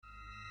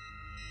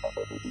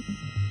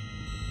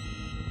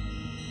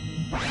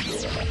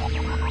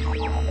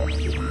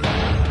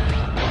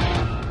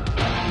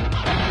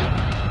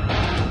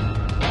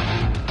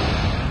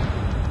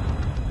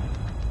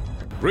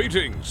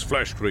Greetings,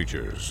 flesh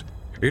creatures.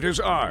 It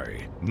is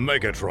I,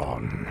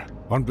 Megatron.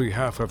 On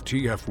behalf of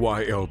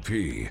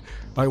TFYLP,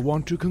 I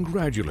want to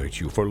congratulate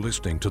you for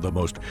listening to the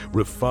most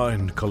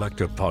refined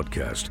collective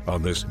podcast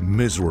on this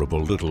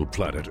miserable little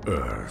planet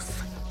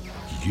Earth.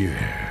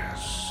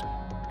 Yes.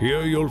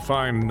 Here you'll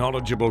find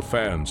knowledgeable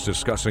fans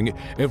discussing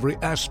every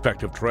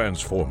aspect of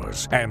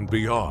Transformers and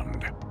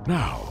beyond.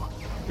 Now,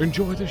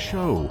 enjoy the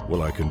show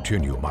while I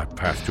continue my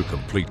path to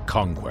complete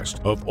conquest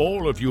of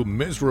all of you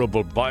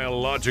miserable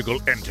biological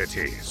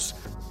entities.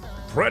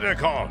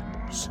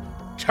 Predacons,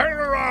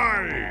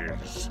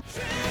 terrorize!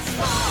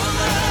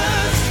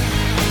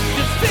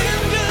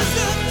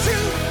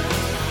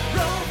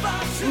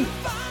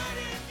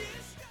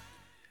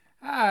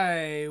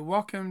 Hi,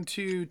 welcome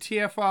to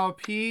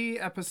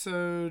TFYLP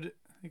episode,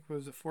 I think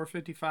was it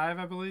 455,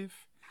 I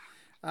believe.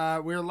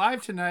 We're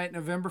live tonight,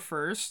 November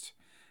 1st.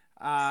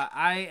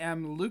 I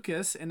am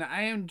Lucas, and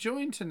I am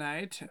joined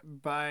tonight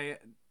by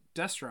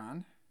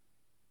Destron.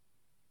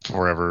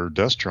 Forever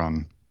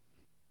Destron.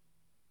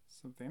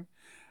 Something.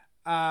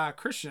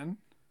 Christian.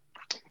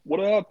 What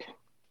up?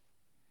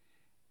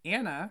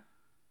 Anna.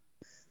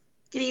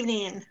 Good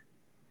evening.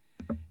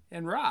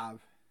 And Rob.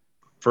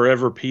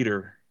 Forever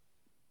Peter.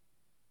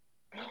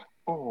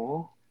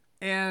 Oh.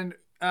 And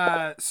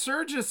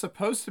Serge is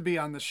supposed to be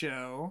on the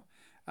show.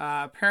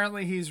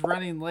 Apparently he's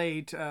running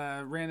late,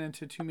 ran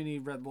into too many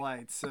red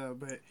lights,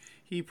 but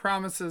he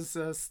promises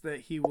us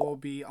that he will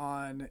be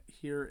on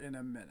here in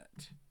a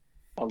minute.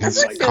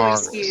 That's like no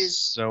excuse.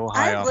 So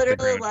high I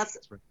literally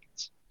left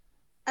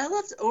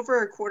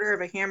over a quarter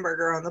of a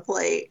hamburger on the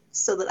plate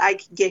so that I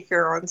could get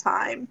here on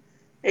time.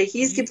 And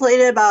he's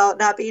complaining about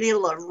not being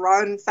able to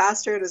run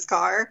faster in his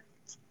car.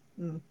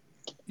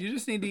 You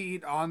just need to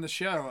eat on the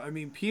show. I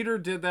mean, Peter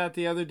did that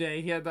the other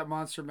day. He had that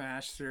Monster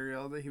Mash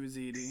cereal that he was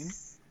eating.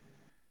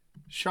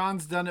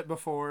 Sean's done it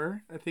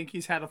before. I think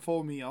he's had a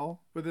full meal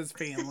with his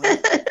family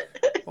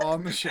while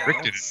on the show.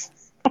 Rick did it.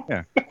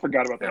 Yeah. I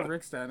forgot about that. Yeah,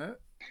 Rick's done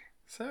it.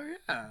 So,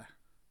 yeah.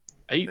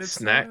 I eat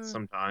snacks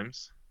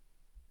sometimes.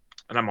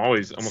 And I'm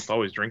almost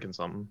always drinking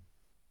something.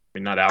 I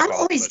mean, not alcohol. I'm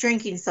always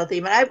drinking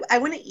something, but I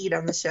wouldn't eat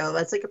on the show.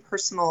 That's like a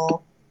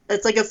personal,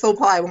 that's like a faux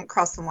pas I won't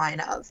cross the line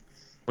of.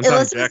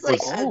 Unless Jack like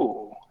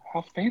Oh,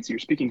 how fancy. You're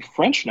speaking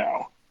French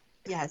now.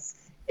 Yes.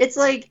 It's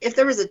like if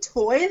there was a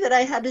toy that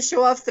I had to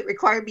show off that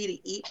required me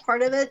to eat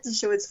part of it to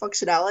show its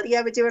functionality,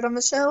 I would do it on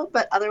the show,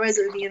 but otherwise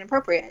it would be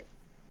inappropriate.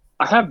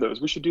 I have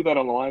those. We should do that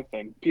on the live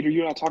thing. Peter,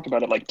 you and I talked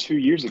about it like 2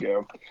 years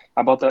ago.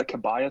 I bought that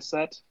Kabaya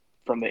set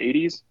from the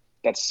 80s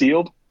that's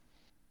sealed.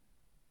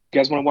 You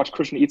guys want to watch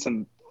Christian eat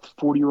some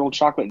 40-year-old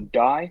chocolate and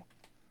die?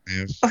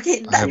 Okay,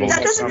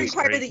 that doesn't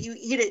require that you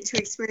eat it to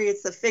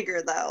experience the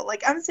figure, though.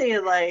 Like, I'm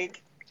saying,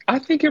 like... I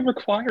think it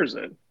requires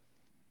it.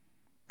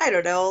 I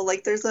don't know.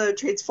 Like, there's a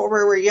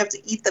Transformer where you have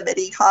to eat the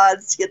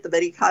mini-cods to get the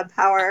mini-cod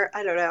power.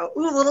 I don't know.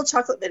 Ooh, little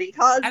chocolate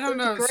mini-cods. I don't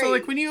know. So,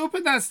 like, when you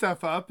open that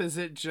stuff up, is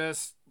it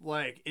just,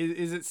 like...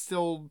 Is it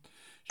still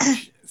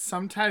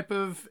some type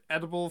of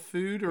edible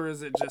food, or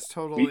is it just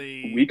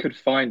totally... We could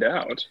find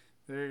out.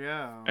 There you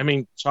go. I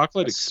mean,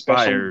 chocolate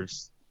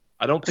expires.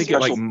 I don't think it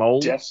like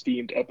molds.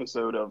 Death-themed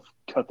episode of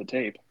Cut the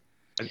Tape.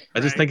 I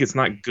just think it's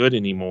not good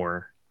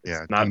anymore.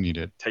 Yeah, it's not need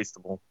it.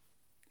 Tasteable.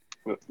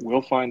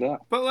 We'll find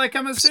out. But like,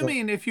 I'm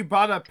assuming if you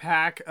bought a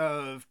pack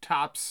of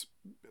Topps,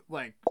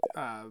 like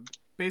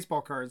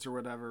baseball cards or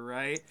whatever,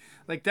 right?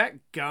 Like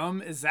that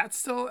gum, is that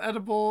still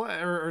edible,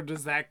 or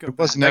does that go? It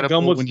wasn't that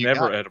edible gum was when you never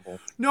got it. edible.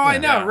 No, I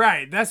know,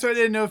 right? That's why I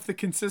didn't know if the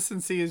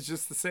consistency is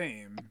just the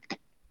same.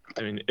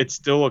 I mean, it's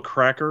still a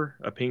cracker,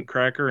 a pink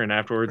cracker, and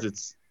afterwards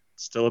it's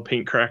still a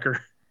pink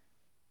cracker.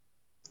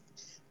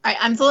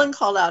 I'm feeling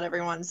called out,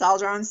 everyone.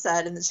 Zaldron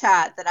said in the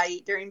chat that I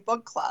eat during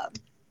book club.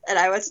 And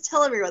I want to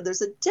tell everyone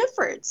there's a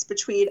difference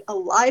between a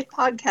live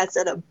podcast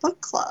and a book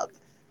club.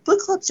 Book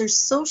clubs are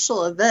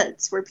social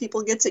events where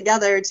people get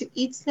together to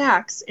eat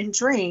snacks and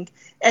drink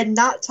and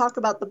not talk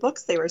about the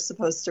books they were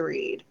supposed to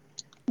read.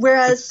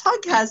 Whereas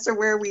podcasts are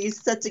where we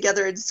sit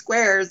together in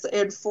squares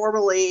and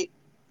formally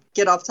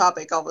get off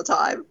topic all the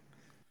time.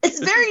 It's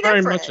very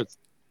different.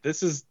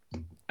 This is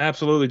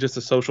absolutely just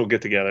a social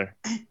get-together.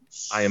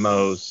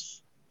 IMOs.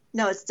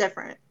 No, it's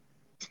different.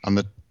 On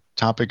the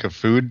topic of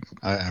food,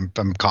 I'm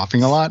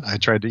coughing a lot. I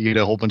tried to eat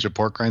a whole bunch of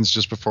pork rinds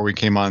just before we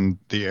came on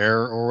the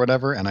air or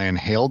whatever, and I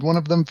inhaled one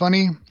of them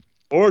funny.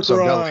 Pork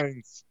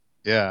rinds!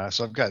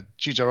 So I've got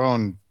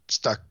chicharron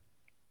stuck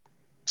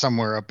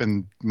somewhere up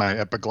in my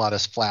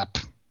epiglottis flap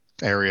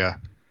area.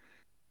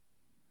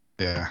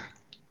 Yeah.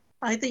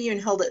 I think you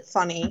inhaled it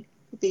funny,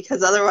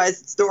 because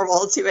otherwise it's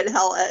normal to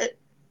inhale it.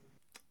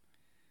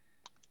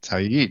 That's how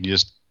you eat. You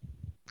just,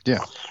 yeah.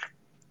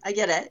 I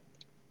get it.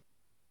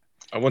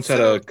 I once had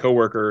a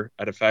coworker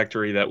at a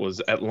factory that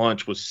was at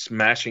lunch was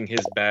smashing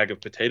his bag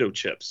of potato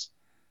chips.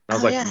 And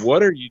I was like,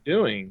 what are you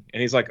doing? And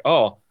he's like,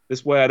 oh,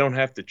 this way I don't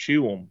have to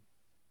chew them.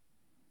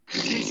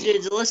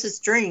 It's a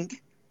delicious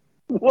drink.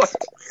 What?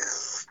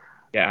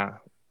 Yeah.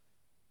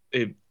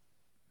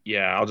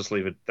 I'll just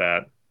leave it at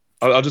that.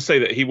 I'll just say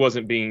that he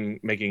wasn't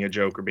making a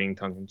joke or being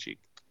tongue in cheek.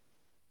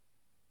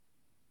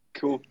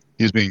 Cool.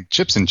 He was being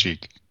chips in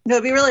cheek. No,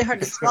 it'd be really hard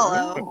to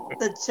swallow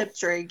the chip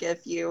drink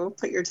if you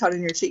put your tongue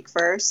in your cheek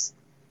first.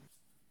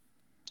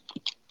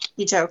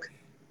 You choke.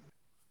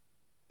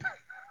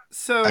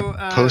 So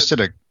I posted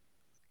a.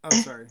 Oh,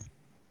 sorry.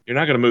 You're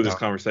not going to move this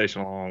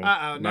conversation along.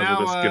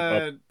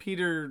 Now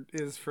Peter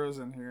is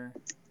frozen here.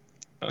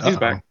 He's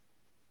back.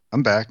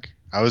 I'm back.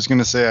 I was going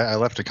to say I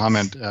left a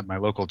comment at my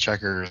local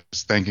Checkers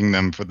thanking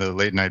them for the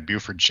late night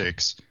Buford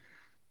shakes,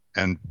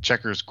 and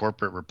Checkers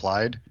corporate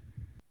replied,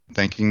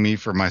 thanking me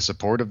for my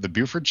support of the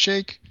Buford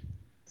shake.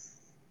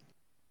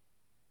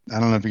 I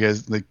don't know if you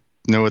guys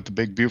know what the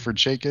big Buford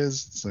shake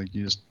is. It's like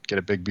you just get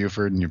a big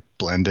Buford and you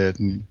blend it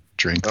and you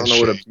drink. I don't know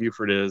what a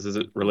Buford is. Is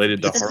it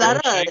related to Harlem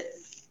Shake?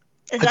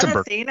 Is that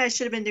a thing I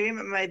should have been doing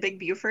with my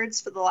big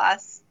Bufords for the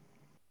last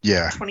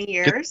 20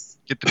 years?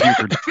 Get the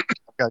Buford. I've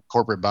got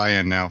corporate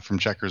buy-in now from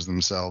Checkers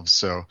themselves.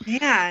 So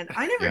man,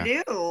 I never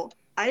knew.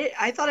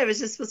 I thought I was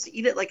just supposed to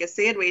eat it like a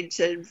sandwich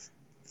and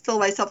fill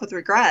myself with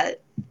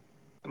regret.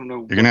 I don't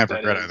know. You're gonna have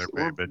regret either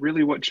way. But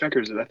really, what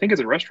Checkers is? I think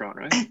it's a restaurant,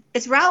 right?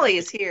 It's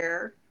Rally's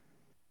here.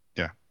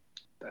 Yeah,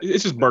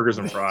 it's just burgers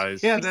and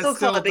fries. Yeah, we that's still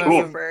call it Big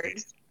Buford.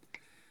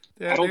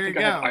 Yeah, I don't think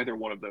I have either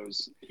one of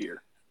those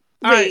here.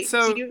 All right,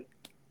 so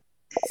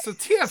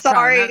TFCon,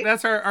 sorry,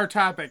 that's our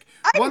topic.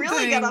 I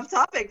really got off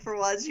topic for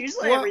once.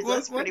 Usually I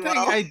resist pretty well.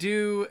 One thing I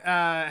do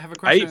have a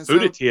question. I ate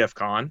food at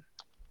TFCon.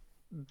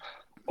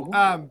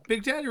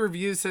 Big Daddy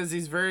Review says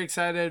he's very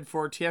excited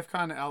for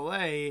TFCon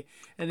LA,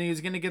 and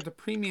he's going to get the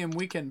premium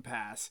weekend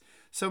pass.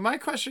 So my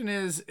question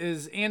is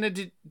Anna,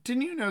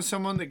 didn't you know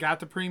someone that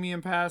got the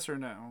premium pass or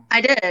no?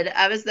 I did.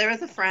 I was there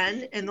with a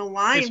friend in the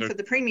line for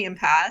the premium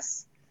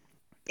pass,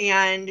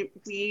 and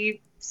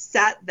we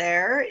sat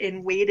there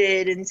and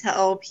waited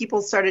until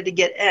people started to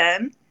get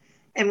in,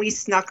 and we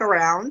snuck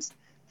around,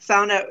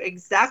 found out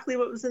exactly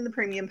what was in the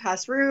premium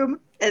pass room,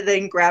 and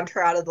then grabbed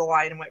her out of the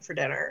line and went for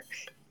dinner.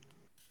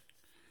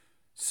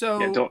 So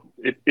yeah, don't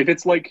if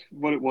it's like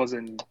what it was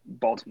in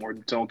Baltimore,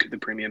 don't get the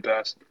premium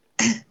pass.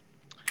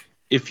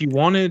 If you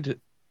wanted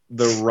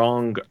the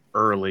wrong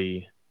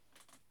early,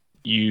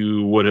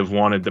 you would have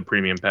wanted the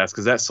premium pass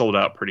because that sold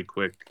out pretty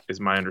quick, is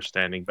my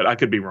understanding. But I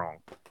could be wrong.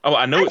 Oh,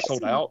 I know it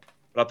sold out,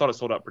 but I thought it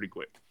sold out pretty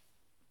quick.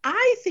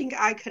 I think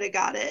I could have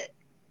got it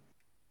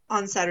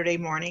on Saturday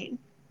morning,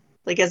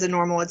 like as a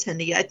normal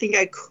attendee. I think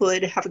I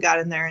could have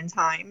gotten there in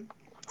time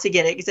to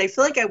get it because I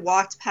feel like I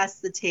walked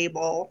past the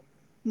table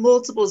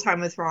multiple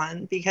times with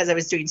Ron because I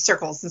was doing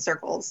circles and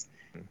circles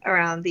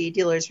around the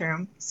dealer's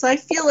room. So I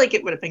feel like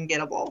it would have been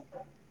gettable.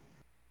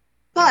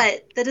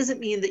 But that doesn't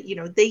mean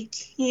that, they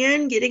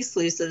can get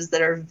exclusives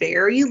that are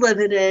very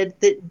limited,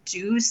 that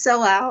do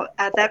sell out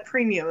at that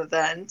premium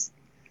event.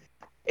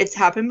 It's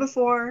happened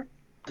before.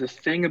 The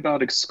thing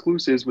about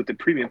exclusives with the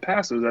premium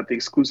pass is that the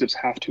exclusives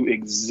have to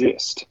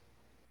exist.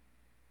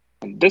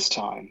 And this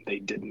time, they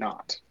did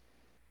not.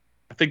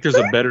 I think there's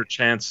a better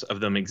chance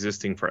of them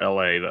existing for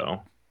LA,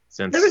 though.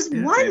 Since there was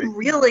one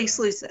real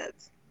exclusive.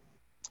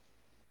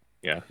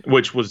 Yeah,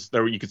 which was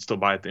there you could still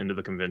buy at the end of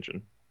the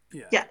convention.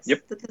 Yeah. Yes,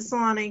 yep. The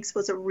Thessalonics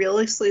was a real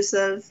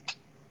exclusive.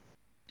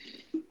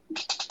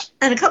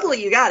 And a couple of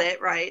you got it,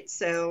 right?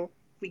 So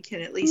we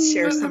can at least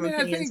share some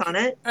opinions on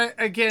it.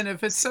 Again,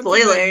 if it's something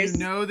that you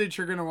know that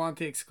you're going to want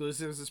the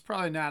exclusives, it's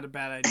probably not a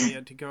bad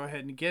idea to go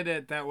ahead and get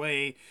it. That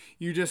way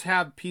you just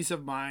have peace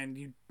of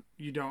mind.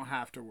 You don't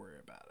have to worry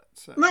about it.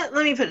 So. Let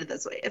me put it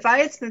this way. If I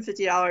had spent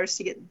 $50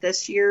 to get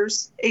this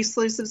year's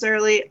exclusives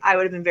early, I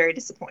would have been very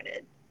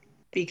disappointed.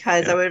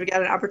 Because I would have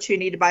got an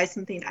opportunity to buy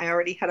something I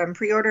already had on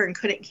pre-order and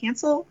couldn't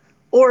cancel,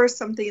 or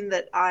something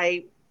that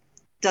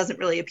doesn't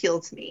really appeal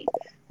to me.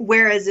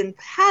 Whereas in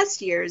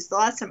past years, the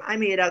last time I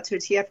made it out to a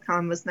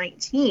TFCon was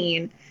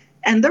 19,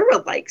 and there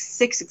were like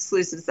 6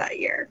 exclusives that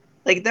year.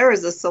 Like there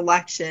was a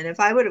selection. If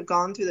I would have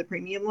gone through the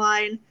premium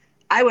line,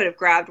 I would have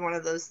grabbed one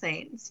of those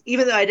things,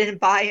 even though I didn't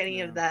buy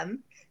any of them.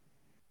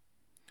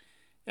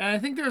 And I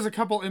think there was a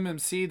couple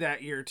MMC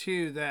that year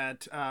too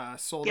that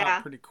sold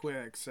out pretty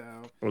quick. So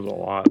it was a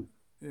lot.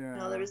 Yeah.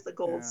 No, there was the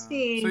Gold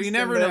Sphinx. So you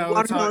never know.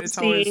 It's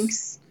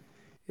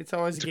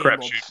always a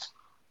gamble.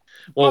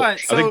 Well,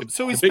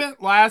 so we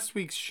spent last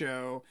week's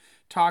show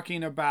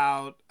talking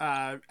about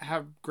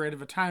how great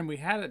of a time we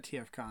had at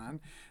TFCon.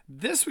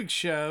 This week's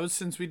show,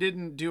 since we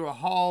didn't do a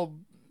haul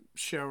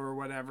show or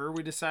whatever,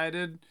 we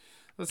decided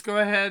let's go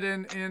ahead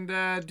and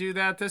do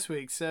that this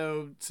week.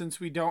 So since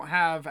we don't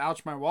have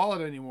Ouch My Wallet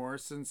anymore,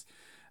 since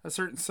a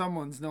certain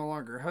someone's no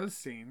longer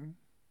hosting.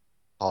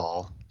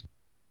 A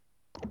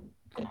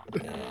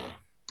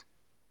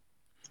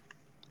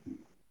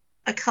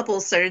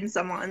couple certain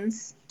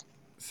someones.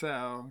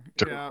 So,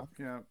 yeah.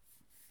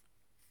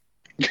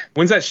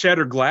 When's that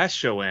Shattered Glass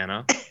show,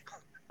 Anna?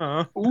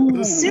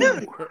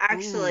 Soon,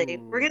 actually.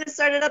 We're going to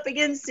start it up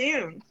again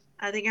soon.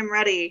 I think I'm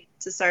ready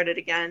to start it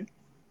again.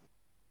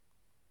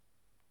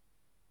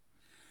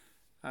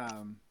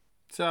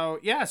 So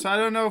I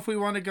don't know if we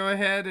want to go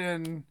ahead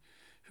and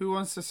who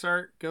wants to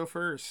start? Go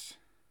first.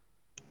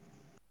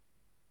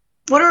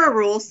 What are our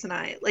rules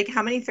tonight? Like,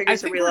 how many I figures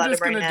are think we we're allowed to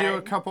just bring going to do a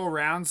in? couple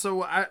rounds.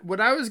 So what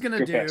I was going to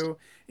Go fast. do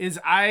is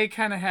I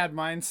kind of had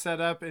mine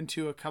set up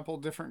into a couple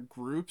different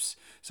groups.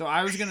 So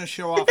I was going to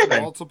show off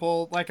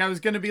multiple. Like, I was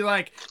going to be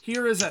like,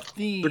 here is a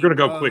theme. They're gonna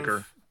go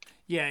quicker.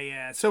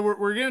 Yeah. So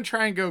we're going to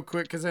try and go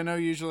quick because I know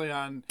usually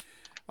on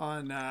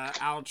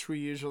Ouch we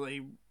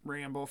usually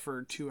ramble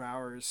for 2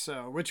 hours.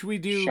 So which we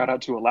do. Shout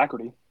out to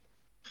Alacrity.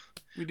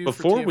 We do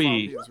Before for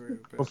we- TFYLP as well,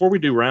 but- Before we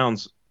do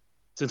rounds,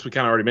 since we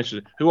kind of already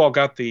mentioned it, who all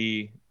got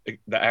the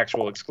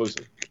actual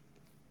exclusive?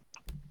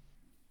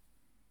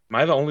 Am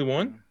I the only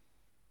one?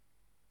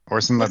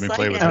 Orson let me Looks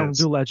play like with it. I don't his.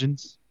 do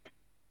Legends.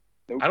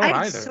 Nope. I don't I had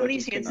either. so many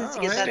Just kidding. chances to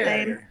Oh, get that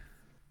hey. thing.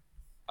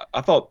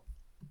 I thought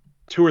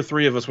 2 or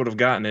 3 of us would have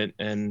gotten it,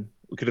 and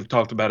we could have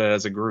talked about it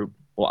as a group.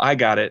 Well, I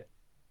got it.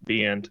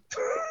 The end.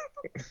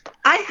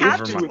 I If have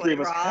Never the two or three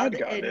toy of us rod had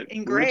gotten in it, we would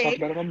have gray. talked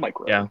about it on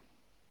micro. Yeah.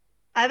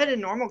 I have it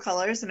in normal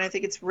colors, and I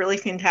think it's really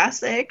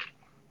fantastic.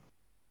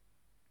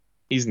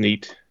 He's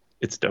neat.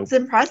 It's dope. It's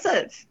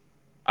impressive.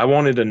 I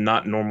wanted a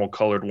not normal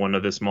colored one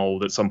of this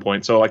mold at some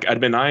point. So like I'd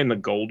been eyeing the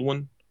gold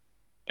one,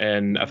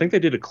 and I think they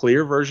did a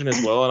clear version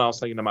as well. And I was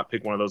thinking I might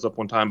pick one of those up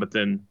one time, but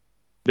then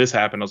this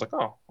happened. I was like,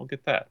 oh, I'll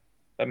get that.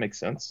 That makes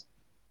sense.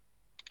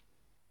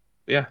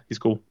 But yeah, he's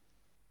cool.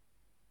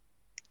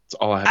 That's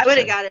all I have. I to would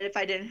have say. got it if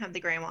I didn't have the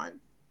gray one.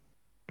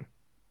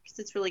 'Cause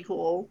it's really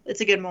cool.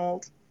 It's a good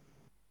mold.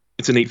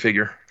 It's a neat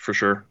figure for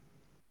sure.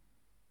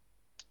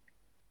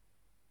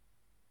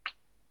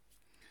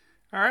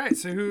 All right.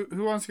 So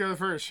who wants to go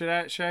first? Should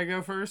I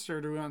go first, or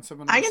do we want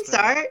someone else? I can to-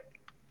 start.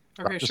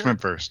 Okay, Just sure.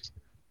 went first.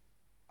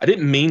 I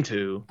didn't mean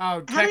to. Oh, How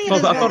many technically,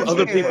 of those I thought guys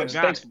other are people here?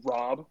 got Thanks, it.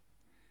 Rob.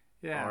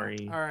 Yeah.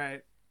 Sorry. All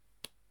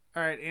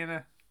right,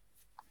 Anna.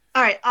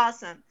 All right,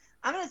 awesome.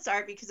 I'm going to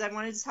start because I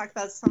wanted to talk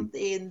about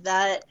something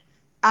that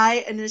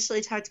I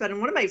initially talked about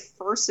in one of my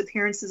first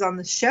appearances on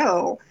the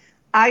show.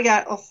 I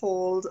got a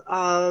hold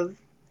of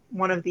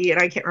one of the,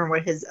 and I can't remember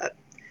what his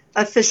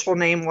official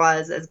name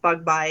was as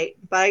Bug Bite,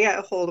 but I got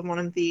a hold of one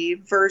of the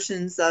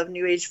versions of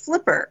New Age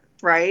Flipper,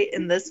 right?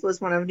 And this was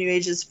one of New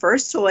Age's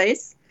first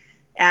toys.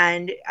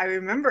 And I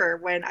remember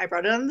when I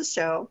brought it on the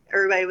show,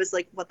 everybody was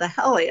like, what the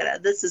hell, Anna?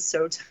 This is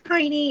so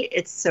tiny.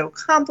 It's so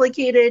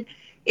complicated.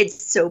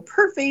 It's so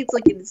perfect.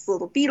 Look at its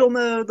little beetle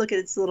mode. Look at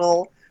its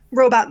little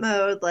robot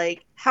mode.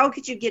 Like, how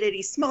could you get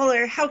any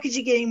smaller? How could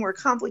you get any more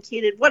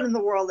complicated? What in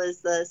the world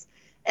is this?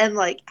 And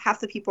like half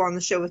the people on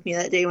the show with me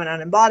that day went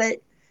out and bought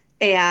it.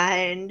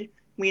 And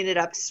we ended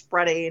up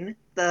spreading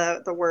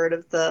the word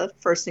of the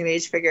first New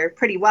Age figure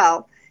pretty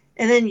well.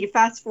 And then you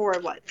fast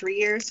forward, 3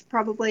 years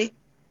probably?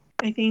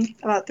 I think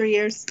about 3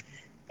 years.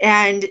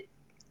 And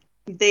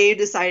they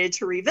decided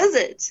to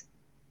revisit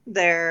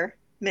their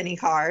mini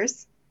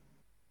cars.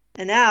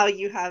 And now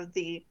you have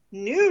the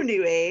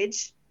New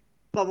Age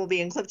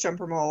Bumblebee and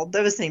Cliffjumper mold.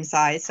 They're the same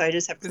size, so I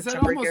just have Is that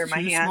Cliffjumper here in almost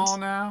my too hand. small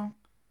now?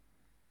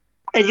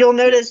 And you'll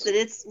notice that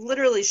it's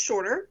literally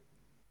shorter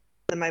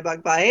than my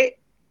Bug Bite,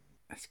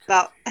 That's crazy.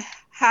 about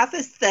half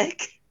as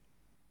thick.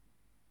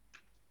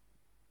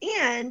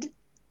 And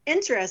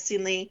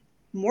interestingly,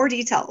 more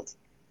detailed.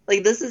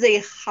 Like, this is a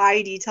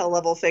high detail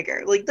level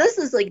figure. Like, this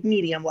is like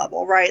medium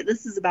level, right?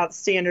 This is about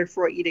standard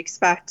for what you'd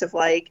expect of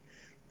like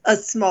a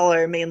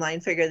smaller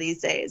mainline figure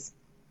these days.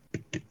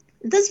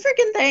 This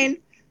freaking thing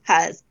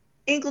has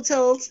ankle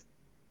tilt.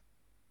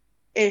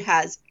 It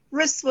has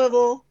wrist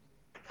swivel.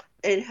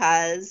 It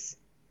has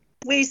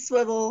waist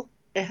swivel.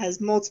 It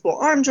has multiple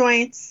arm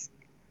joints.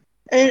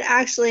 And it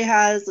actually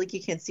has, like,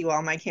 you can't see well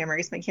on my camera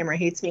because my camera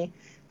hates me,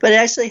 but it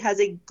actually has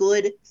a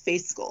good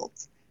face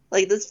sculpt.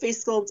 Like, this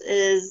face sculpt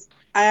is,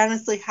 I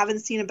honestly haven't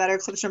seen a better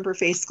Cliffjumper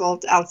face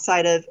sculpt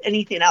outside of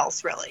anything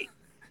else, really.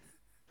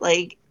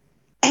 Like,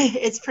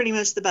 it's pretty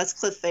much the best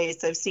Cliff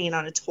face I've seen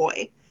on a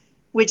toy,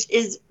 which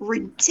is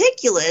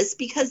ridiculous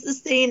because this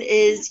thing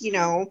is,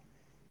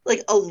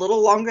 like a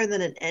little longer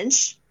than an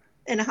inch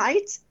in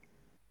height.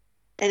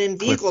 And in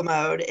vehicle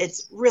mode,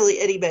 it's really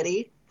itty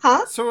bitty.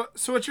 Huh? So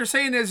what you're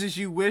saying is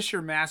you wish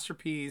your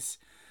masterpiece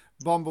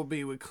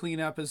Bumblebee would clean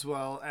up as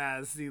well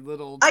as the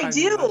little. I tiny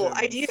do.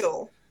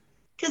 legends.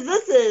 Because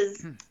this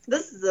is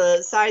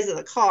the size of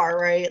the car,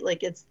 right?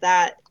 Like, it's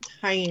that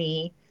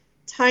tiny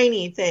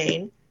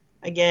thing.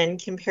 Again,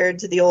 compared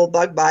to the old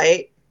Bug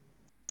Bite,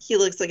 he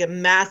looks like a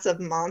massive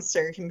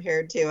monster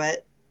compared to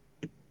it.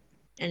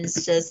 And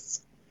it's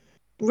just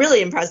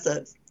really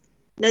impressive.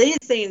 Now, these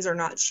things are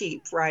not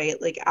cheap, right?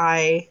 Like,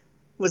 I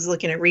was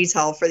looking at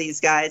retail for these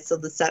guys, so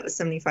the set was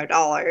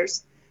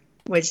 $75,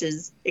 which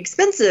is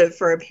expensive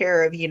for a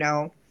pair of,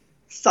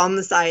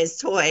 thumb-sized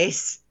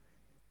toys.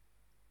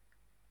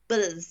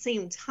 But at the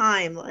same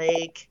time,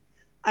 like,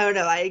 I don't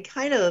know, I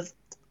kind of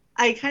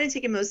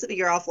taken most of the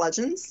year off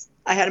Legends.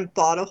 I hadn't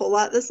bought a whole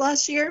lot this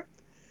last year.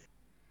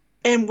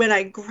 And when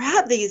I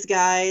grabbed these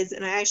guys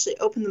and I actually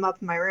opened them up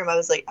in my room, I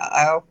was like,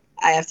 uh-oh,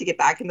 I have to get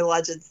back into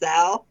Legends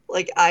now.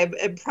 Like, I'm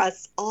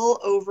impressed all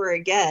over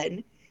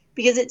again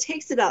because it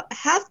takes about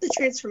half the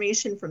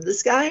transformation from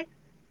this guy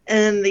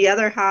and the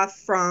other half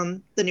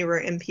from the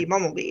newer MP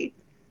Bumblebee.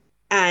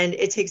 And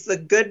it takes the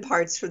good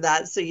parts for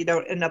that so you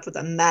don't end up with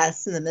a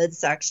mess in the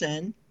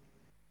midsection.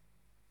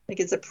 Like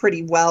it's a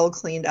pretty well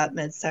cleaned up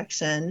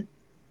midsection.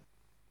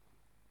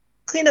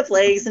 Cleaned up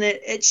legs, and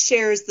it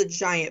shares the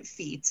giant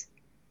feet.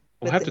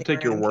 We'll have to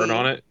take your word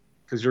on it,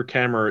 because your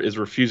camera is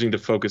refusing to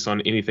focus on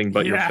anything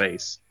but your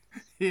face.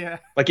 Yeah.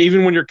 Like,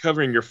 even when you're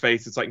covering your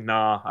face, it's like,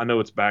 nah, I know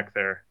it's back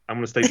there. I'm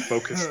going to stay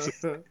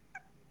focused.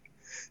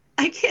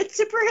 I can't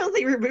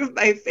temporarily remove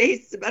my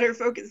face to better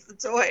focus the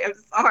toy. I'm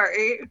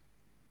sorry.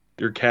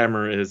 Your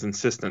camera is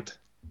insistent.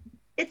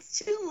 It's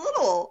too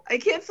little. I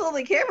can't fill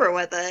the camera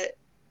with it.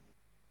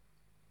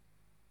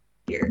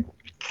 Here.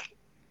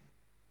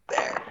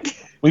 There.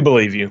 We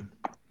believe you.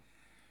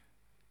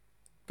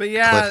 But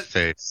yeah, Cliff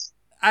face.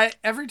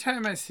 Every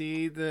time I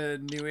see the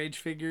New Age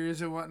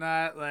figures and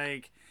whatnot,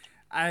 like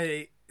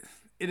it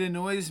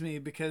annoys me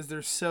because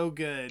they're so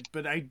good,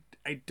 but I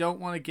don't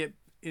want to get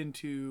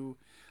into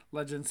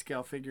legend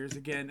scale figures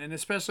again, and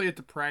especially at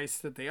the price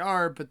that they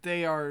are, but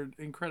they are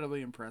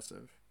incredibly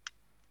impressive.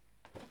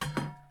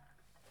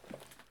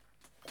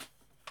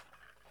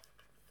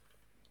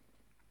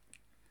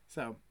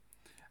 So,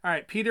 all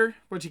right, Peter,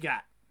 what you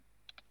got?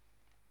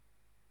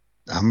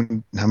 How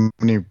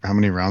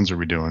many rounds are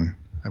we doing?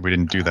 We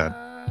didn't do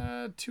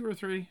that. 2 or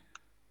 3.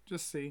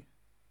 Just see.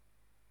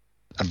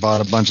 I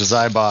bought a bunch of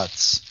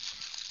Zybots.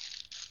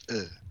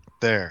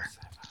 There.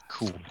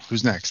 Cool.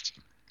 Who's next?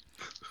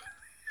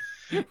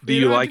 Do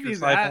you like your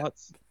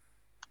Zybots?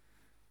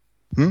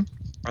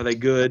 Are they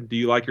good? Do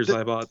you like your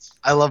Zybots?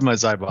 I love my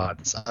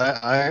Zybots.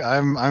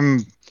 I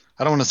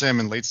don't want to say I'm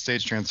in late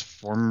stage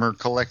Transformer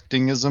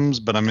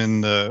collectingisms, but I'm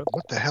in the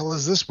what the hell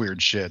is this weird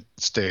shit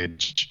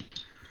stage.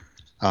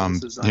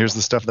 Here's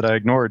the stuff that I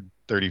ignored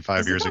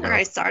 35 years ago. Where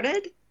I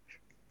started?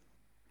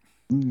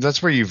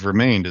 That's where you've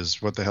remained.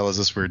 Is what the hell is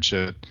this weird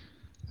shit?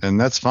 And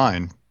that's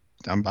fine.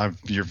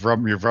 You've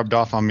rubbed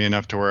off on me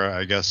enough to where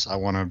I guess I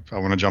want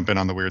to jump in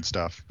on the weird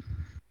stuff.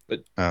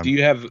 But do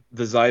you have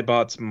the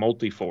Zybots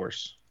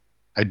Multiforce?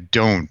 I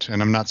don't,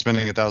 and I'm not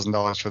spending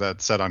 $1,000 for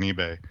that set on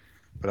eBay.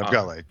 But I've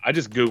got like I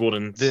just Googled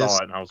and saw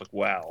it, and I was like,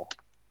 wow.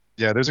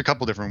 Yeah, there's a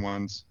couple different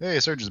ones. Hey,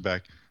 Serge is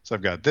back. So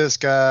I've got this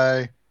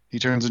guy. He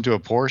turns into a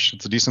Porsche.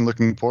 It's a decent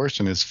looking Porsche,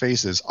 and his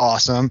face is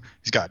awesome.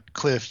 He's got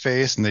cliff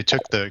face, and they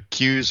took the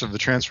cues of the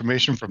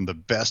transformation from the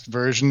best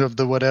version of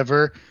the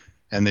whatever,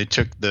 and they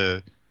took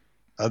the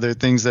other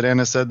things that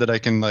Anna said that I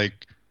can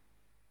like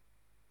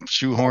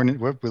shoehorn.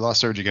 Whoop, we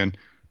lost Serge again.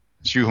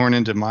 Shoehorn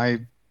into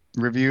my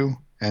review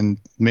and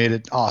made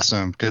it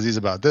awesome because he's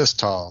about this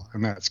tall,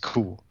 and that's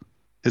cool.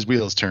 His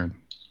wheels turn.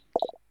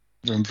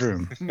 Vroom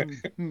vroom.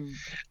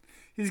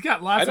 He's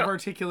got lots of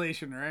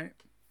articulation, right?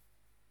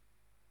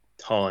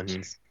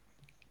 Tons.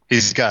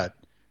 He's got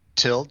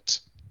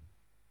tilt.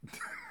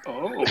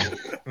 Oh.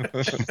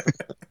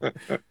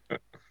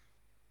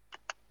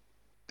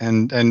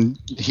 and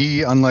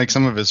he, unlike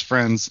some of his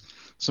friends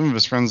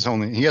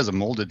only he has a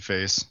molded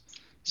face.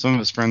 Some of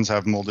his friends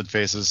have molded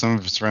faces. Some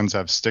of his friends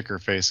have sticker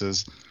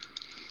faces.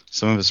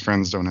 Some of his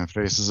friends don't have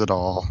faces at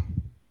all.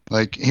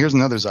 Like, here's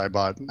another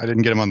Zybot. I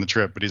didn't get him on the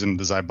trip, but he's in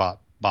the Zybot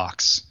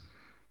box.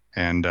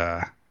 And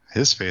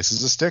his face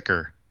is a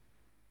sticker.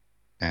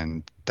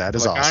 And that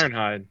is like awesome.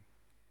 Ironhide.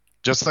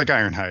 Just like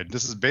Ironhide.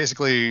 This is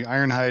basically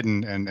Ironhide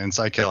and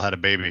Psykill had a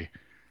baby.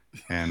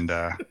 And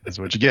that's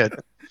what you get.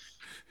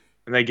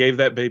 And they gave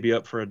that baby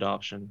up for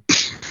adoption.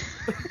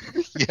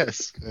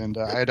 Yes. And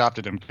I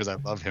adopted him because I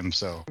love him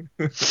so.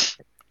 But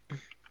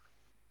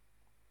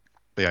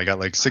yeah, I got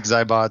like 6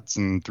 Zybots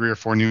and 3 or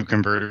 4 new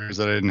converters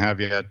that I didn't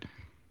have yet.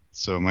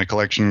 So my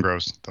collection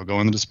grows. They'll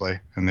go in the display,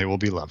 and they will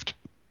be loved.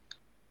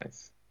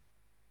 Nice.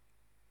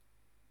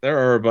 There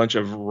are a bunch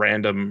of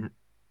random,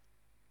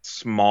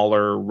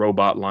 smaller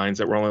robot lines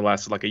that were only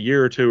lasted like a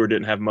year or two or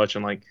didn't have much.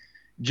 And like,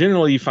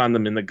 generally, you find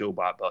them in the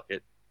GoBot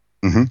bucket.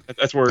 Mm-hmm.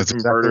 That's where That's converters,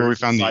 exactly where we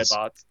found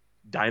Cybots,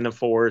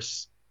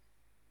 Dynaforce,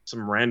 some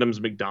randoms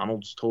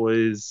McDonald's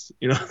toys.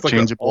 You know, it's like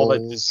Changeables, all that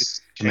just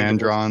gets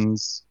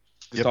Commandrons.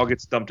 It all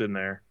gets dumped in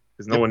there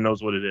because no one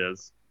knows what it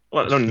is.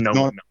 Well, no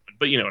one,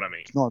 but you know what I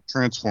mean. It's not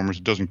Transformers.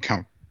 It doesn't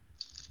count.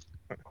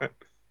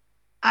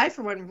 I,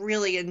 for one,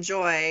 really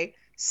enjoy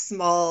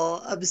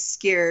small,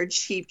 obscure,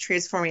 cheap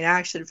transforming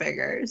action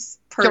figures.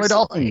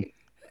 Personally.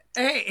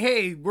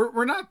 Hey,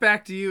 we're not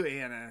back to you,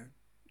 Anna.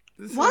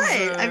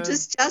 What? I'm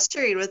just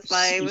gesturing with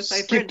my friend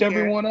skipped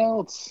everyone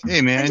else.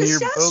 Hey man, I'm you're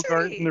just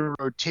Bogart in gesturing. the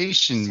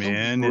rotation, So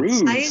man.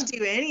 rude. I didn't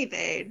do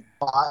anything.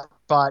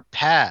 Bot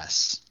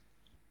pass.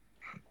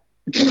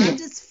 I'm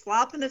just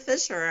flopping a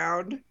fish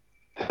around.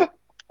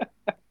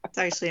 It's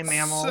actually a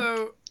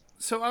mammal.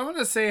 So I want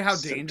to say how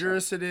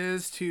dangerous it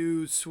is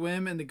to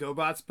swim in the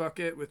GoBots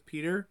bucket with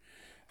Peter.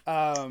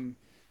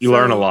 You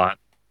learn a lot,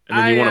 and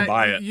then you want to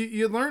buy it.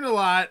 You learn a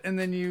lot, and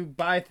then you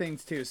buy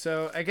things too.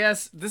 So I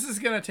guess this is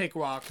gonna take a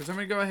while because I'm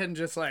gonna go ahead and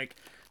just like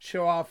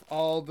show off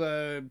all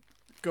the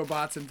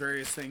GoBots and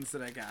various things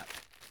that I got.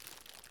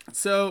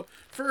 So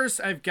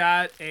first, I've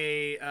got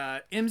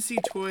a MC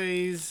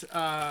Toys.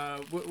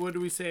 What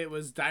do we say? It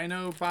was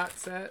Dinobot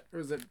set, or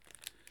is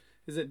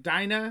it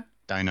Dinah?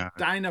 Dinah.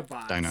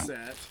 Dinobot Dinah.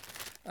 set.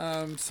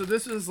 So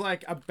this was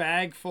like a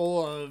bag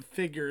full of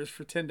figures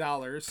for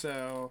 $10.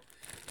 So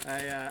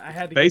I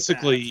had to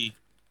Basically,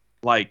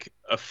 like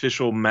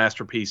official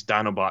Masterpiece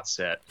Dinobot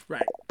set. get that.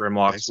 Right.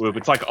 Grimlock, Swoop.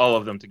 It's like all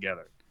of them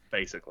together,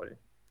 basically.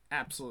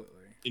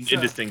 Absolutely.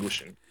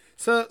 Indistinguishing.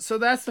 So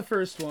that's the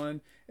first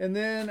one. And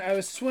then I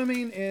was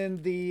swimming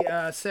in the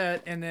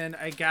set, and then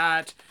I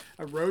got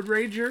a Road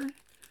Rager.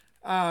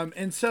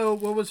 And so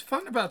what was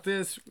fun about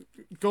this,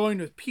 going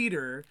with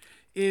Peter,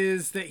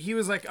 is that he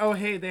was like, oh,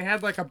 hey, they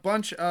had like a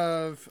bunch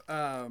of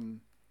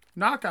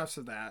knockoffs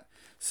of that.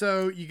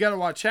 So you got to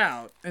watch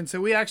out. And so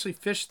we actually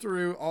fished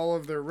through all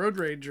of their Road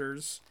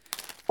Ragers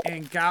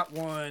and got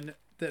one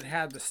that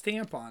had the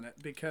stamp on it,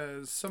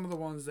 because some of the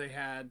ones they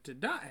had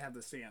did not have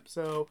the stamp.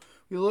 So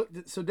we looked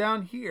at, so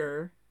down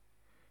here,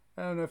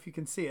 I don't know if you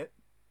can see it,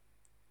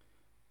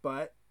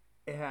 but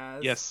it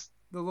has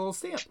the little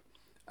stamp.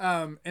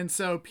 And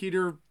so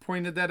Peter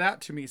pointed that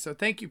out to me. So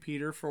thank you,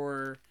 Peter,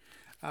 for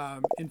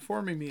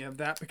informing me of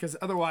that, because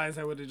otherwise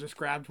I would have just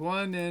grabbed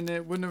one and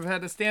it wouldn't have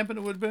had a stamp and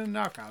it would have been a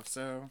knockoff.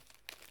 So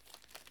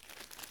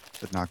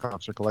But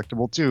knockoffs are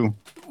collectible too.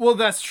 well,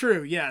 that's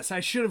true. Yes, I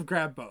should have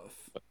grabbed both.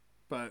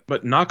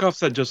 But knockoffs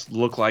that just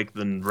look like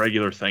the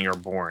regular thing are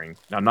boring.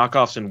 Now,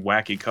 knockoffs in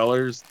wacky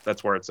colors,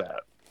 that's where it's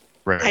at.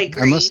 Right. I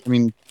agree. Unless, I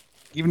mean,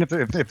 even if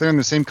they're in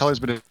the same colors,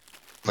 but it's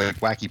like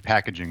wacky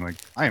packaging, like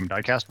I am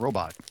diecast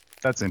robot.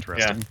 That's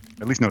interesting.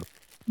 Yeah. At least note.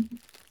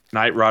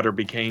 Knight Rider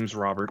becomes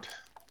Robert.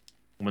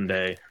 One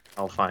day,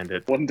 I'll find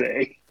it. One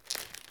day.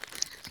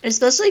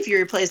 Especially if you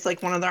replace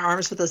like one of their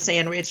arms with a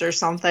sandwich or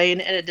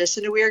something, in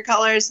addition to weird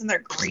colors, and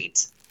they're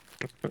great.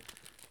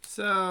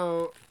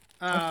 So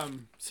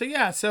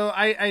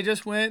I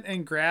just went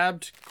and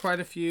grabbed quite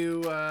a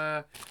few.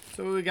 So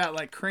we got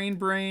like Crane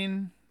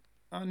Brain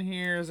on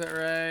here. Is that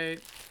right?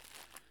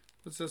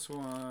 What's this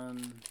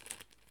one?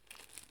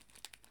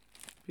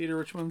 Peter,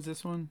 which one's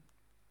this one?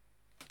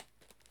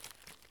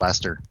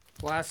 Blaster.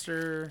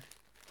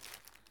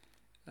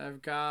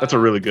 I've got. That's a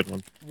really good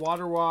one.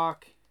 Water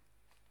Walk.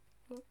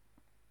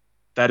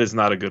 That is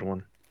not a good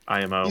one.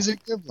 IMO. He's a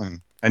good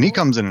one. And he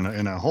comes in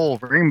a whole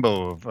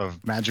rainbow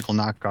of magical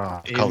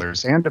knockoff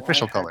colors and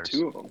official I had colors.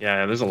 2 of them.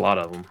 Yeah, there's a lot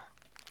of them.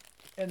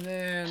 And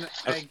then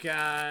I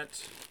got.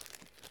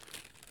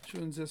 Which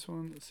one's this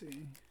one? Let's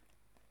see.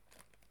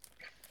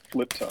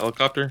 Flip top.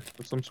 Helicopter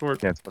of some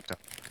sort. Yeah, it's flipped up.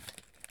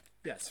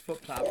 Yes,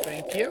 flip top.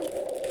 Thank you.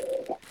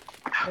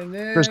 And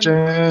then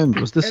Christian!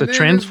 Was this a and then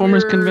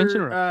Transformers as we're,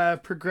 convention? Or?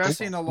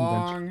 Progressing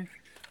along.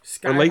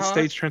 Or late Skyhawk.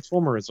 stage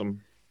transformerism.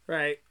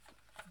 Right.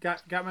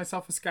 Got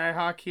myself a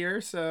Skyhawk here,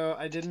 so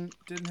I didn't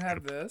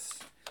have this.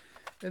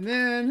 And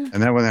then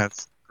And that one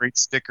has great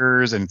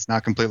stickers and it's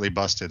not completely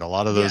busted. A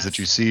lot of those Yes. that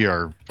you see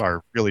are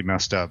really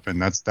messed up,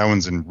 and that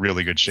one's in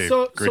really good shape.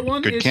 So good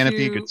one good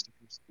canopy, issue good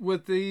stickers.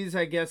 with these,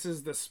 I guess,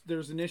 is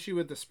there's an issue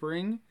with the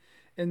spring,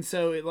 and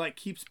so it like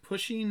keeps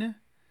pushing,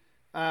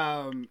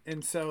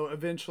 and so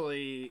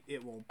eventually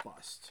it will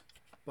bust.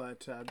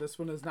 But this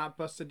one is not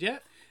busted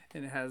yet,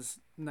 and it has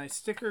nice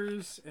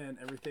stickers and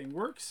everything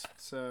works.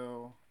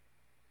 So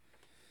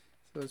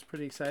it's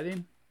pretty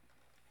exciting.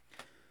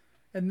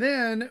 And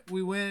then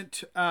we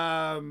went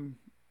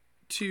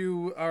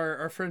to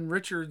our friend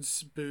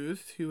Richard's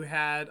booth, who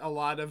had a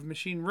lot of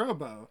Machine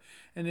Robo.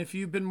 And if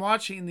you've been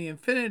watching the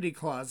Infinity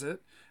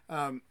Closet,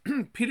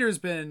 Peter's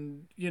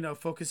been,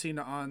 focusing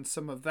on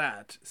some of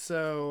that.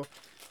 So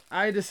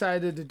I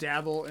decided to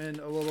dabble in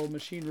a little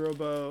Machine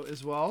Robo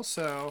as well.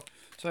 So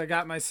I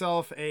got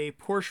myself a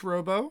Porsche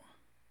Robo.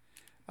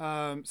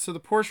 So the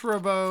Porsche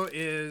Robo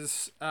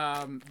is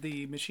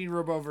the Machine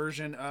Robo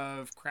version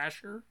of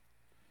Crasher.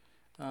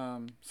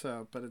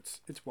 But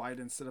it's white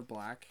instead of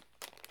black.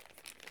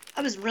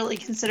 I was really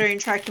considering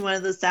tracking one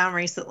of those down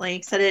recently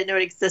because I didn't know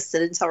it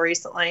existed until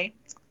recently.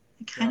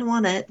 I kind of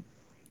want it.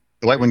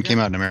 The white one came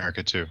out in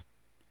America too.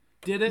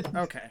 Did it?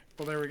 Okay.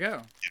 Well, there we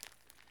go.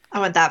 I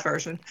want that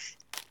version.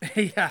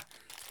 Yeah,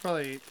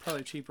 probably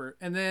cheaper.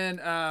 And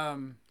then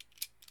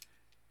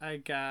I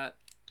got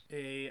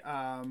a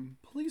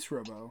police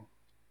robo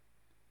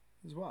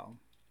as well.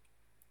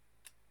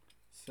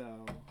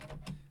 So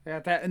I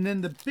got that, and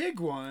then the big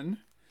one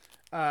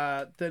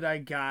that I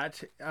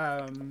got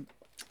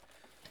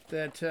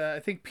that I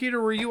think,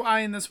 Peter, were you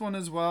eyeing this one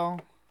as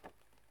well?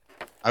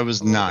 I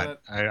was not.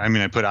 I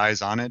mean, I put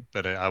eyes on it,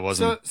 but I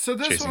wasn't. So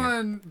this chasing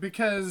one,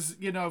 because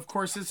of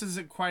course, this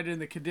isn't quite in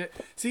the condition.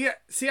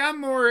 See,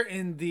 I'm more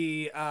in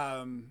the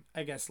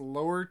I guess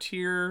lower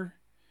tier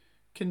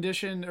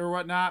condition or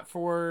whatnot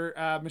for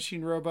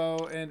Machine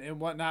Robo and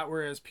whatnot,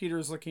 whereas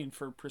Peter's looking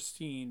for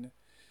pristine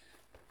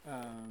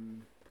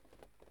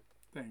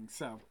things.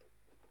 So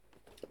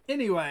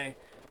anyway,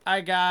 I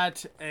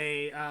got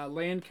a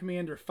Land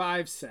Commander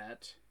 5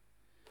 set.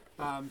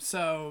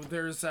 So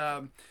there's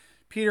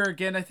Peter,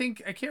 again, I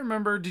can't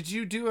remember, did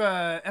you do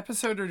a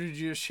episode or did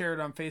you just share it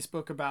on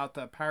Facebook about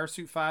the Power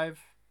Suit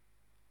 5?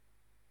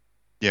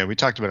 Yeah, we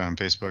talked about it on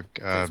Facebook.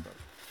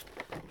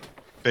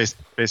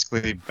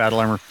 Basically, Battle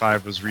Armor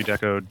 5 was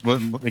redecoed.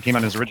 Well, it came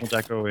out as original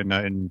deco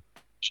in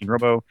Machine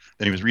Robo.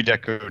 Then he was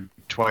redecoed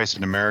twice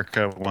in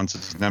America, once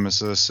as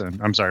Nemesis, and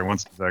once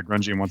as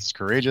Grungy and once as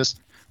Courageous.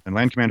 Then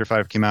Land Commander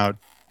 5 came out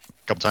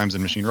a couple times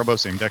in Machine Robo,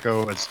 same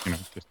deco as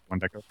just one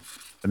deco.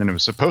 And then it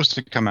was supposed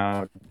to come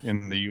out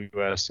in the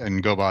U.S.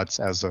 and GoBots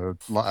as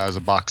a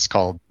box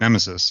called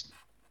Nemesis,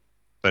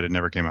 but it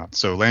never came out.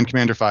 So Land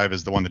Commander 5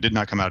 is the one that did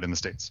not come out in the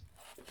States.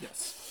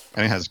 Yes.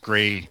 And it has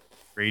gray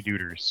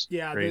duders,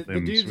 Yeah, gray the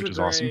limbs, dudes which are is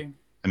gray. awesome.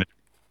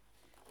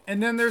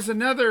 And then there's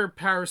another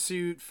Power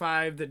Suit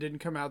 5 that didn't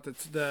come out.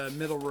 That's the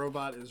middle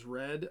robot is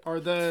red.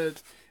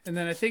 And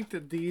then I think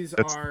that these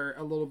are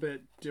a little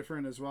bit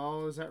different as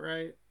well. Is that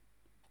right?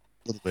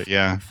 A little bit,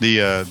 yeah.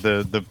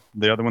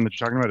 The other one that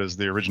you're talking about is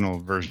the original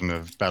version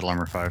of Battle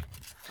Armor 5.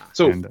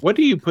 So what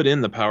do you put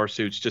in the power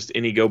suits? Just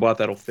any GoBot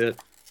that'll fit,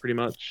 pretty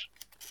much?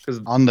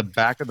 Because on the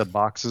back of the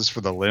boxes for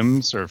the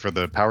limbs or for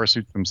the power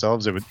suits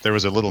themselves, there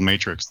was a little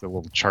matrix, the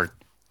little chart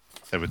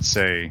that would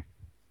say,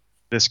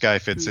 this guy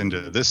fits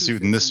into this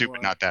suit and this suit,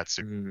 but not that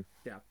suit. Mm-hmm.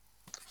 Yeah.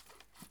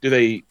 Do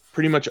they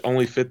pretty much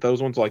only fit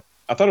those ones? Like,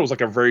 I thought it was like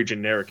a very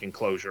generic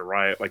enclosure,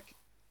 right? Like,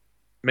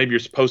 maybe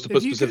you're supposed to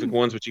put specific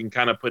ones, but you can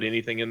kind of put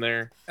anything in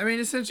there. I mean,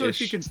 essentially, if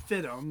you can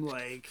fit them,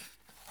 like...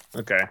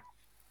 Okay.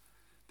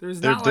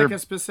 There's not like a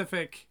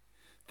specific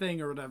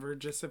thing or whatever,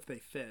 just if they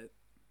fit.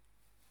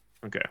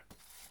 Okay.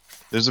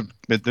 There's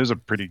a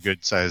pretty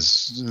good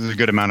size, a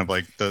good amount of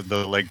like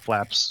the leg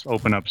flaps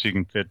open up so you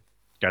can fit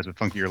guys with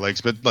funkier legs,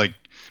 but like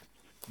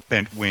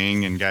bent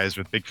wing and guys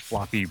with big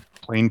floppy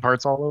plane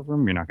parts all over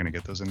them, you're not going to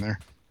get those in there.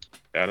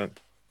 Got it.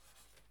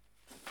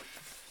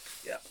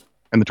 Yeah.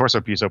 And the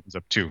torso piece opens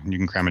up too, and you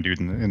can cram a dude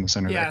in the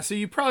center. Yeah, there. so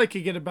you probably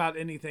could get about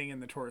anything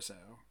in the torso,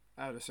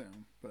 I would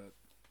assume, but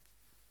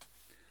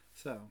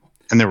so.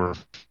 And there were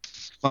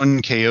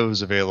fun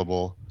KOs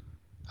available.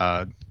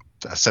 A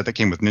set that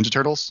came with Ninja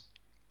Turtles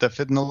that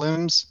fit in the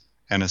limbs,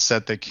 and a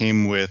set that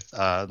came with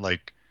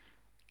like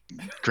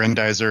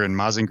Grendizer and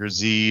Mazinger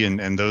Z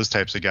and those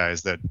types of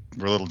guys that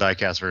were little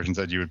diecast versions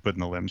that you would put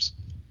in the limbs.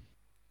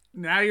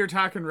 Now you're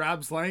talking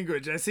Rob's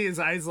language. I see his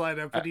eyes light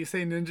up when you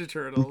say Ninja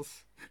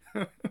Turtles.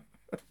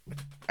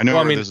 I know.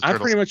 Well, I mean, I've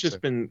pretty much just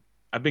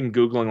I've been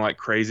Googling like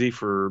crazy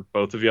for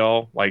both of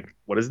y'all. Like,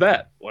 what is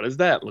that? What is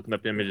that? Looking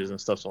up images and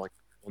stuff. So like,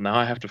 well, now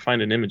I have to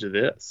find an image of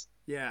this.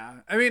 Yeah.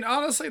 I mean,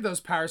 honestly, those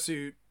Power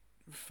Suit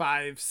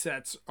 5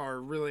 sets are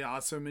really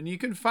awesome. And you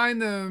can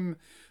find them,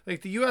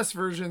 like the US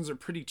versions are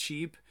pretty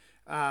cheap,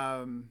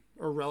 or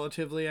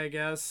relatively, I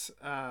guess.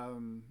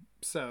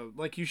 So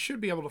like you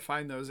should be able to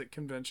find those at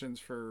conventions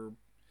for,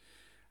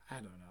 I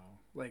don't know,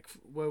 like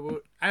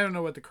I don't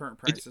know what the current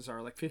prices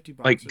are, like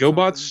 $50. Like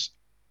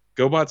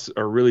GoBots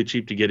are really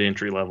cheap to get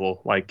entry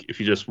level. Like if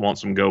you just want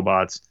some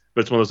GoBots,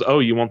 but it's one of those, oh,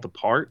 you want the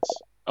parts?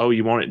 Oh,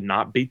 you want it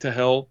not beat to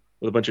hell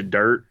with a bunch of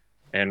dirt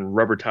and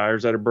rubber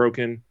tires that are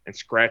broken and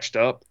scratched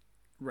up?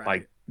 Right.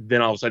 Like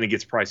then all of a sudden it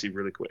gets pricey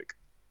really quick.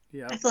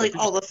 Yeah. I feel like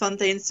all the fun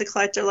things to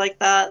collect are like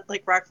that.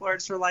 Like Rock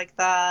Lords are like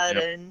that,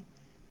 Yep.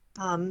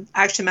 and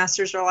Action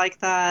Masters are like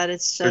that.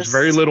 It's just There's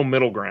very little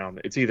middle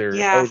ground. It's either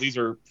Yeah. oh these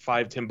are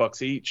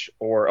 $5-10 each,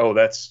 or oh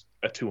that's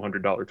a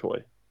 $200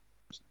 toy.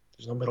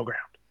 There's no middle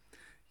ground.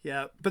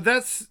 Yeah, but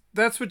that's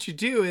what you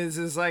do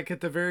is like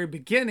at the very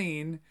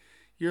beginning,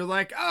 you're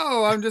like,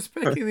 oh, I'm just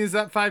picking these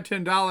up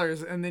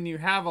 $5-10, and then you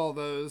have all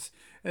those,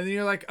 and then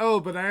you're like, oh,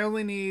 but I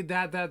only need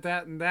that,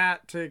 and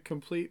that to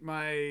complete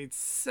my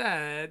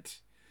set.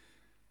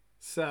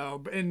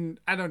 So, and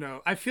I don't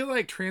know. I feel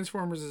like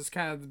Transformers has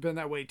kind of been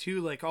that way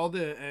too. Like all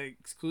the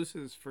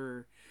exclusives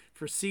for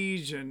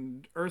Siege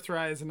and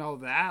Earthrise and all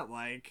that,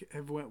 like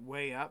have went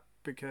way up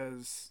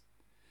because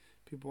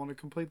people want to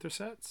complete their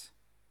sets.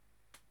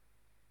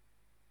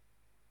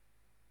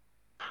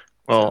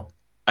 Well,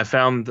 I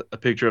found a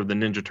picture of the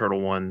Ninja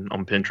Turtle one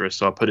on Pinterest,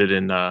 so I put it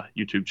in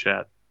YouTube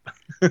chat.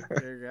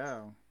 There you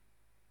go.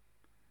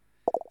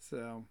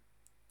 So,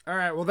 all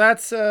right. Well,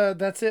 that's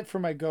it for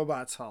my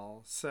GoBots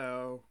haul.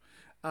 So,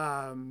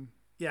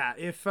 yeah,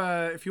 if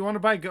you want to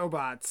buy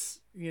GoBots,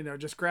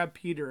 just grab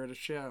Peter at a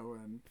show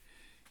and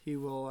he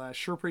will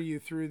Sherpa you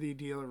through the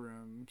dealer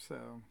room.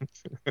 So.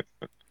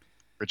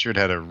 Richard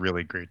had a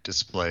really great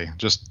display.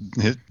 Just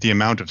the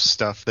amount of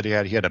stuff that he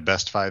had. He had a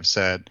Best 5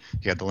 set.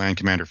 He had the Land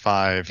Commander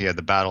 5. He had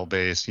the Battle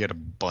Base. He had a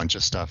bunch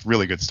of stuff.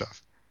 Really good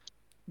stuff.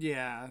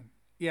 Yeah.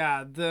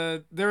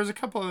 There was a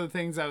couple other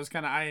things I was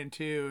kind of eyeing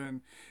too,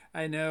 and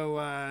I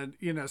know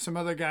some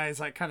other guys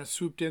like kind of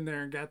swooped in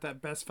there and got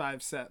that Best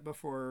 5 set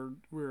before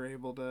we were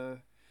able to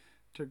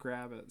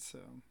grab it. So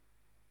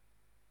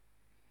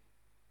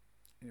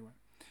anyway,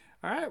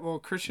 all right. Well,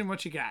 Christian,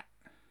 what you got?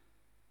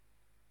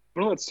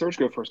 I'm gonna let Serge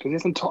go first because he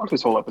hasn't talked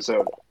this whole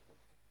episode.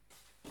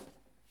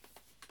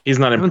 He's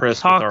not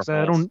impressed with our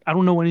hauls. I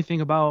don't know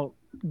anything about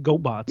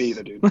GoBots. Me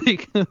either, dude.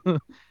 Like,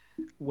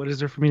 what is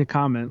there for me to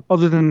comment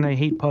other than I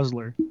hate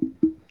Puzzler?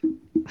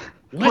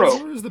 Bro,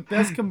 Puzzler is the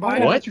best I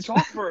combined. let you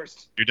talk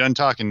first. You're done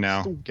talking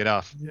now. Get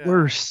off. Yeah.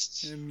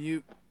 Worst. And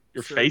mute.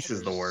 Your face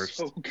is the worst.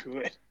 So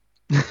good.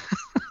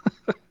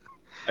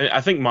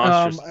 I think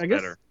Monsters I is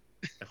guess- better.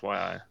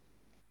 FYI.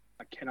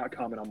 I cannot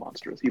comment on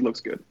Monsters. He looks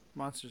good.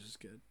 Monsters is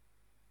good.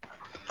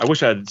 I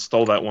wish I had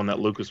stole that one that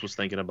Lucas was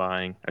thinking of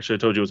buying. I should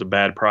have told you it was a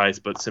bad price,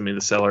 but send me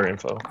the seller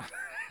info.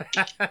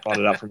 Bought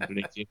it out from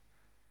underneath you.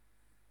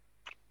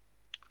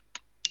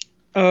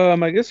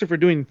 I guess if we're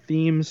doing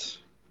themes,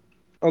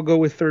 I'll go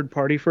with third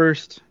party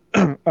first.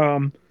 I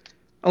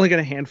only got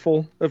a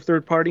handful of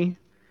third party,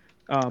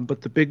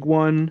 but the big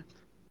one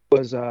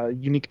was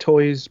Unique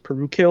Toys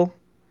Peru Kill,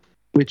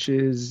 which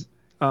is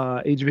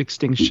Age of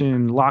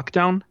Extinction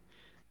Lockdown.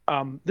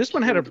 This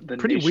one had a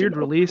pretty weird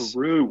release.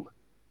 Peru.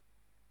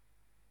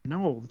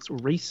 No, it's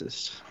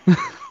racist.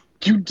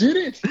 You did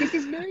it. That's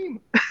his name.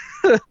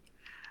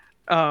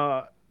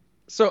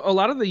 So a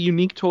lot of the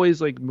Unique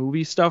Toys like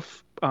movie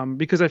stuff,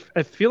 because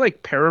I feel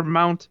like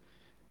Paramount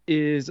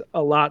is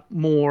a lot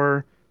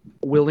more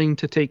willing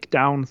to take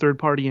down third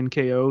party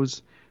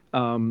NKOs.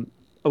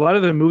 A lot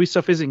of the movie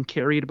stuff isn't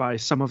carried by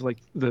some of like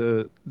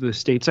the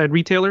stateside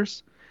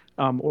retailers,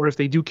 or if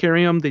they do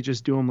carry them, they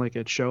just do them like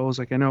at shows.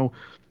 Like I know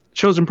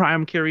Chosen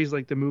Prime carries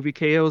like the movie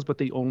KOs, but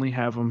they only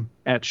have them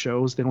at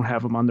shows. They don't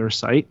have them on their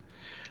site.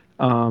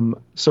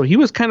 So he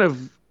was kind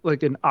of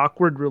like an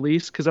awkward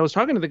release because I was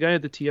talking to the guy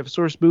at the TF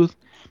Source booth,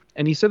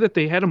 and he said that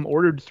they had him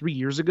ordered 3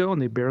 years ago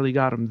and they barely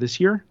got him this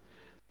year.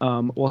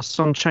 While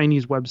some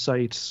Chinese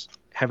websites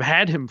have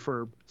had him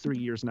for 3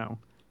 years now.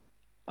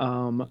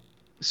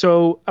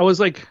 So I was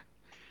like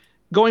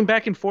going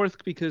back and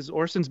forth because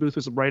Orson's booth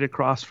was right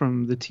across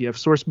from the TF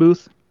Source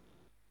booth.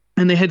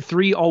 And they had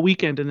 3 all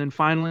weekend. And then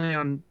finally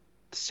on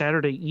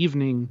Saturday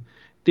evening,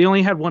 they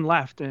only had 1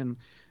 left. And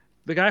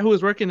the guy who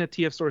was working at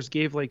TF Source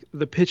gave like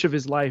the pitch of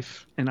his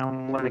life. And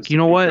I'm like, you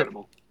know what?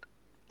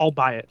 I'll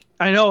buy it.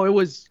 I know I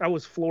was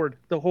floored.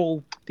 The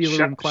whole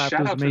theater room clap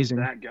was amazing.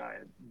 That guy.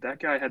 That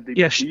guy had the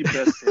best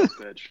sales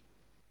pitch.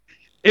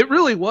 It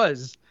really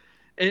was.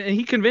 And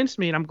he convinced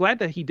me, and I'm glad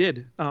that he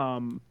did.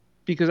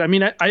 Because, I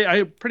mean,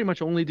 I pretty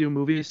much only do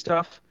movie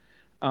stuff.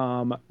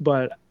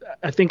 But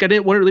I think I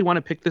didn't really want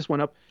to pick this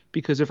one up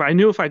because if I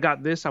knew if I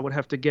got this, I would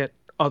have to get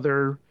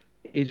other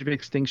Age of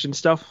Extinction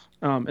stuff.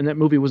 And that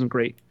movie wasn't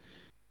great.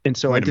 And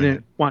so I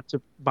didn't want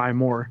to buy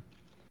more.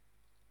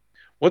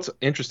 What's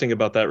interesting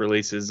about that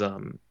release is,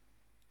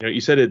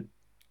 you said it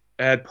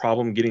had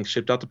problem getting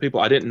shipped out to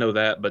people. I didn't know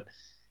that, but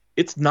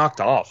it's knocked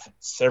off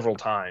several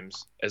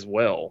times as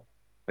well.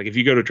 Like if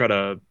you go to try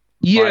to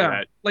buy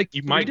that, like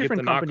you might get the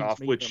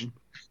knockoff,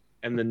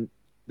 and then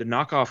the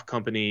knockoff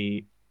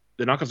company,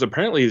 the knockoffs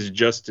apparently is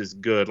just as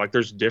good. Like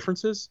there's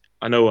differences.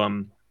 I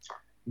know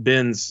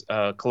Ben's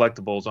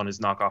Collectibles on his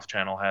knockoff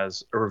channel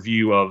has a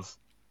review of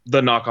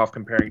the knockoff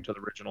comparing to the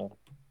original.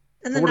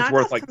 And the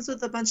knockoff comes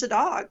with a bunch of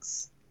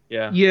dogs.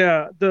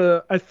 Yeah.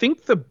 I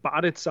think the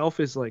bot itself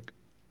is like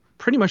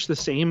pretty much the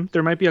same.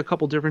 There might be a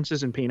couple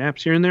differences in paint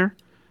apps here and there.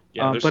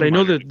 Yeah, but I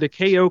know that the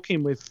KO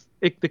came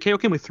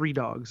with 3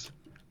 dogs,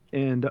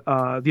 and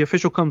the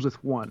official comes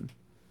with 1.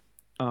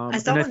 I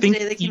saw one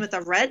today that came with a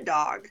red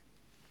dog.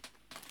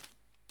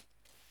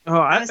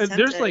 Oh,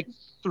 there's like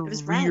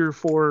 3 or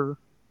 4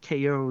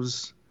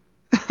 KOs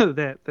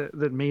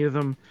that made of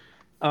them,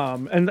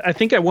 and I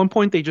think at one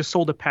point they just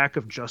sold a pack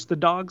of just the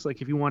dogs.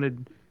 Like if you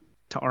wanted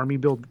to army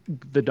build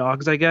the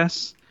dogs, I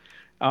guess.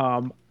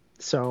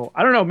 So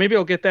I don't know. Maybe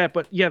I'll get that.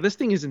 But yeah, this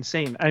thing is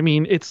insane. I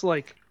mean, it's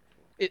like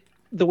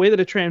the way that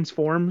it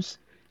transforms.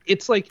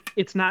 It's like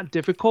it's not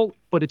difficult,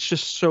 but it's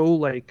just so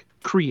like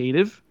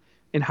creative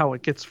in how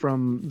it gets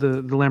from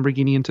the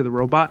Lamborghini into the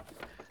robot.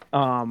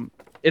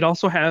 It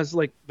also has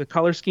like the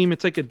color scheme.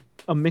 It's like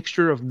a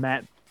mixture of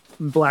matte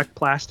black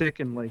plastic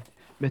and like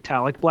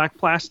metallic black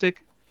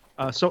plastic.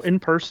 So in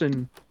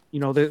person,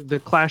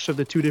 the clash of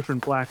the 2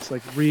 different blacks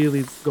like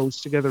really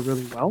goes together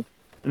really well.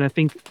 And I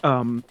think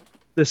the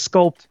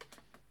sculpt,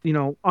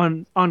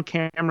 on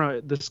camera,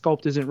 the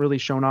sculpt isn't really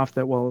shown off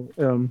that well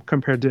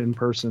compared to in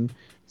person.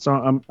 So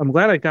I'm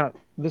glad I got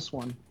this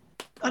one.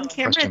 On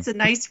camera, it's a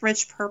nice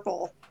rich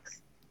purple.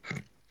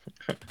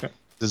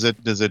 Does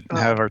it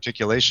have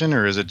articulation,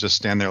 or is it just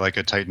stand there like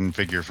a Titan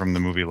figure from the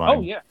movie line?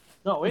 Oh yeah,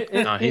 no,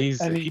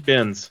 he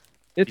bends.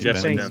 It's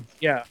insane.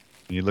 Yeah,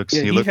 he looks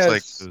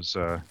like those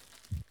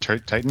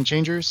Titan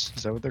changers.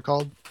 Is that what they're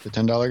called? The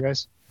 $10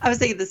 guys. I was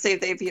thinking the same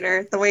thing,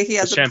 Peter. The way he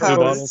has the a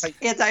pose,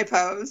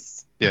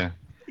 anti-pose. Yeah.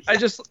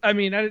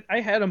 I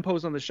had him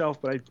pose on the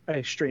shelf, but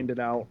I straightened it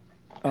out.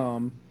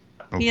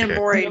 Being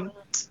boring.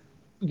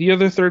 The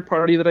other third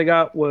party that I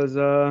got was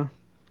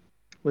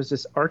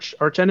this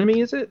Arch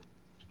Enemy, is it?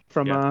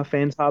 From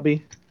Fans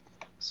Hobby.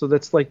 So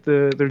that's like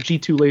their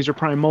G2 Laser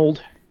Prime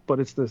mold, but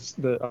it's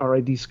the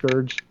RID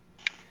Scourge.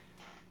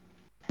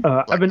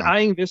 I've been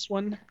eyeing this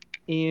one,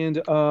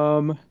 and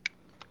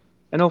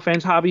I know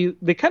Fans Hobby,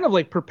 they kind of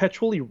like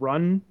perpetually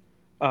run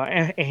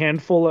a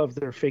handful of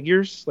their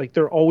figures. Like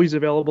they're always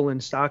available in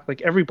stock.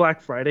 Like every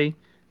Black Friday,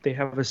 they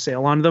have a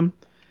sale on them.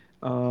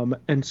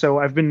 And so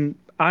I've been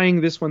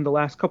eyeing this one the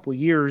last couple of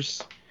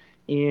years,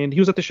 and he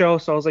was at the show.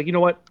 So I was like, you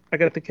know what? I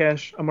got the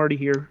cash. I'm already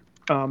here.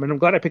 And I'm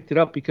glad I picked it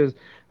up because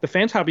the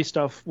Fans Hobby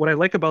stuff, what I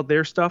like about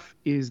their stuff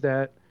is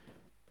that,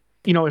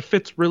 it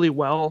fits really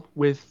well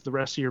with the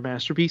rest of your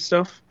Masterpiece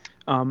stuff.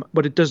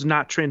 But it does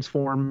not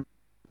transform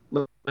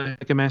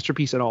like a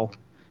Masterpiece at all.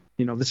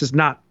 This is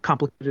not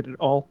complicated at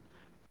all,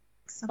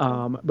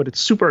 Simple. but it's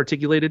super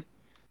articulated,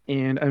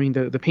 and I mean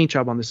the paint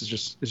job on this is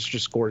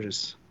just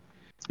gorgeous.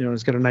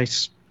 It's got a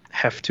nice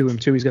heft to him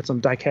too. He's got some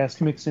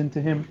die-cast mix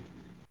into him.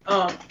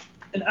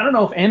 And I don't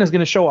know if Anna's going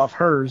to show off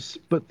hers,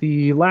 but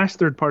the last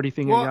third-party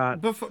thing I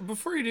got...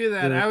 Before you do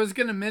that, I was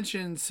going to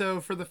mention,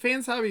 so for the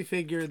Fans Hobby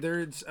figure,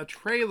 there's a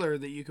trailer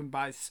that you can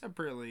buy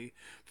separately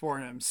for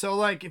him. So,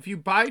 like, if you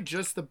buy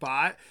just the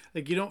bot,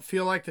 like, you don't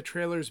feel like the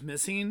trailer's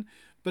missing.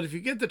 But if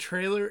you get the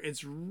trailer,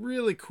 it's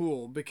really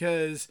cool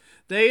because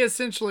they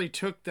essentially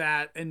took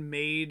that and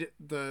made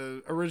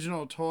the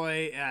original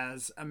toy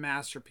as a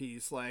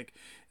masterpiece. Like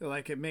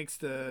it makes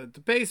the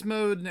base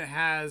mode, and it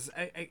has...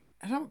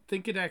 I don't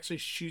think it actually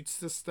shoots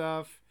the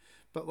stuff,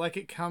 but like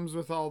it comes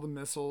with all the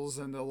missiles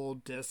and the little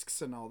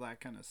discs and all that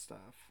kind of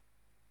stuff.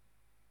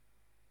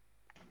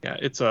 Yeah,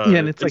 it's a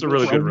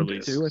really good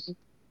release. Too, I think.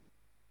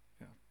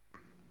 Yeah.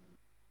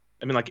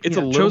 I mean, like it's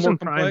a little more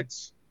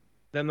complex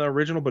than the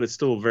original, but it's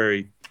still a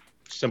very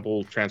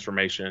simple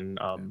transformation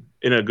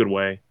in a good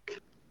way.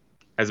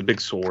 Has a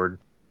big sword.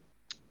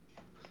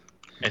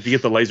 And if you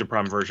get the Laser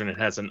Prime version, it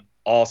has an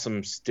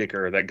awesome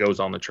sticker that goes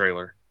on the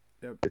trailer.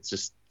 Yep. It's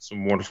just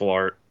some wonderful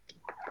art.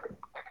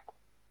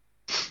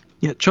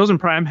 Yeah, Chosen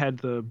Prime had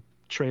the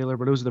trailer,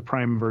 but it was the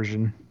Prime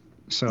version.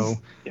 So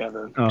yeah,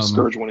 the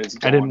Scourge one is.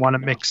 I didn't want to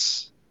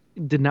mix.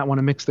 Did not want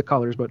to mix the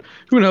colors, but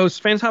who knows?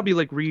 Fans Hobby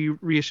like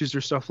reissues their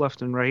stuff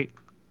left and right,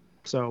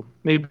 so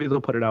maybe they'll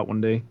put it out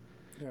one day.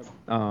 Yep.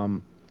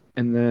 And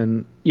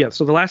then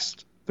so the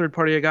last third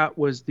party I got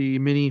was the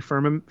mini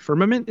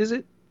Firmament. Is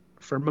it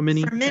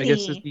Firmamini? I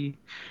guess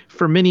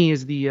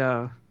is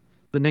the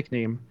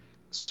nickname.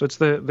 So it's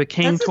the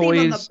King That's Toys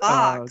name on the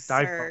box,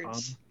 dive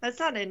bomb. That's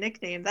not a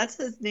nickname. That's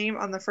his name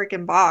on the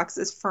freaking box.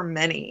 Is for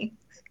many.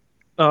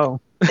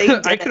 Oh,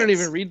 I couldn't it.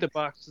 even read the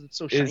box. It's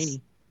so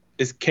shiny.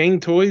 Is King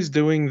Toys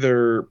doing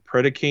their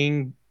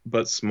Predaking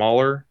but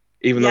smaller?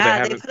 Even though they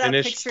haven't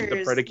finished the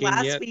Predaking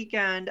last yet?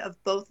 weekend of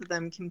both of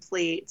them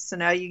complete. So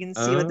now you can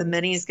see what the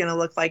mini is going to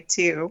look like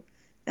too.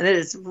 And it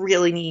is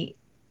really neat.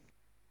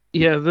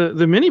 Yeah,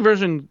 the mini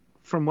version,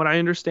 from what I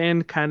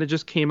understand, kind of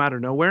just came out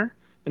of nowhere.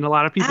 And a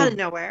lot of people... Out of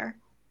nowhere.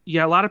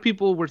 Yeah, a lot of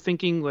people were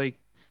thinking, like,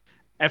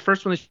 at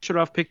first when they showed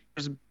off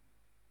pictures,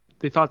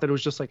 they thought that it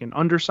was just like an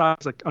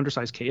undersized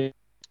KO.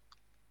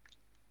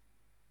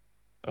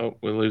 Oh,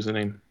 we're losing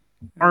him.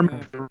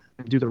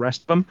 Do the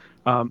rest of them.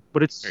 But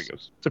there he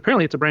goes.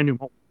 Apparently it's a brand new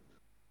mold.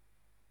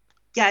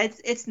 Yeah,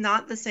 it's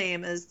not the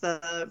same as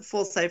the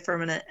full size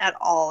Firmament at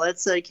all.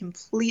 It's a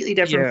completely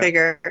different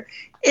figure.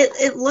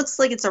 It looks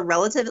like it's a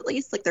relative, at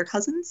least, like they're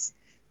cousins.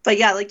 But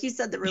yeah, like you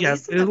said, the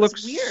release of it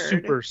looks weird.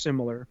 Super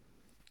similar.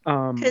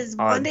 Because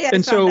one day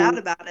I found out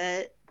about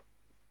it,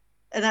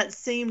 and that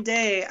same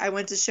day I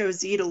went to Show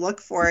Z to look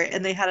for it,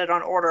 and they had it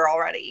on order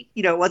already.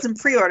 It wasn't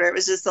pre-order; it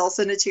was just they'll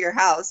send it to your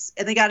house,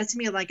 and they got it to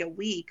me in like a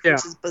week,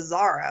 which is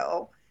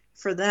bizarro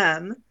for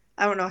them.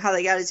 I don't know how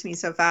they got it to me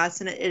so fast,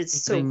 and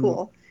it's so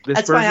cool.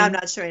 That's why I'm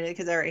not showing it,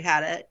 because I already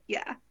had it.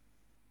 Yeah,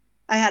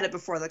 I had it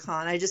before the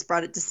con. I just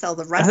brought it to sell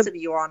the rest of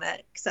you on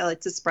it because I like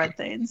to spread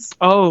things.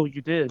 Oh,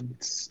 you did?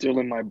 It's still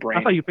in my brain.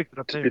 I thought you picked it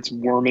up there. It's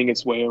worming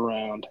its way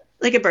around.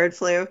 Like a bird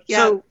flu. Yeah.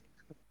 So,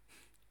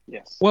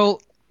 yes.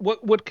 Well,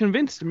 what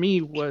convinced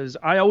me was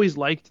I always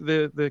liked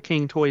the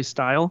King Toys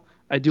style.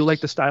 I do like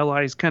the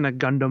stylized kind of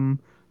Gundam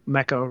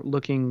mecha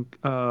looking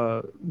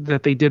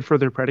that they did for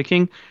their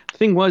Predaking. The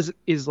thing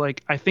is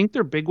like I think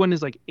their big one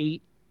is like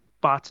 8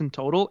 bots in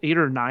total, 8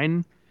 or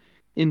 9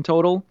 in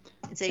total,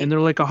 and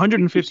they're like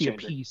 150 a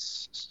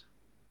piece.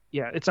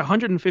 Yeah, it's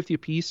 150 a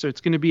piece, so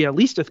it's going to be at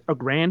least a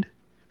grand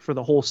for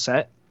the whole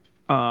set.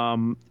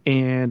 And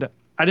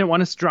I didn't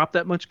want to drop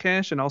that much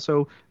cash, and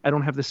also I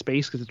don't have the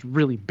space because it's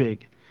really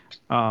big.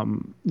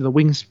 The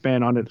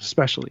wingspan on it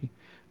especially.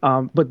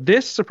 But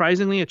this,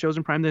 surprisingly, at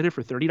Chosen Prime, they did it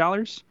for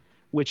 $30,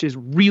 which is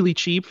really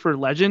cheap for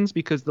Legends,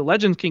 because the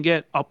Legends can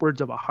get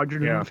upwards of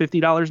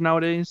 $150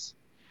 nowadays.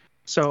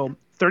 So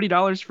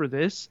 $30 for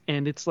this,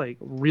 and it's like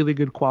really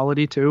good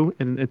quality too,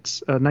 and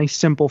it's a nice,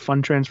 simple,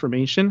 fun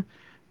transformation.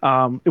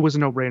 It was a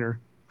no-brainer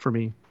for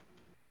me.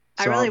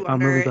 So I'm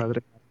really glad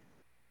that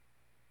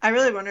I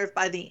really wonder if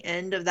by the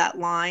end of that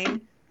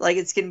line, like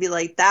it's going to be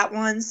like that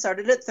one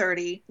started at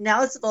 30.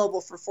 Now it's available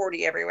for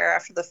 40 everywhere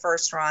after the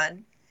first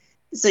run.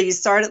 So you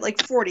start at like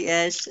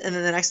 40-ish, and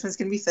then the next one's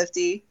going to be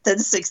 50, then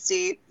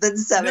 60, then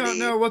 70.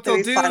 No, what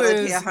they'll do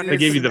is they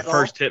give you the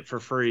first hit for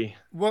free.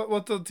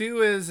 What they'll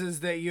do is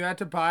that you have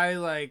to buy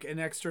like an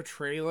extra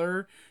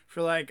trailer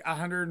for like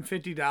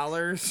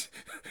 $150,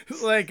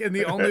 like, and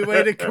the only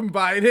way to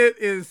combine it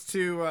is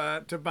to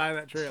buy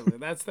that trailer.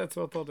 That's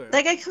what they'll do.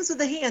 That guy comes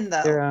with a hand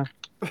though. Yeah,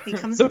 he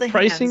comes with a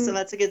hand, so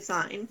that's a good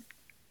sign.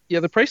 Yeah,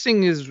 the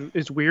pricing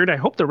is weird. I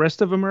hope the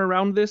rest of them are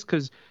around this,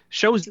 because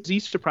Show Z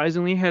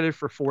surprisingly had it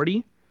for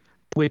 $40,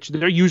 which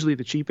they're usually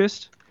the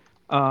cheapest.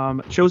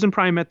 Chosen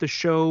Prime at the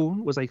show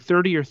was like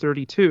 $30 or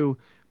 $32,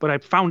 but I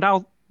found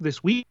out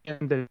this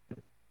weekend that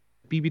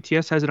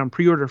BBTS has it on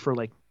pre-order for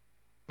like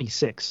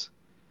 $26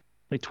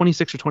 or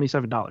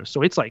 $27.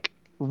 So it's like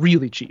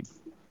really cheap.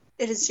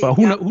 It is cheap. But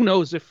who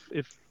knows if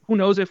who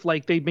knows if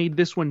like they made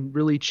this one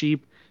really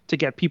cheap to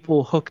get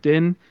people hooked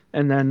in,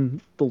 and then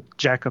they'll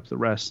jack up the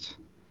rest.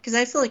 Because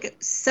I feel like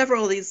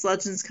several of these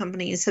Legends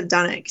companies have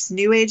done it. Because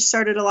New Age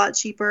started a lot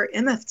cheaper.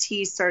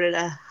 MFT started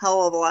a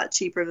hell of a lot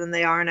cheaper than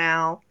they are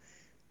now.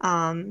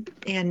 And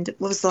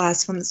what was the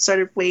last one that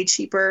started way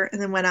cheaper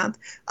and then went up?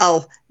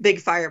 Oh,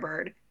 Big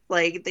Firebird.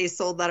 Like, they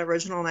sold that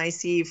original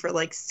IC for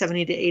like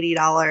 $70 to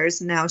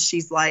 $80. Now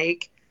she's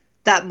like,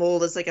 that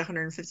mold is like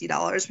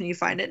 $150 when you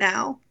find it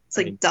now. It's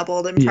like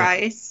doubled in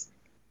price.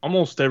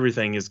 Almost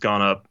everything has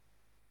gone up.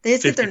 They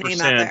just get their name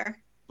out there.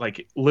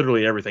 Like,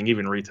 literally everything,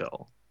 even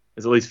retail,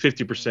 is at least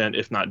 50%,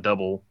 if not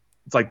double.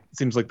 It's like, it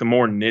seems like the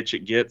more niche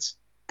it gets.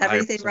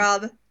 Everything,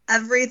 Rob.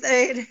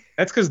 Everything.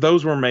 That's because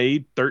those were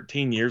made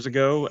 13 years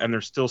ago, and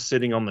they're still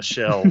sitting on the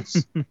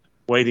shelves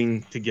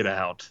waiting to get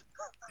out.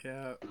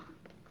 Yeah.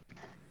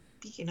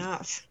 Speaking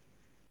of.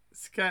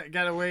 It's got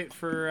to wait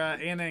for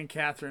Anna and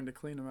Catherine to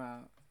clean them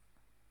out.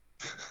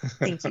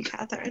 Thank you,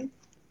 Catherine.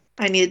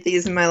 I need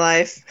these in my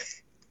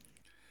life.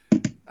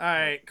 All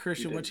right,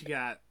 Christian, what you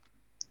got?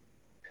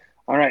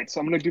 All right, so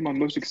I'm going to do my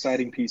most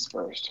exciting piece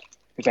first.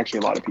 It's actually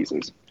a lot of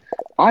pieces.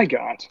 I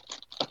got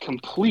a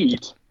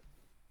complete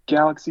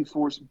Galaxy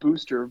Force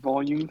Booster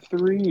Volume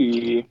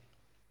 3.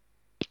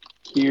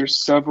 Here's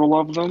several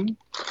of them.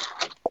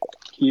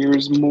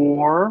 Here's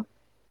more.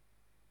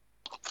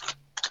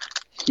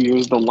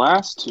 Here's the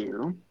last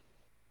two.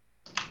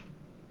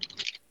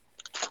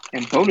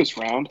 And bonus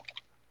round,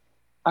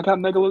 I got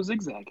Megalo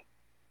Zigzag.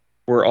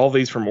 Were all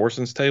these from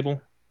Orson's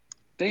table?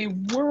 They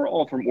were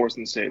all from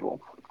Orson's table.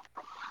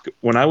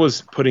 When I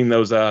was putting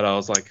those out, I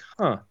was like,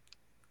 I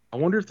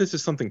wonder if this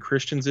is something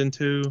Christian's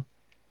into.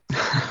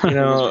 You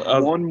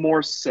know, one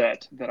more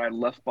set that I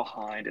left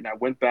behind, and I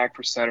went back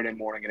for Saturday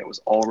morning, and it was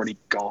already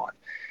gone.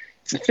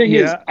 The thing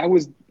is,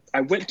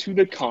 I went to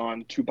the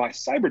con to buy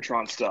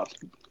Cybertron stuff.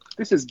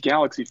 This is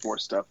Galaxy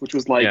Force stuff, which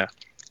was like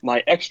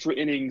my extra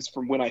innings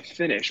from when I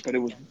finished, but it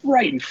was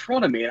right in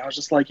front of me, and I was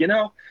just like,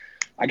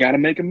 I got to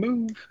make a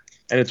move.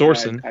 And it's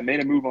Orson. I made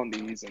a move on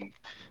these, and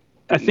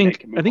I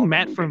think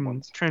Matt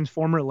from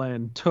Transformer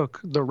Land took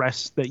the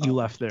rest that you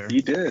left there.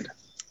 He did.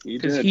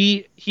 Because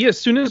he as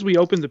soon as we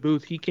opened the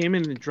booth, he came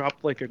in and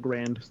dropped like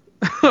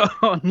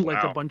 $1,000 on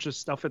like a bunch of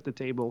stuff at the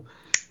table.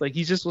 Like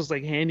he just was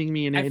like handing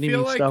me stuff. I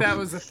feel like that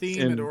was a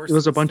theme at Orson's It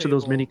was a bunch table,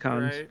 of those mini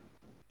cons. Right?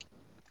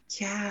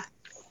 Yeah.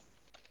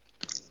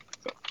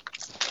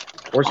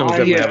 Orson was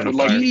definitely having a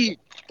fire.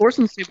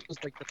 Orson's table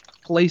was like the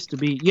place to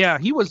be. Yeah,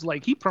 he was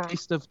like he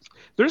priced stuff.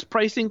 There's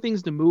pricing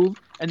things to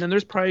move, and then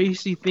there's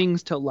pricey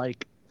things to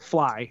like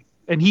fly.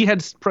 And he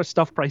had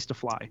stuff priced to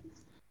fly.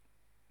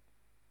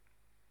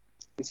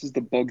 This is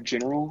the Bug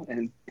General,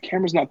 and the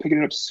camera's not picking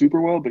it up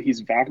super well, but he's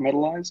vac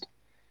metalized.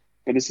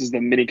 But this is the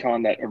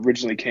Minicon that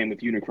originally came with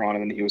Unicron,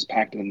 and then he was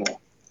packed in the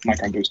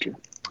Micron booster.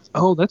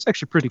 Oh, that's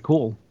actually pretty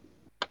cool.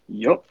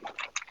 Yep.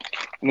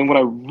 And then what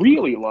I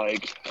really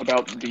like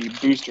about the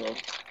booster,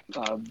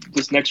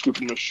 this next group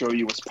I'm going to show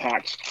you was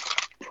packed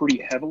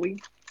pretty heavily.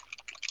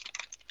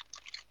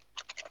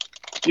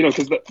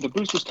 Because the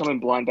boosters come in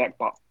blind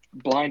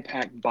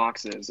pack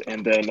boxes,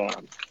 and then,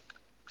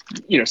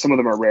 some of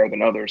them are rarer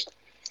than others.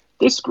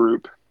 This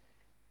group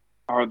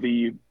are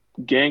the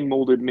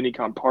gang-molded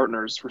Minicon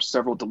partners for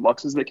several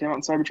deluxes that came out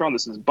in Cybertron.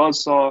 This is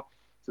Buzzsaw,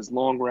 this is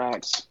Long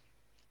Racks,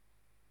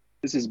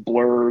 this is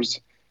Blurs,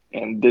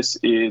 and this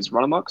is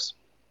Runamucks.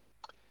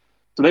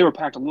 So they were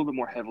packed a little bit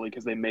more heavily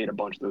because they made a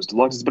bunch of those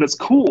deluxes. But it's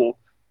cool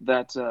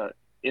that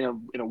in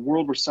a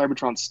world where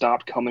Cybertron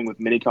stopped coming with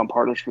Minicon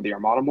partners for the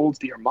Armada molds,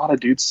 the Armada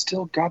dudes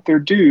still got their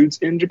dudes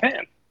in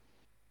Japan.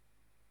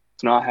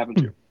 So now I have them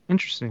too.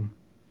 Interesting.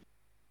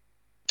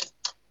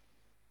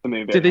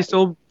 Did they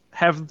still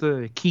have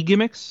the key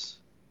gimmicks?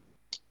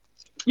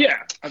 Yeah,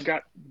 I've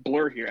got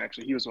Blur here,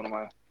 actually. He was one of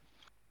my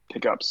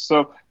pickups.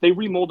 So they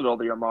remolded all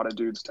the Armada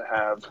dudes to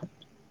have,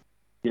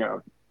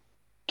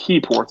 key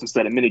ports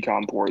instead of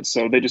Minicon ports.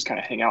 So they just kind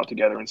of hang out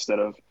together instead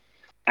of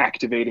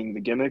activating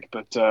the gimmick.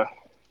 But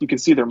you can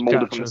see they're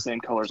molded from the same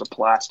colors of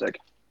plastic.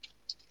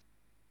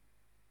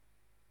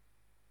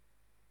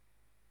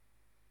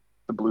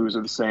 The blues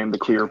are the same. The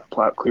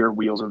clear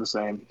wheels are the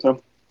same.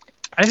 So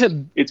I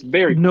had I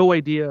had no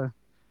idea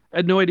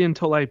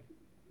until I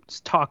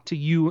talked to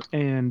you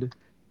and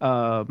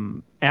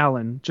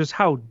Alan just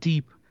how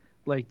deep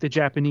like the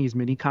Japanese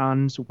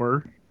Minicons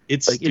were.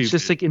 It's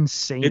just like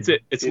insane.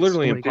 It's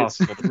literally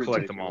impossible to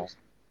collect them all.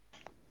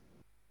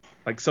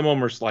 Like some of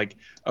them are like,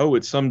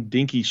 it's some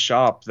dinky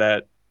shop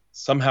that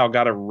somehow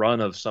got a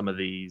run of some of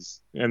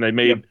these, and they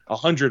made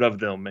 100 of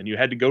them, and you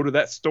had to go to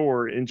that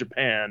store in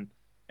Japan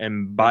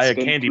and buy a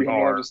candy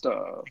bar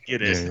to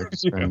get it. Yeah,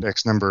 spend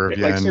X number of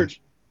yen. Like,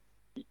 Serge,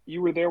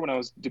 you were there when I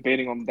was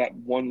debating on that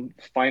one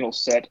final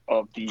set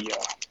of the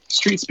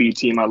Street Speed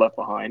team I left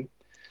behind.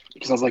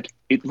 Because I was like,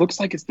 it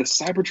looks like it's the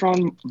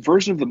Cybertron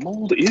version of the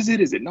mold. Is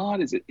it? Is it not?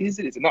 Is it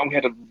not? And we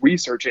had to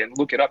research it and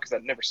look it up because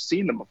I'd never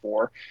seen them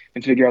before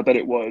and figure out that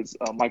it was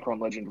a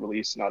Micron Legend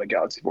release, not a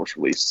Galaxy Force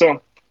release.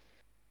 So,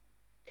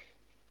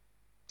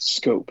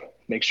 scope.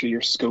 Make sure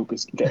your scope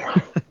is there.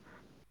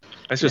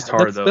 That's just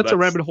hard, though. That's a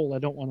rabbit hole I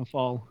don't want to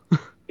fall.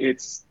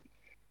 It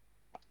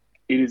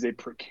is a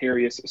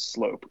precarious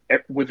slope.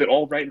 With it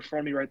all right in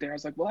front of me right there, I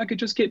was like, well, I could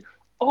just get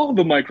all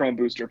the Micron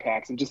booster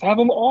packs and just have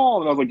them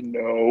all. And I was like,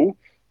 no,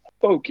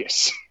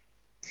 focus.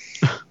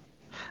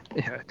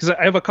 Yeah, because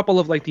I have a couple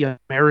of like the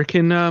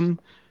American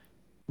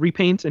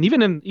repaints, and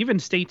even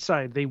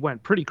stateside they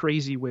went pretty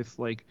crazy with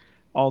like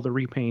all the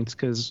repaints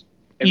because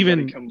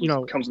even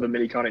comes with the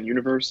Minicon and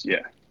Universe,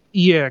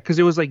 yeah, because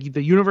it was like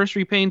the Universe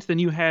repaints, then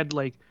you had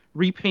like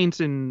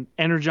repaints in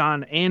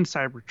Energon and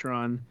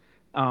Cybertron,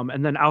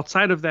 and then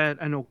outside of that,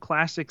 I know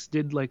Classics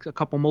did like a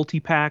couple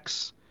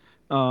multi-packs,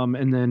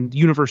 and then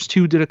Universe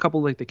 2 did a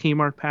couple like the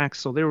Kmart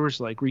packs, so there was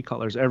like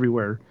recolors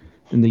everywhere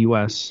in the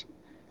US.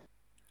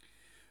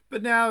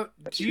 But now,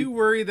 do you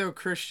worry though,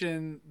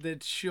 Christian,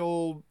 that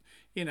she'll,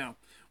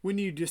 when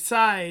you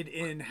decide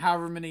in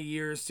however many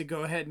years to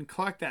go ahead and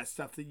collect that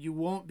stuff, that you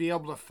won't be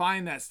able to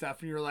find that stuff,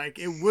 and you're like,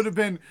 it would have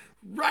been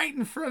right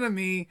in front of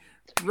me,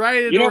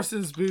 right at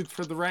Orson's booth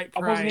for the right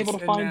price. I wasn't able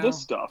to find this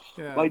stuff.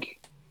 Yeah.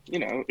 Like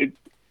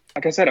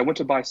I said, I went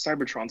to buy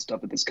Cybertron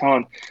stuff at this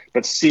con,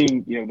 but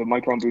seeing the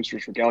Micron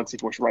boosters for Galaxy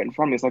Force right in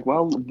front of me, it's like,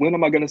 well, when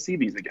am I going to see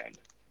these again?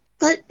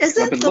 But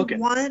isn't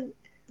the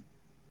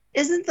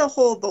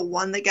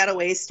one that got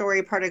away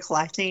story part of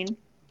collecting?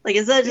 Like,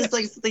 is that just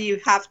like something you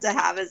have to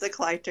have as a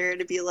collector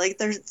to be like,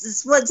 there's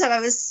this one time I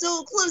was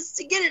so close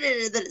to getting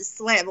it and then it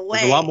swam away?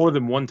 There's a lot more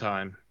than one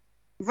time.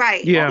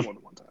 Right. Yeah. A lot more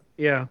than one time.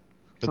 Yeah.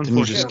 But then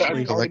you just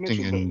keep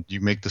collecting and you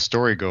make the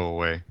story go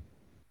away.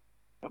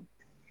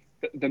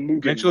 The Mugen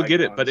eventually get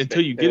it, but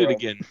until you get it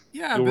again,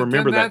 you'll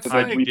remember that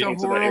time like we the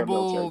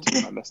horrible.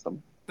 I missed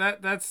them.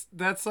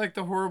 That's like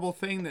the horrible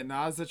thing that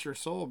gnaws at your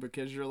soul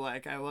because you're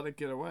like, I let it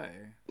get away.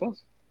 It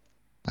does.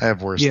 I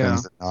have worse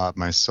things that gnaw at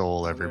my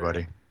soul,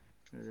 everybody.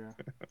 There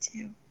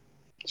you go.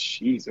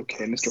 Jeez,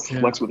 okay, Mr.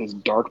 Flex with his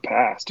dark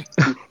past.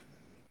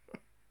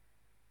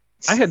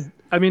 I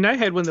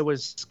had one that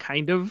was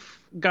kind of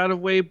got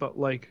away, but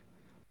like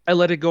I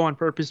let it go on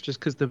purpose just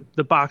because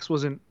the box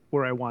wasn't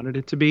where I wanted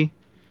it to be.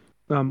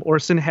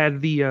 Orson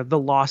had the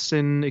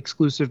Lawson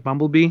exclusive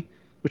Bumblebee,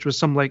 which was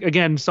some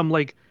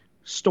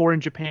store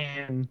in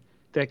Japan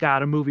that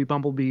got a movie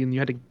Bumblebee, and you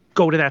had to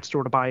go to that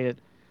store to buy it.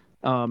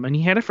 And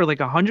he had it for like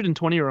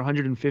 120 or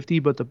 150,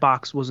 but the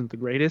box wasn't the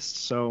greatest,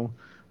 so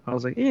I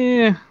was like,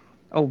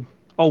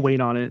 I'll wait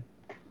on it.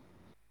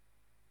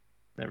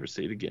 Never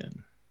see it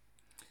again.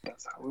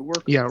 That's how it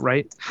works. Yeah,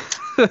 right.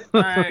 All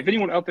right. If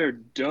anyone out there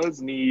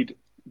does need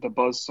the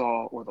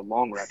Buzzsaw or the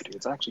Long Raptor,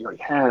 it's actually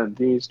already had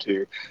these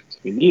two. So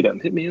if you need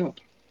them, hit me up.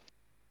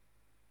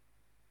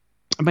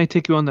 I might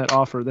take you on that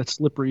offer, that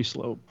slippery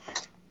slope.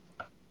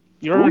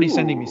 You're already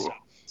sending me stuff.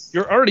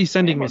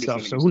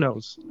 So who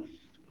knows?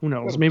 Who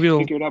knows? Maybe it'll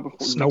figure it out before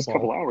the next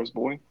couple hours,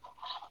 boy.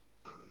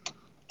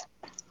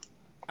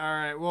 All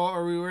right. Well,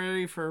 are we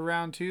ready for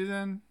round 2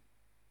 then?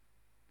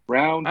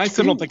 I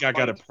still don't think I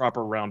got a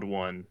proper round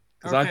 1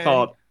 because I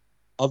thought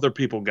other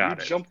people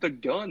got it. Jumped the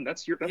gun.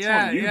 That's on you.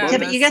 Yeah,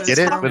 but you got to get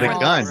it talk with a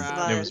gun.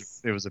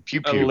 It was a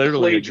pew pew.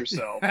 Literally played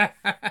yourself.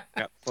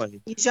 Got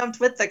played. You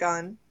jumped with the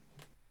gun.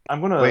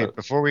 I'm gonna wait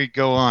before we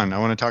go on. I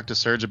want to talk to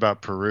Serge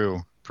about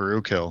Peru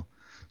Kill.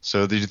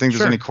 So, do you think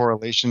there's any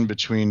correlation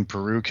between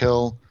Peru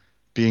Kill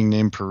being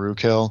named Peru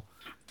Kill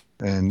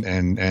and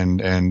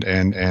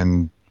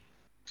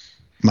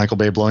Michael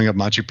Bay blowing up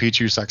Machu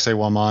Picchu,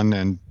 Sacsayhuaman,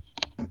 and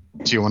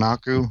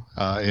Tiwanaku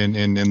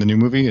in the new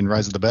movie in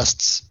Rise of the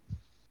Beasts?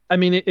 I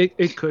mean,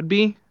 it could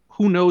be.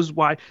 Who knows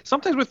why?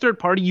 Sometimes with third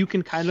party, you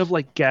can kind of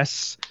like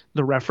guess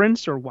the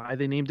reference or why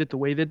they named it the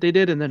way that they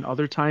did, and then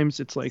other times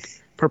it's like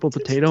purple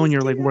potato, and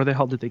you're like, where the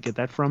hell did they get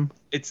that from?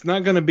 It's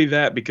not going to be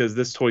that because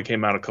this toy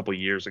came out a couple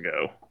years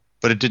ago.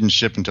 But it didn't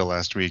ship until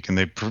last week, and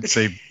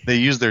they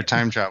used their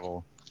time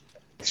travel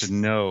to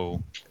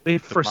know. They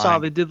foresaw.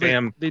 They did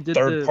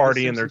third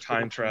party in their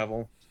time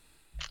travel.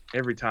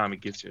 Every time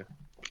it gets you.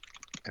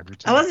 Every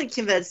time. I wasn't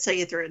convinced till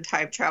you threw in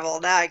time travel.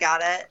 Now I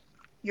got it.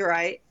 You're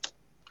right.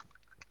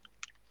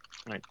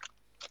 Right.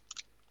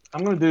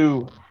 I'm going to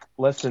do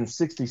less than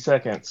 60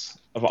 seconds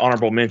of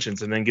honorable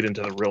mentions and then get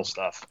into the real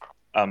stuff.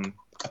 I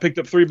picked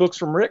up 3 books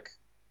from Rick.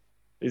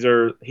 He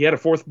had a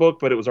 4th book,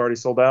 but it was already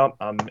sold out.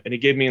 And he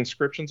gave me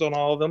inscriptions on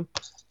all of them.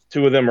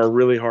 2 of them are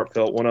really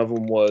heartfelt. One of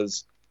them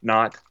was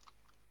not,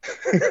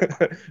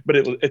 but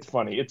it's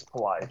funny. It's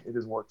polite. It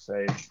is work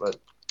saved. But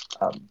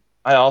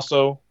I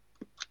also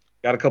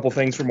got a couple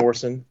things from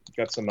Orson.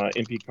 Got some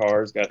MP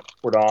cars. Got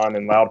Cordon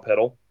and Loud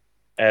Pedal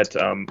at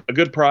a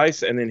good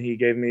price. And then he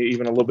gave me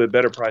even a little bit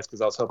better price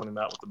because I was helping him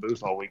out with the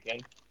booth all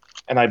weekend.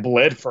 And I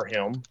bled for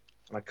him.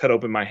 And I cut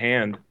open my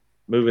hand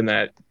moving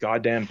that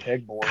goddamn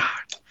pegboard.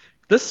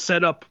 This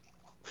setup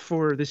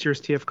for this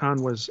year's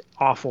TFCon was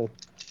awful.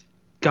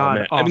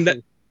 God, awful. I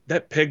mean,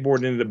 that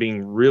pegboard ended up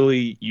being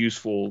really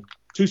useful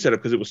to set up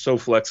because it was so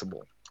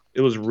flexible.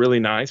 It was really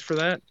nice for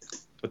that,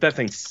 but that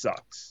thing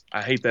sucks.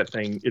 I hate that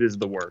thing. It is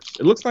the worst.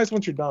 It looks nice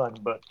once you're done,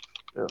 but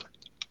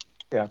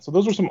yeah. So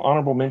those were some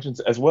honorable mentions,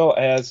 as well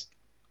as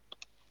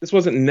this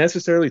wasn't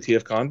necessarily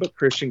TFCon, but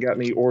Christian got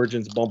me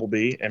Origins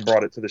Bumblebee and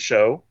brought it to the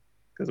show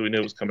because we knew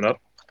it was coming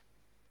up.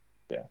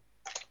 Yeah.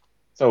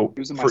 So It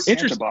was in my for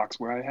Santa interest, box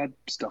where I had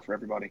stuff for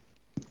everybody.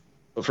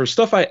 but for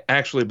stuff I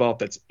actually bought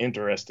that's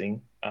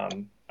interesting,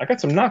 I got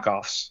some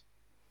knockoffs.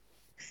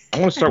 I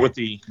want to start with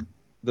the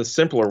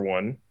simpler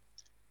one.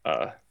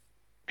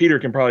 Peter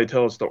can probably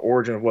tell us the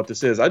origin of what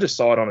this is. I just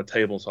saw it on a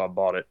table, so I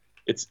bought it.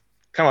 It's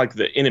kind of like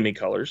the enemy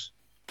colors.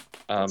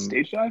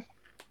 Stage dive?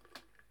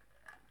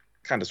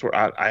 Kind of sort.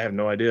 I have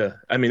no idea.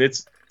 I mean,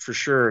 it's for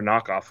sure a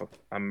knockoff.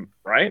 I'm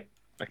right.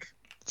 Like,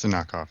 It's a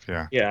knockoff,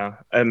 yeah. yeah,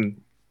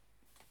 and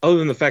other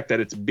than the fact that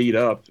it's beat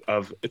up,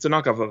 it's a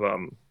knockoff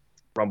of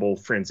Rumble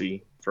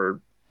Frenzy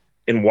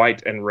in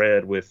white and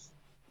red with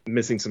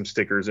missing some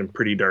stickers and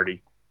pretty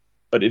dirty.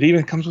 But it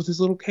even comes with this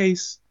little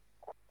case.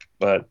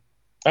 But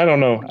I don't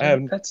know.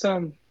 That's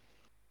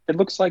it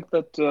looks like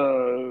that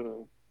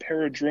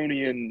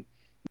Paradronian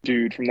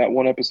dude from that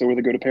one episode where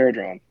they go to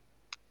Paradron.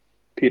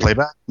 Peter.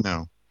 Playback?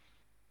 No,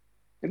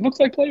 It looks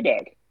like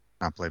Playback.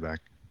 not playback.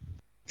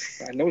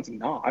 I know it's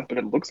not, but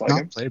it looks like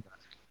Not him. playback.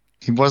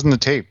 He wasn't a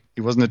tape.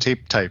 He wasn't a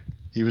tape type.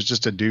 He was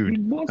just a dude,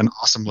 He wasn't- an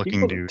awesome He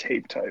looking was a dude.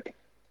 tape type.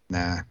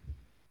 Nah.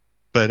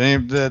 But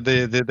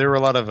there were a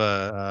lot of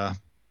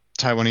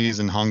Taiwanese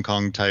and Hong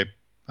Kong type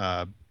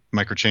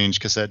microchange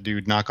cassette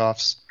dude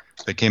knockoffs.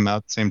 They came out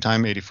at the same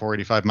time, 84,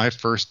 85. My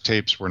first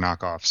tapes were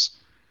knockoffs.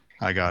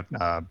 I got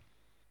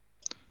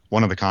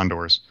one of the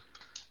Condors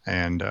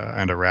and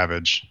a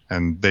Ravage,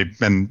 and the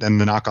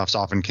knockoffs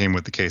often came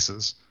with the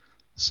cases.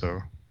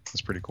 So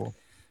that's pretty cool.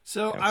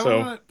 So Yeah, I so-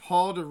 want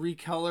Paul to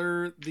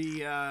recolor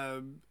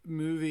the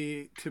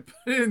movie to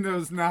put in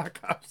those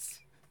knockoffs,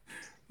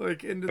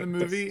 like into the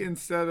movie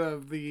instead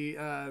of the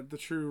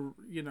true,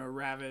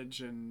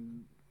 Ravage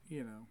and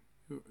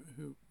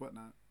who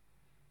whatnot.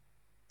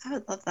 I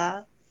would love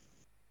that.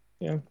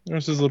 Yeah,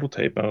 there's this little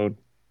tape mode.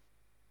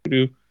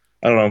 I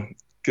don't know.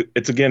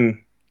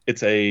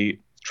 It's a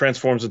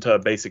transforms into a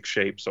basic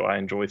shape, so I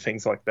enjoy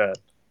things like that.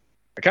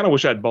 I kind of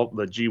wish I'd bought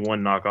the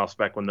G1 knockoffs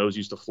back when those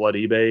used to flood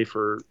eBay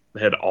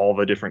they had all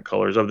the different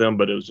colors of them,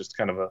 but it was just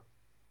kind of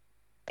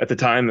at the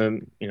time,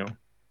 then,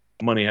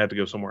 money had to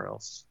go somewhere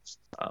else.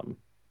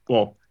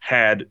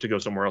 Had to go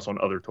somewhere else on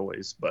other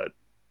toys, but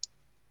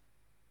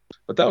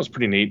that was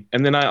pretty neat.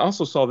 And then I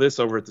also saw this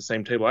over at the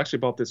same table. I actually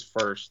bought this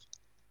first.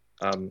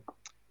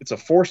 It's a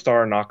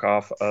 4-star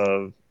knockoff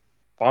of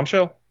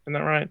Bombshell. Isn't that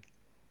right?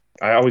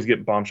 I always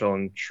get Bombshell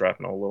and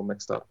Shrapnel a little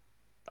mixed up.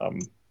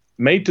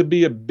 Made to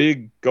be a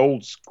big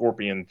gold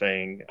scorpion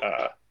thing.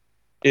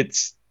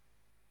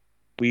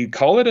 We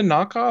call it a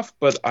knockoff,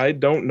 but I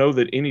don't know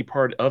that any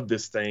part of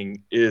this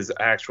thing is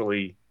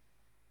actually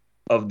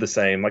of the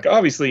same. Like,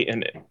 obviously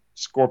in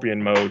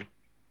scorpion mode.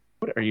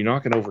 What are you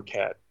knocking over,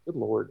 cat? Good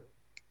Lord.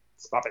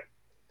 Stop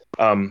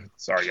it.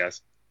 Sorry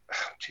guys.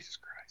 Jesus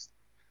Christ.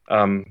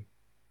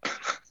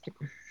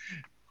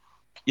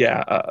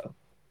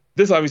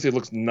 This obviously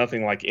looks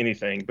nothing like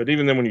anything, but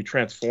even then when you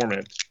transform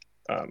it,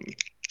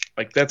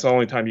 that's the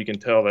only time you can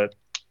tell that,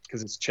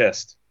 because its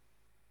chest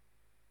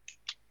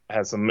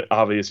has some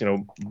obvious,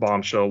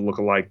 Bombshell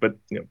look-alike, but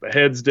the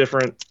head's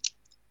different.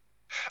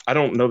 I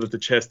don't know that the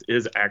chest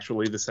is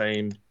actually the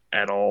same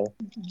at all,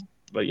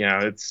 but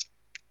yeah, it's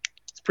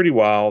pretty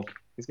wild.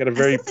 He's got a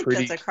very I still think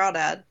pretty. that's a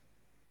crawdad.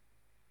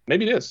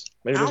 Maybe it is.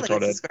 Maybe I it don't is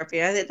think it's a crawdad.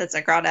 scorpion. I think that's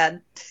a crawdad.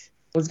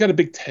 Well, it's got a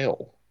big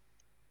tail.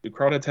 Do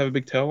crawdads have a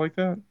big tail like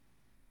that?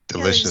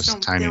 Delicious they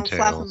tiny don't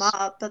flap tails. them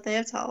up, but they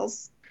have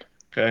tails.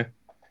 Okay.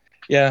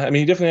 Yeah, I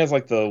mean, he definitely has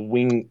like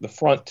the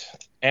front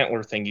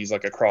antler thingies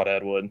like a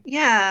crawdad would.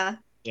 Yeah.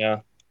 Yeah.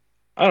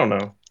 I don't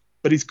know.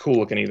 But he's cool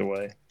looking either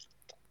way.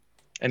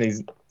 And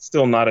he's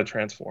still not a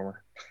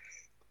transformer.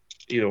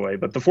 Either way.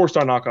 But the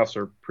 4-star knockoffs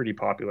are pretty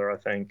popular, I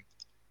think.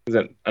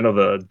 I know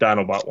the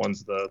Dinobot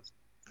ones,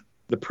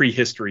 the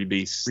prehistory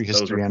beasts.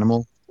 Prehistory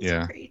animal. Those are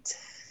Yeah. great.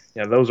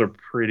 Yeah, those are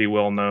pretty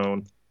well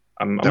known.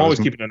 I'm That always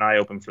was- keeping an eye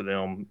open for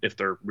them if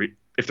they're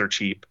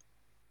cheap.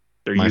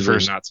 They're My usually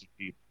first- not so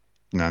cheap.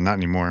 No, not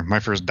anymore. My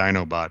first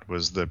Dinobot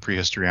was the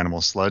prehistory animal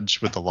Sludge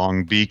with the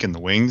long beak and the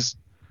wings.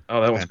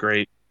 Oh, that was And-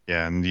 great.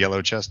 Yeah, and the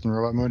yellow chest in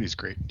robot mode. He's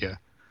great. Yeah.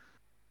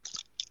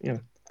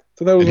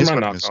 So those And his are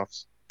my weapon is-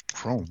 knockoffs.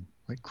 Chrome,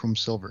 like chrome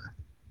silver.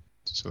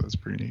 So that's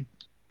pretty neat.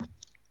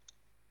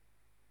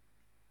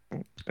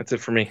 That's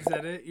it for me Is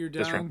that it? You're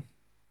This done? round.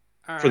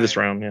 All for this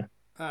right. round.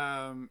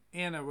 Yeah.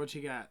 Anna, what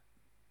you got?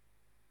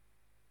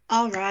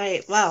 All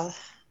right. Well,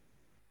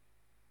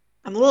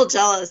 I'm a little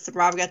jealous that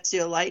Rob got to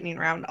do a lightning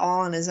round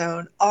all on his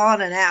own, all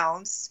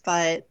unannounced,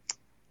 but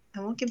I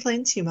won't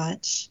complain too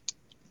much.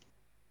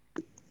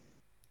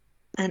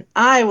 And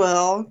I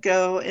will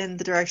go in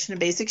the direction of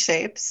basic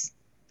shapes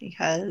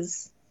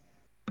because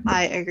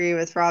I agree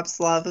with Rob's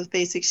love of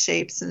basic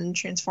shapes and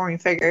transforming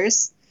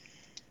figures.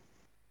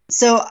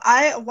 So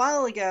I, a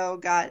while ago,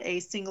 got a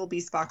single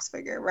Beast Box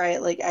figure,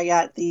 right? Like I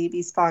got the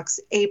Beast Box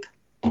ape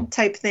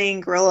type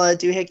thing, gorilla,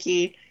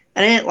 doohickey,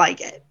 and I didn't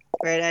like it,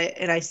 right?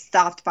 I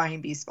stopped buying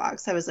Beast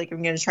Box. I was like,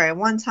 I'm going to try it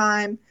one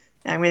time,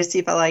 and I'm going to see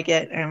if I like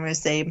it, and I'm going to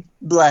say,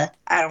 blah,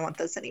 I don't want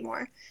this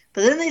anymore.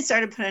 But then they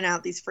started putting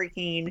out these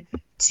freaking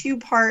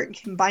 2-part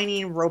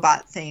combining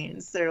robot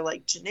things. They're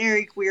like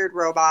generic weird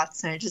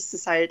robots, and I just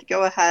decided to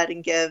go ahead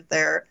and give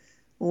their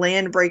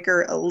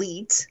Landbreaker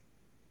Elite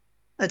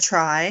a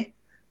try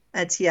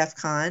at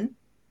TFCon.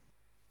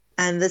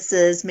 And this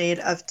is made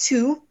of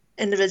 2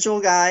 individual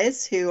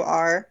guys who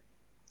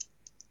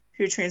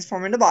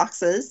transform into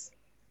boxes,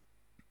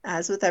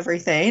 as with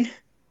everything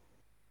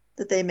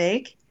that they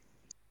make.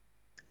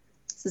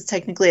 This is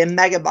technically a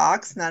mega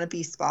box, not a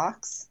beast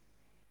box.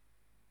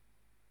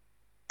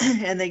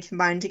 And they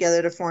combine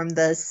together to form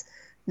this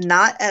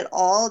not at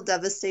all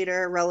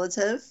Devastator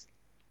relative.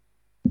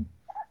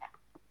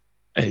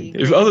 Hey,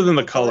 if other than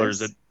the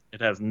colors, it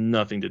has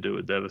nothing to do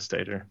with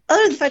Devastator.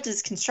 Other than the fact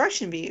it's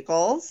construction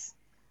vehicles.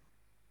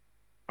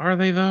 Are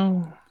they,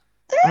 though?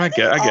 I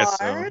guess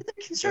so. They're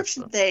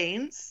construction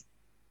things.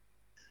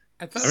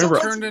 I thought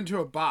it turned into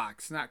a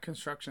box, not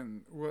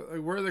construction.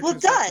 Where are the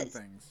construction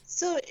things?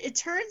 So it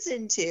turns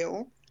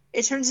into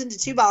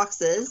 2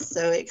 boxes.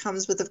 So it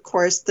comes with, of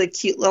course, the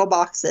cute little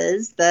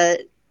boxes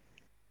that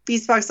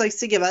Beastbox likes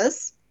to give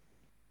us.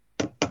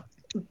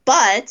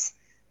 But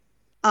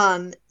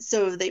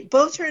so they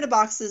both turn into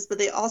boxes, but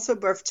they also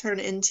both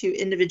turn into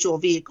individual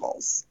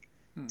vehicles.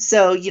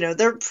 So,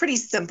 they're pretty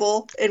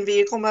simple in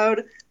vehicle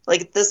mode.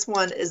 Like, this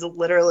one is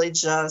literally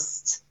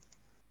just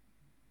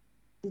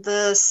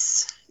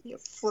this. You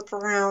flip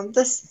around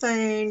this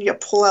thing, you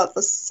pull out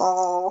the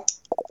saw.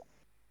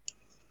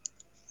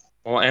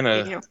 Well,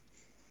 Anna.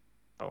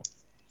 Oh,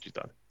 she's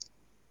done.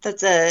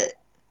 That's it.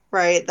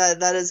 Right?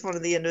 That is one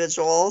of the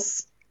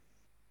individuals.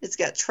 It's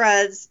got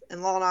treads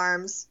and long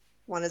arms.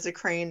 One is a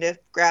crane to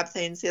grab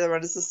things, the other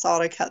one is a saw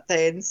to cut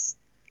things.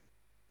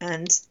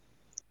 And,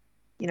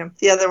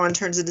 the other one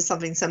turns into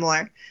something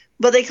similar.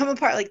 But they come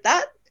apart like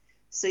that,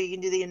 so you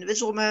can do the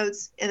individual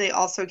modes, and they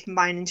also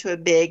combine into a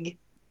big,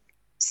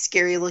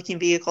 scary-looking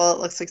vehicle. It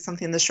looks like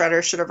something the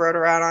Shredder should have rode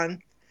around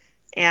on.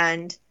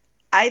 And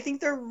I think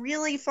they're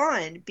really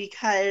fun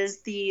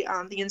because the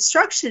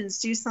instructions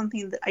do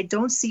something that I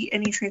don't see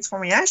any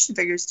transforming action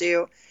figures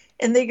do,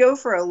 and they go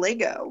for a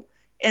Lego.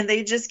 And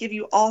they just give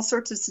you all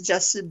sorts of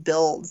suggested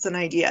builds and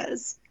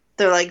ideas.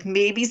 They're like,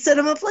 maybe set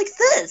them up like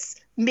this.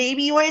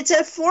 Maybe you want it to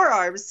have 4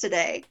 arms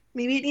today.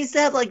 Maybe it needs to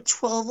have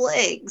 12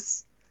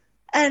 legs.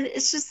 And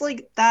it's just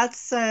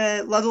that's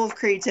a level of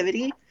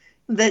creativity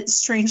that,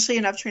 strangely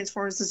enough,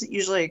 Transformers doesn't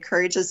usually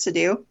encourage us to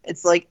do.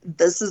 It's like,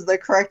 this is the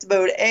correct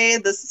mode A,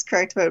 this is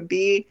correct mode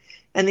B.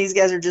 And these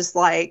guys are just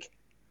wiggle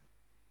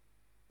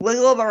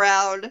them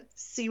around,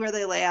 see where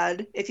they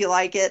land. If you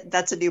like it,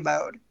 that's a new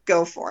mode.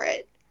 Go for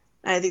it.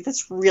 And I think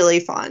that's really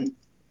fun.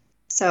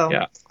 So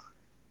yeah,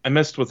 I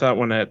messed with that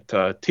one at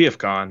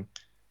TFCon,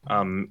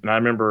 and I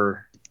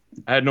remember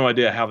I had no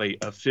idea how they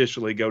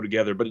officially go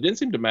together, but it didn't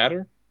seem to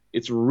matter.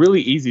 It's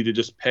really easy to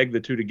just peg the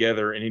 2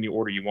 together in any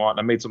order you want.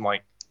 I made some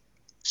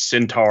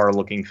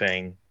centaur-looking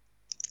thing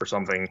or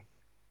something.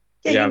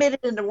 Yeah, you made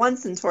it into one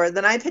centaur.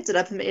 Then I picked it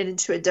up and made it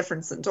into a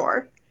different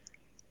centaur.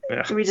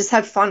 Yeah, and we just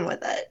had fun with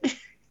it.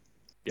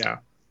 Yeah,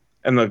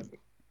 and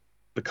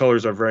the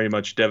colors are very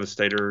much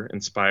Devastator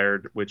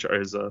inspired, which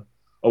is a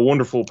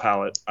wonderful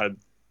palette. I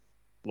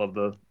love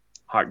the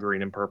hot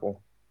green and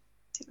purple.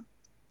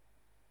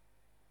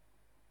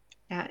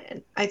 Yeah,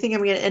 and I think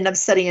I'm going to end up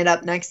setting it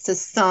up next to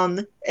some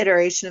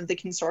iteration of the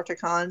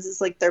Consorticons. It's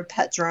like their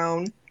pet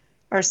drone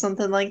or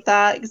something like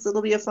that, because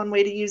it'll be a fun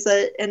way to use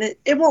it. And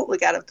it won't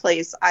look out of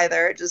place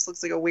either. It just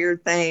looks like a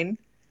weird thing.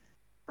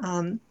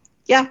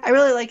 Yeah, I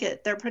really like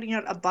it. They're putting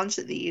out a bunch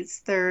of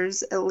these.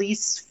 There's at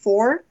least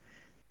 4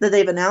 that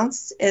they've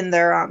announced, and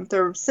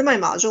they're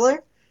semi-modular.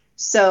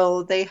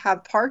 So they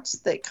have parts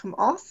that come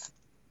off,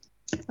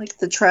 like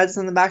the treads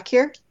in the back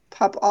here,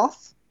 pop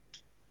off.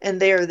 And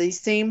they are the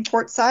same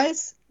port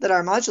size that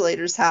our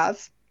modulators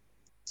have.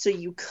 So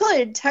you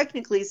could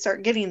technically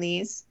start getting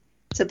these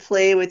to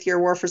play with your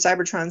War for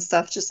Cybertron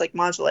stuff, just like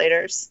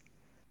modulators.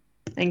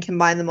 And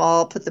combine them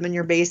all, put them in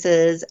your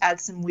bases,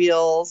 add some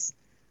wheels.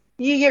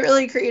 You get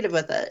really creative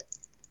with it.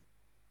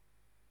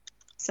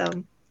 So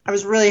I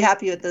was really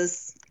happy with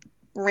this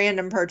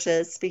random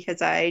purchase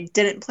because I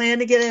didn't plan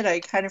to get it. I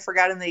kind of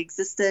forgotten they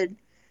existed.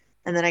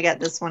 And then I got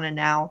this one, and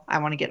now I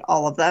want to get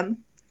all of them.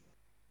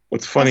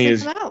 What's funny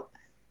is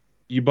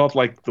you bought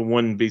the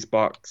one Beast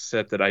Box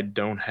set that I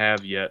don't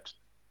have yet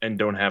and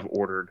don't have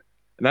ordered.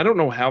 And I don't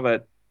know how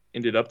that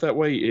ended up that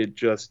way. It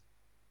just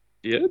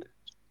did.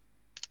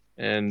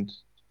 And,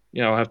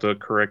 I'll have to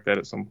correct that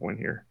at some point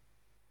here.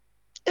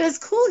 It was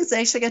cool because I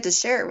actually got to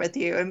share it with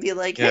you and be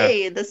like,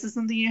 hey, this is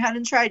something you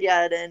hadn't tried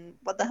yet, and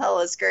what the hell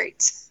is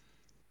great.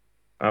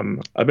 I've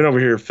been over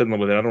here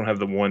fiddling with it. I don't have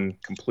the one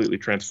completely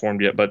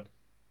transformed yet, but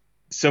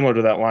similar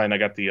to that line, I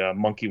got the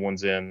monkey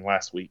ones in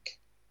last week.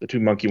 The 2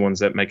 monkey ones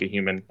that make a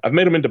human. I've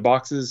made them into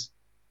boxes,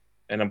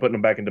 and I'm putting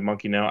them back into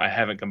monkey now. I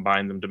haven't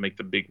combined them to make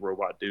the big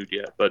robot dude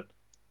yet, but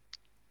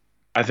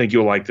I think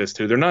you'll like this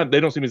too. They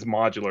don't seem as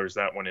modular as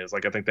that one is. I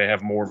think they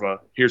have more of a,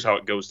 here's how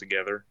it goes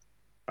together.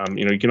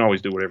 You can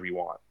always do whatever you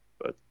want,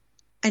 but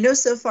I know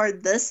so far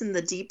this and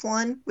the deep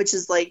one, which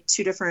is like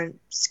two different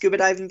scuba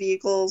diving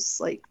vehicles,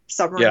 like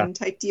submarine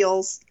type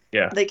deals.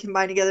 Yeah. They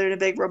combine together in a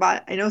big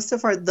robot. I know so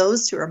far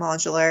those two are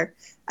modular.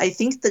 I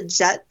think the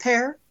jet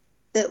pair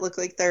that look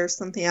like they're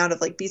something out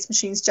of like Beast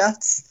Machine's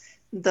jets,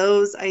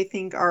 those I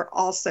think are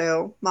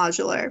also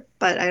modular,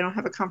 but I don't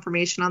have a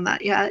confirmation on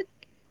that yet.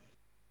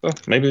 Well,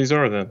 maybe these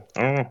are then.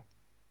 I don't know.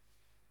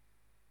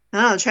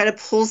 I don't know, try to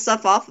pull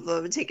stuff off of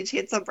them and take a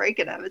chance on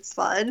breaking them. It's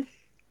fun.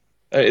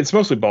 It's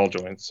mostly ball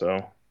joints,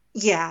 so.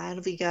 Yeah,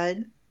 it'll be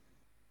good.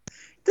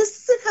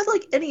 This doesn't have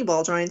like any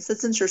ball joints.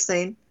 That's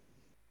interesting.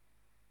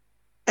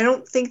 I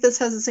don't think this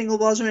has a single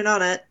ball joint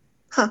on it.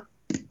 Huh.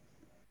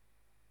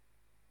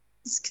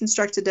 It's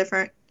constructed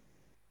different.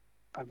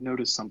 I've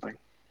noticed something.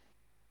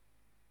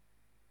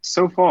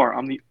 So far,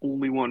 I'm the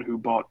only one who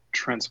bought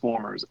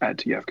Transformers at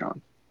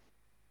TFCon.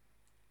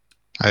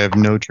 I have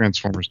no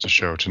Transformers to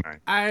show tonight.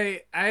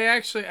 I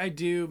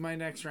do. My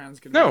next round's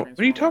gonna. No, be what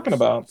are you talking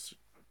about?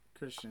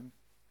 Christian.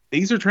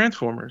 These are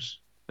Transformers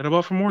that I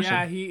bought from Morrison.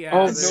 Yeah, he.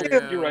 Oh, That's no,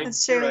 true. you're right.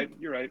 That's You're true. right.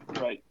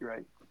 You're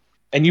right.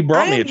 And you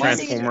brought I me a am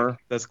using- Transformer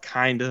that's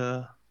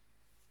kinda.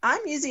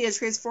 I'm using a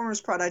Transformers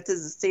product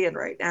as a stand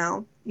right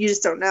now. You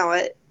just don't know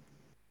it.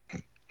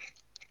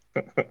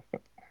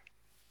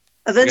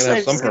 Eventually,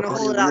 I'm some just going to purpose.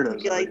 hold it up and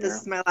Weirdos be like, over this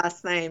here. is my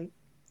last name.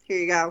 Here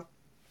you go.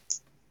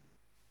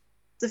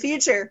 The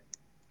future.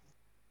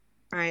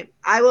 All right.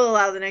 I will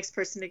allow the next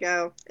person to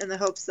go in the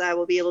hopes that I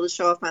will be able to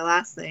show off my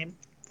last name.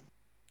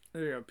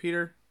 There you go,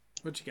 Peter.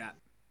 What you got?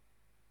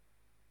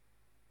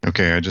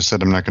 Okay, I just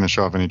said I'm not going to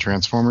show off any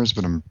Transformers,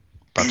 but I'm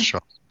about to show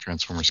off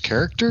Transformers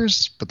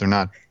characters, but they're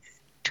not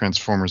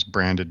Transformers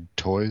branded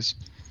toys.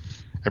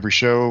 Every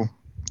show,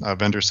 a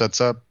vendor sets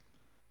up,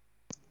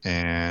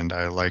 and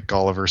I like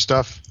all of her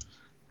stuff,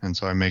 and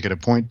so I make it a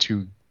point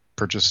to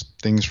purchase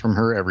things from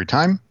her every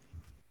time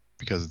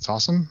because it's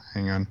awesome.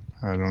 Hang on,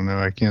 I don't know,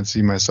 I can't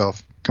see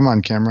myself. Come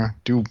on, camera,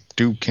 do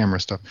camera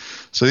stuff.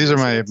 So these are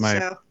my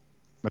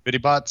bitty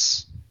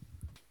bots.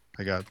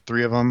 I got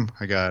 3 of them.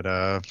 I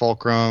got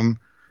Fulcrum,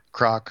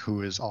 Croc,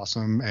 who is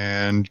awesome,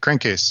 and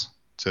Crankcase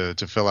to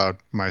fill out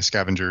my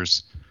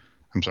scavengers.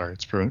 I'm sorry,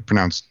 it's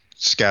pronounced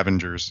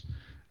scavengers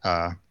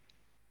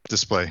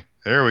display.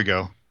 There we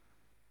go.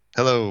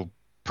 Hello,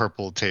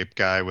 purple tape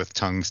guy with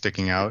tongue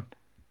sticking out.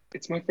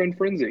 It's my friend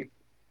Frenzy.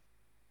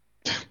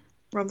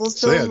 Rumble's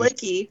So, still yeah,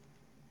 licky.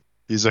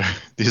 These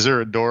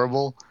are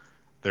adorable.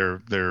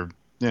 They're I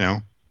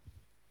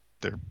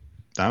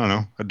don't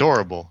know,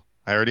 adorable.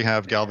 I already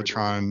have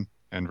Galvatron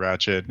and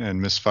Ratchet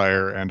and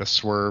Misfire and a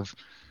Swerve,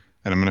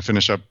 and I'm gonna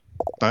finish up.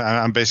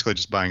 I'm basically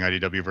just buying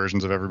IDW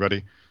versions of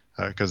everybody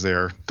because they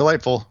are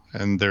delightful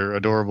and they're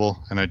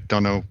adorable, and I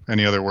don't know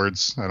any other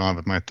words. I don't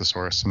have my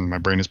thesaurus and my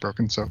brain is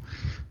broken. So,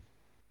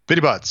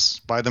 Bitty Bots,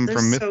 buy them They're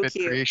from so Mythfit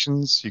cute.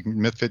 Creations.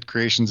 Mythfit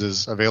Creations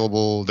is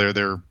available.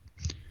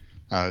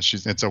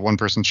 It's a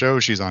one-person show.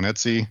 She's on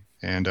Etsy,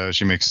 and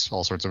she makes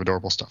all sorts of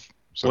adorable stuff.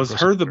 So Was go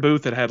her the support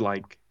booth that had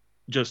like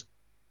just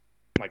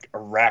like a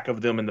rack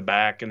of them in the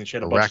back, and then she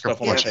had a A bunch of rack of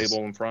stuff on the plushies.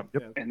 table in front?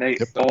 Yep. And they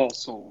Yep. all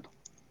sold.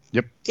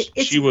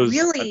 It's She was-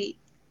 really...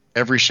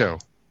 Every show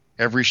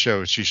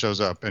she shows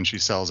up and she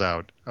sells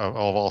out of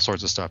all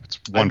sorts of stuff. It's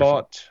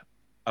wonderful.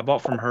 I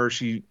bought from her.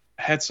 She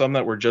had some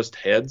that were just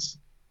heads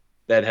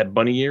that had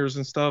bunny ears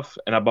and stuff,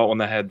 and I bought one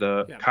that had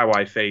the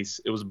kawaii face.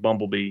 It was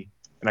Bumblebee,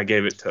 and I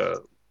gave it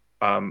to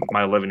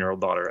my 11-year-old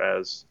daughter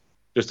as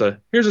just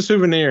here's a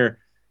souvenir.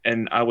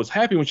 And I was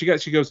happy when she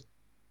goes,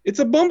 it's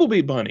a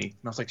Bumblebee bunny,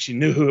 and I was like, she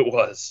knew who it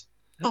was.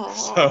 Aw.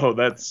 So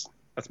that's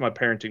my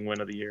parenting win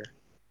of the year.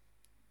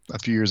 A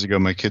few years ago,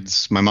 my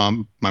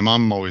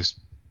mom always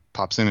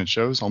pops in at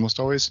shows, almost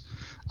always,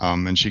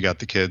 and she got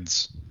the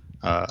kids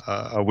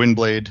a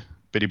Windblade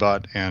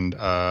Bittybot and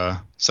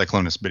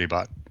Cyclonus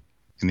Bittybot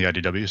in the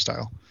IDW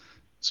style.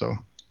 So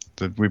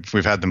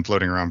we've had them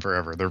floating around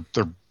forever.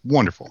 They're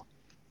wonderful.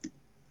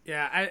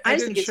 Yeah, I I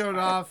just didn't think it's show it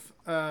fun. off,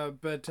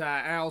 but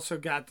I also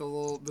got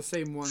the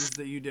same ones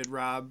that you did,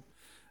 Rob.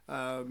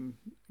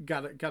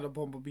 Got a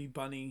Bumblebee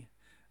bunny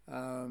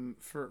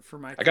for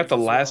my. I got the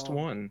kids as last well.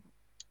 one.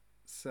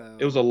 So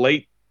It was a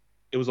late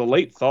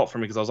thought for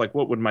me because I was like,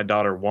 what would my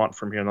daughter want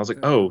from here? And I was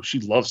like, oh, she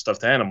loves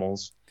stuffed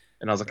animals.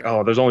 And I was like,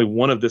 oh, there's only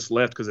one of this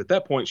left, because at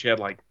that point she had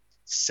like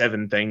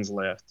 7 things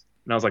left.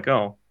 And I was like,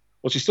 oh,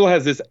 well, she still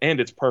has this, and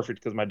it's perfect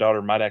because my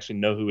daughter might actually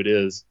know who it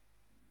is,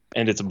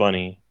 and it's a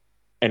bunny,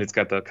 and it's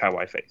got the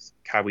kawaii face,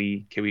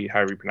 kawaii,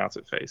 however you pronounce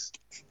it, face,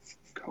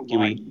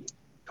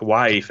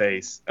 kawaii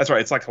face. That's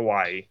right, it's like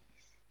Hawaii.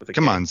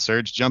 Come on,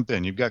 Serge, jump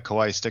in. You've got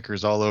kawaii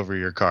stickers all over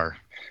your car.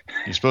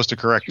 You're supposed to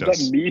correct You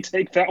us. let me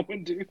take that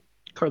one, dude.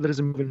 Car that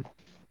isn't moving.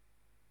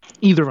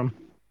 Either of them.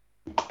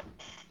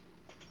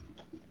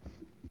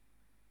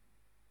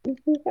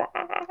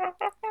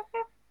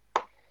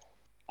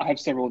 I have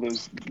several of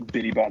those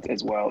bitty bots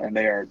as well, and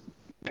they are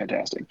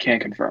fantastic. Can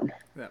confirm.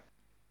 no,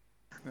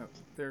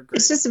 they're great.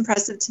 It's just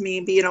impressive to me,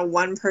 being a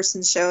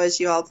one-person show, as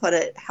you all put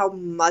it, how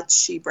much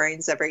she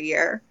brings every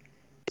year.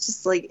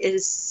 just like it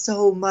is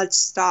so much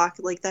stock.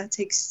 Like that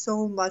takes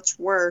so much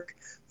work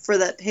for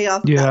that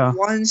payoff of Yeah. that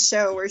one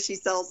show where she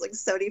sells like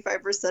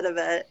 75% of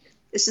it.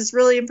 It's just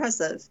really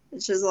impressive.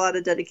 It shows a lot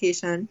of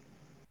dedication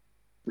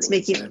to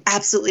making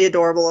absolutely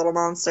adorable little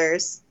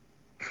monsters.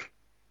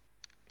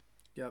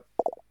 Yep.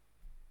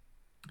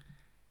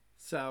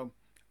 So,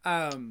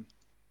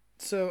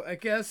 so I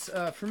guess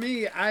for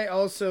me, I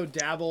also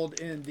dabbled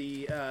in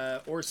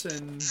the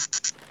Orson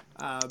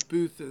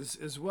booth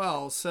as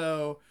well.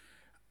 So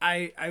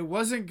I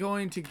wasn't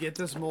going to get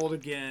this mold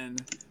again,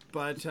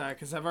 but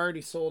because I've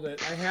already sold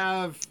it, I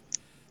have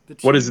the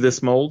two. What is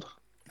this mold?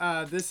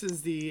 This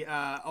is the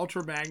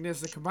Ultra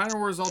Magnus, the Combiner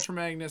Wars Ultra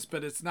Magnus,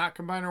 but it's not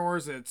Combiner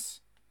Wars.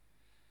 It's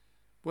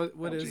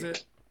what is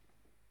it?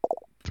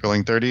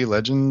 Filling 30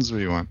 Legends. What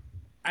do you want?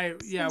 I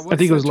think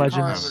it was the Takara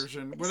Legends.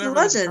 version. It's the Whatever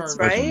Legends, Takara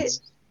right? version.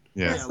 Legends.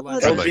 Yeah. It's the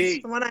Legends.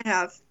 Legends, the one I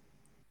have.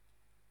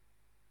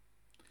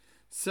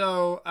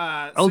 So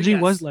LG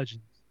yes. was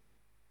Legend.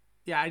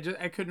 Yeah,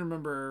 I couldn't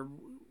remember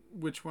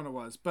which one it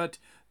was, but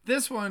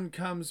this one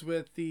comes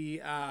with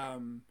the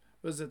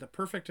was it the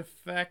Perfect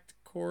Effect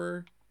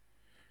Core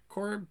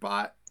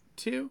Bot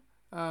 2?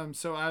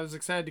 So I was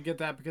excited to get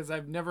that because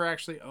I've never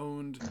actually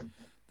owned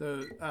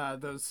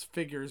those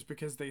figures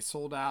because they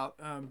sold out.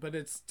 But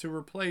it's to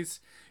replace.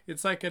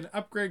 It's like an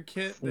upgrade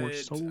kit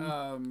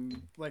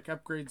that like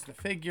upgrades the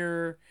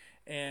figure,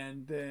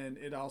 and then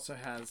it also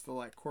has the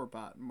like core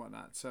bot and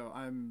whatnot. So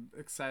I'm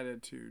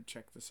excited to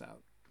check this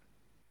out.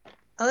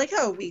 I like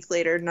how a week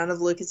later none of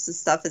Lucas's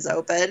stuff is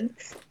open.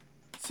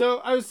 So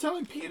I was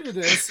telling Peter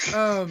this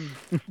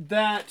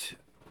that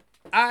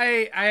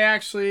I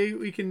actually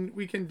we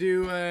can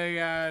do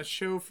a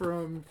show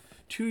from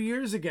 2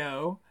 years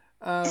ago.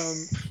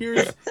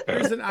 Here's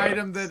an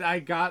item that I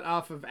got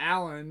off of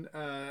Alan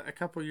a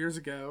couple years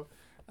ago.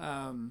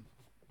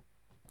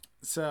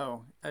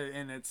 So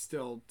and it's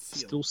still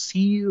sealed. Still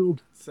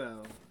sealed.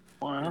 So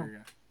Wow. there you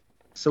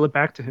Sell it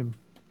back to him.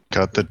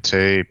 Cut the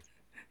tape.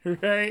 go.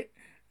 Right.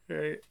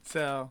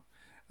 So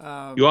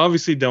You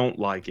obviously don't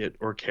like it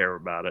or care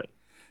about it.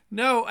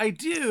 no, I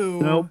do.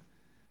 Nope.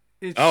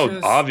 It's Oh,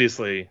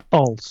 obviously.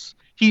 False.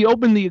 He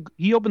opened the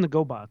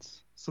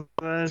GoBots, so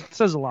that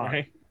says a lot.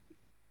 Right?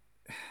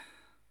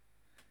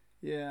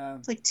 Yeah.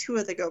 It's like 2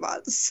 of the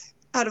GoBots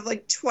out of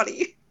like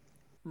 20.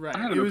 Right. I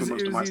haven't opened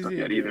most of my stuff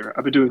yet either.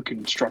 I've been doing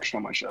construction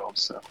on my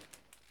shelves, so.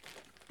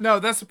 No,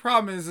 that's the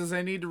problem is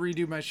I need to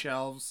redo my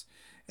shelves,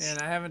 and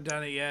I haven't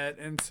done it yet,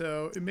 and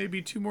so it may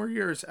be 2 more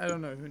years. I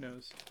don't know. Who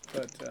knows?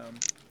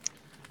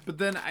 But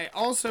then I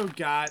also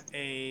got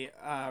a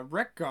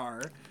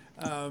Rekgar,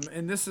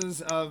 and this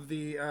is of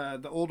the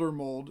older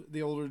mold,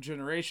 the older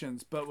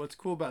generations. But what's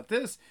cool about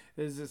this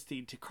is it's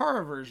the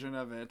Takara version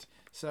of it,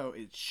 so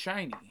it's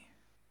shiny.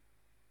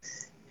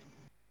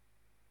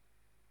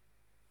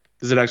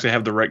 Does it actually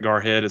have the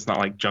Retgar head? It's not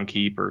like Junk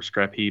Heap or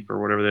Scrap Heap or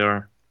whatever they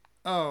are.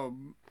 Oh,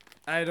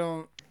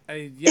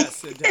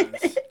 yes, it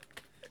does.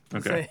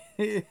 Okay.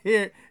 So,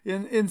 here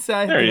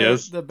inside There he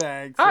is. the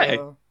bag. Hi.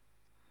 So.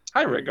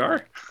 Hi,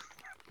 Retgar.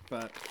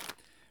 But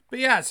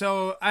yeah,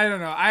 so I don't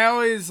know. I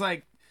always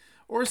like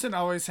Orson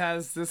always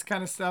has this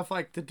kind of stuff,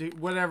 like to do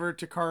whatever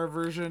Takara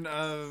version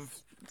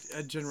of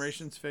a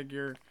Generations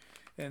figure,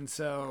 and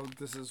so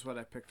this is what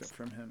I picked up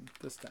from him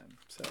this time.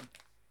 So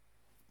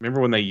Remember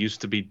when they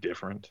used to be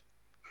different?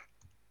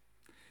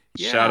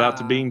 yeah. Shout out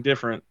to being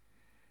different.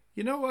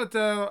 You know what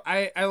though?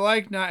 I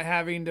like not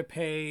having to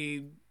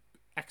pay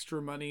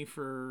extra money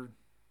for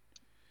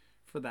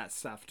that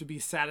stuff to be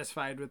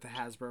satisfied with the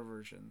Hasbro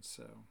version.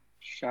 So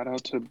Shout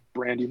out to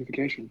brand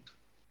unification.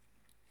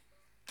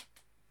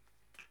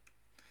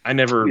 I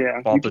never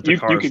bought the you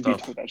Takara can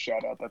stuff. put that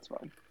shout out. That's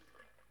fine.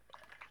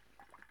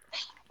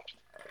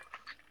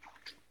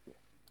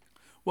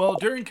 well,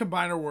 during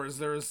Combiner Wars,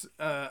 there was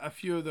a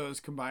few of those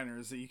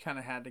combiners that you kind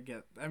of had to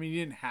get. I mean, you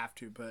didn't have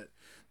to, but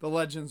the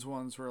Legends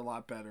ones were a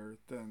lot better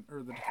than,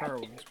 or the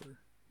Takara ones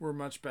were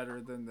much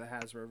better than the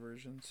Hasbro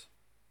versions.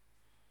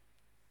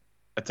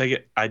 I take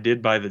it I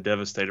did buy the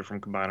Devastator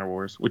from Combiner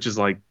Wars, which is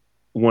like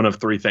one of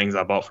 3 things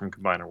I bought from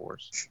Combiner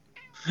Wars.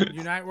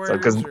 Unite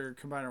Warriors or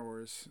Combiner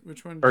Wars?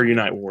 Which one? Or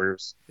Unite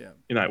Warriors. Yeah.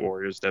 Unite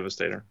Warriors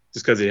Devastator.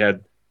 Just because it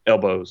had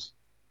elbows.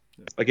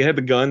 Yeah. Like it had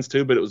the guns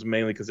too, but it was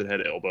mainly because it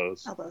had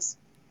elbows. Elbows.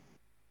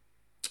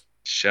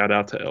 Shout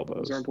out to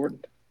elbows. Those are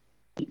important.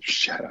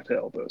 Shout out to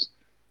elbows.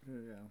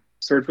 There you go.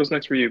 Serge, what's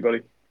next for you,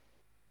 buddy?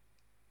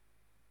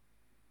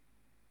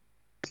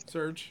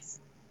 Serge,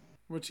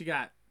 what you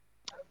got?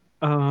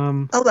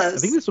 Elbows. I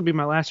think this will be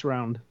my last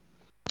round.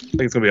 I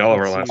think it's gonna be all of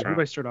our Let's last see, Who round.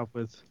 do I start off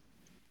with?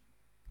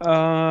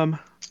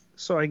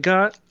 So I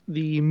got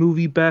the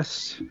movie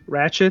best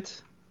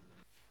Ratchet.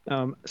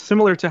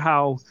 Similar to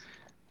how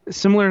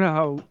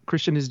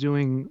Christian is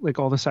doing like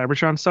all the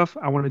Cybertron stuff.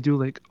 I want to do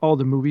like all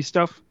the movie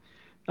stuff,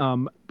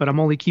 but I'm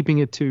only keeping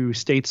it to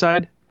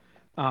stateside.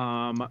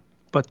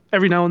 But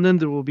every now and then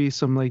there will be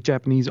some like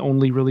Japanese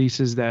only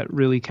releases that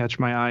really catch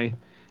my eye.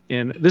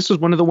 And this was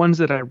one of the ones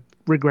that I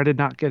regretted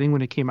not getting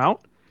when it came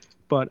out,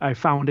 but I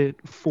found it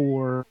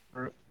for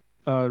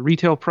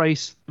retail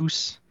price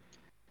loose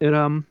at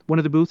one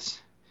of the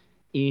booths,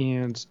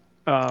 and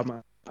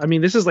I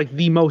mean, this is like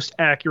the most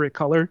accurate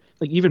color,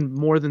 like even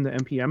more than the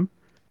MPM.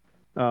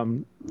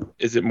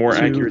 Is it more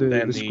to accurate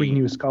than the screen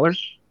use color?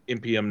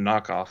 MPM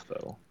knockoff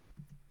though?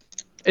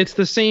 It's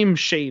the same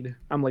shade.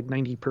 I'm like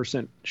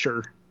 90%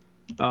 sure.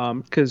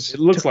 Because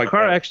It looks like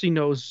Takara that. actually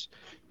knows.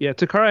 Yeah,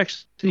 Takara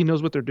actually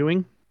knows what they're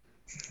doing.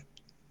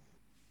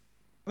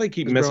 They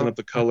keep messing up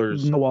the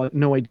colors. No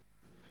idea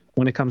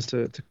when it comes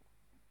to.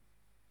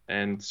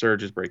 And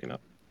Surge is breaking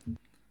up.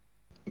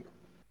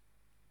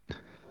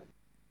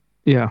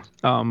 Yeah.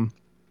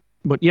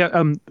 But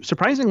yeah.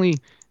 Surprisingly,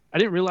 I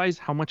didn't realize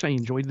how much I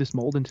enjoyed this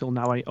mold until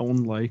now. I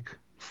own like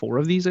 4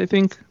 of these. I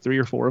think 3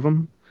 or 4 of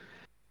them.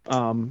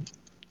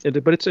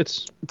 But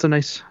it's a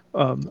nice,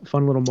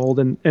 fun little mold,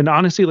 and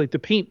honestly, like the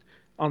paint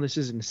on this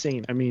is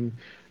insane. I mean,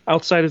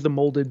 outside of the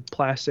molded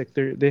plastic,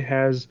 there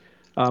has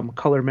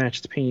color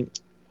matched paint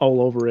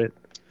all over it,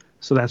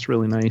 so that's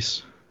really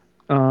nice.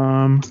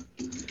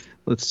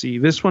 Let's see,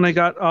 this one I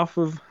got off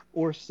of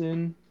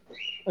Orson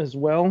as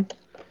well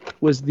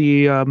was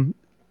the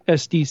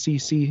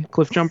SDCC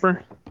Cliff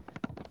Jumper,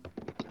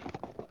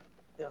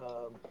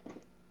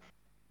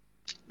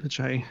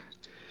 which I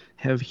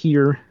have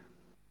here.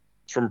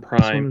 From This one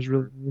Prime. was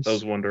really nice. I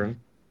was wondering.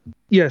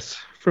 Yes,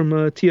 from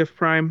TF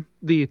Prime,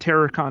 the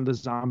Terrorcon, the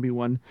zombie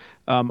one.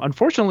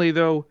 Unfortunately,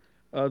 though,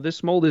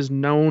 this mold is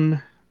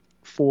known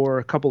for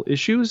a couple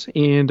issues,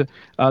 and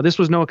this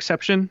was no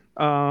exception.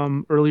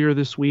 Earlier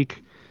this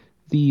week,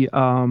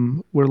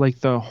 where like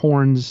the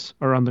horns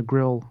are on the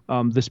grill,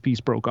 this piece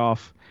broke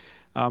off.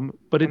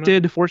 But it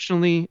did,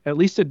 fortunately, at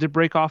least it did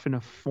break off in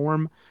a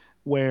form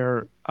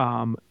where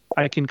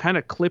I can kind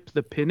of clip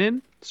the pin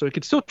in, so it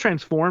could still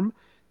transform,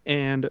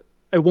 and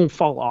it won't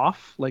fall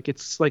off. Like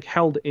it's like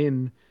held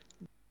in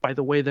by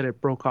the way that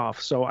it broke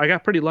off. So I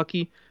got pretty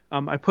lucky.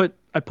 I put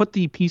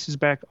the pieces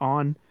back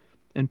on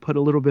and put a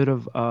little bit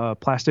of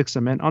plastic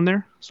cement on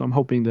there. So I'm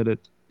hoping that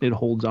it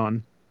holds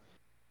on.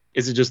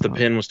 Is it just the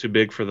pin was too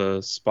big for the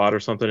spot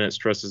or something and it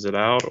stresses it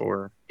out,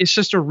 or? It's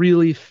just a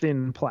really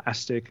thin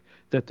plastic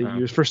that they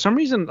use. For some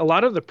reason, a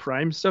lot of the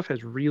Prime stuff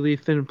has really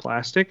thin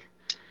plastic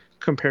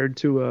compared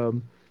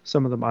to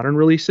some of the modern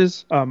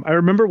releases. I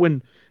remember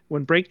when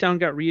Breakdown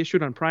got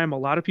reissued on Prime, a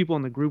lot of people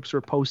in the groups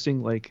were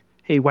posting like,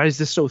 hey, why is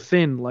this so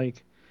thin?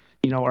 Like,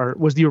 or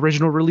was the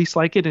original release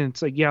like it? And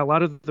it's like, yeah, a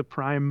lot of the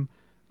Prime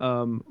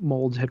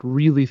molds had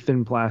really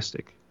thin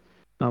plastic.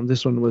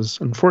 This one was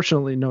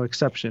unfortunately no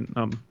exception.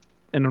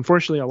 And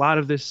unfortunately, a lot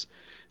of this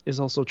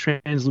is also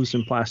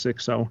translucent plastic,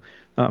 so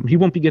he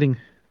won't be getting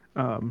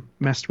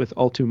messed with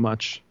all too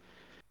much.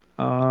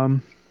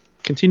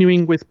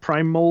 Continuing with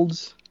Prime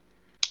molds,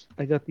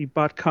 I got the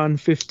BotCon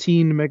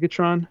 15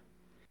 Megatron,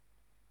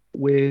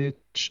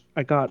 which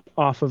I got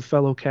off of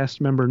fellow cast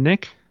member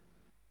Nick.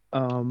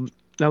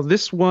 Now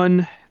this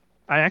one,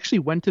 I actually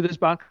went to this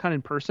BotCon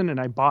in person and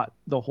I bought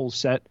the whole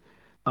set.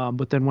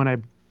 But then when I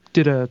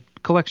did a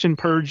collection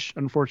purge,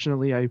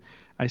 unfortunately,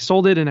 I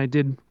sold it, and I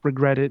did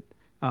regret it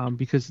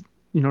because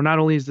not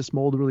only is this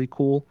mold really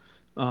cool,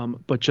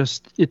 but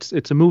just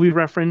it's a movie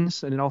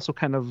reference, and it also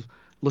kind of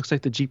looks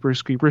like the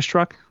Jeepers Creepers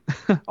truck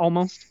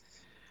almost.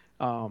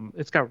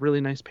 It's got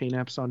really nice paint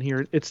apps on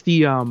here. It's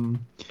the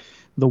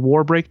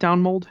War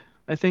Breakdown mold,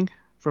 I think,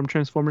 from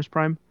Transformers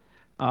Prime.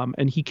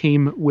 And he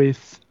came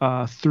with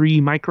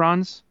 3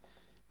 microns,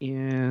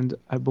 and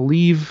I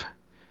believe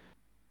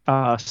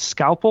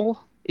Scalpel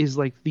is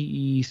like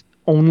the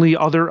only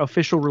other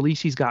official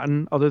release he's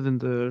gotten other than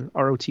the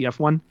ROTF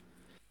one,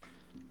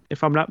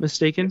 if I'm not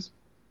mistaken. Yes.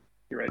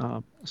 You're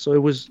right. So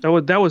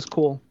that was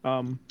cool.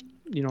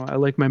 I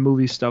like my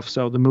movie stuff,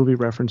 so the movie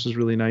reference is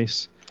really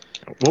nice.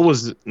 What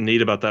was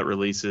neat about that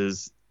release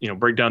is,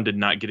 Breakdown did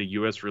not get a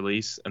U.S.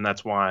 release, and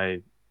that's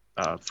why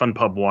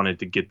FunPub wanted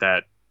to get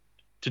that,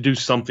 to do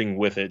something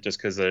with it, just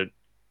because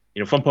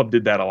FunPub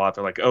did that a lot.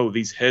 They're like, oh,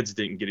 these heads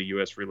didn't get a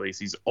U.S. release.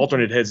 These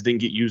alternate heads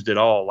didn't get used at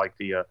all, like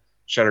the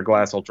Shattered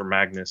Glass Ultra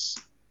Magnus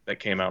that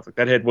came out. Like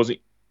that head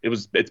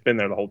it's been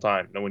there the whole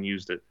time. No one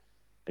used it.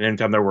 And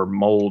anytime there were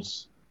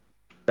molds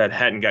that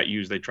hadn't got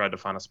used, they tried to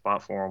find a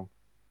spot for them.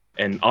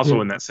 And also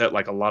in that set,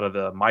 like a lot of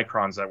the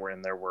microns that were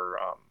in there were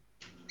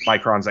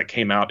microns that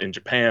came out in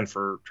Japan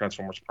for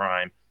Transformers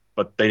Prime,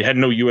 but they had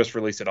no U.S.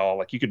 release at all.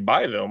 Like you could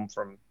buy them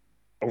from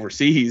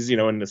overseas,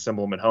 and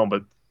assemble them at home,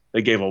 but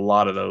they gave a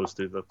lot of those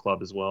to the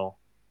club as well.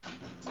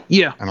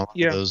 Yeah. And a lot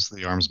of those,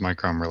 the arms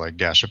micron were like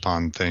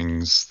Gashapon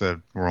things that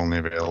were only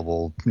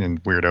available in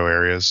weirdo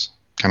areas.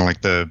 Kind of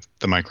like the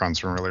microns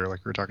from earlier,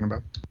 like we were talking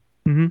about.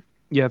 Mm-hmm.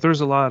 Yeah,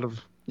 there's a lot of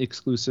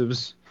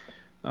exclusives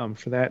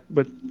for that.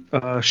 But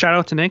shout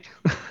out to Nick.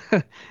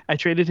 I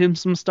traded him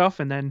some stuff,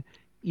 and then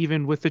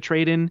even with the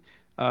trade-in,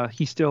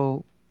 he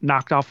still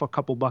knocked off a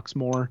couple bucks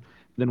more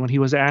than what he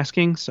was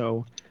asking.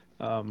 So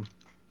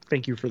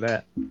thank you for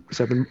that.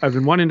 So I've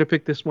been wanting to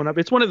pick this one up.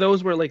 It's one of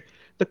those where like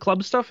the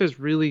club stuff has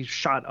really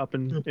shot up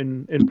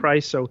in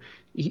price. So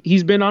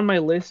he's been on my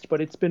list,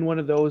 but it's been one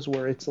of those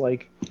where it's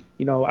like,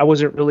 I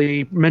wasn't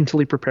really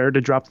mentally prepared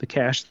to drop the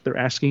cash they're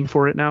asking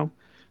for it now.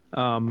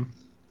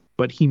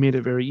 But he made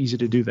it very easy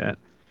to do that.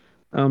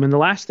 And the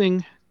last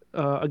thing,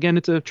 again,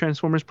 it's a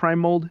Transformers Prime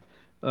mold.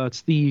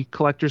 It's the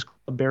Collector's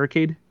Club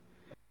Barricade,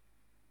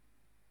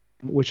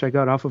 which I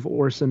got off of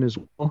Orson as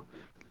well.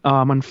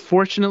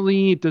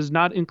 Unfortunately, it does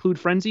not include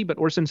Frenzy, but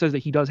Orson says that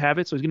he does have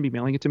it, so he's going to be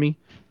mailing it to me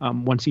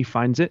once he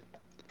finds it.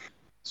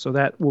 So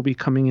that will be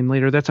coming in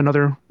later. That's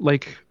another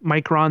like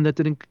Micron that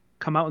didn't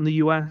come out in the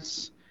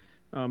U.S.,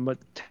 but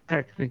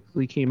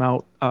technically came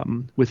out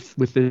with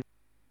the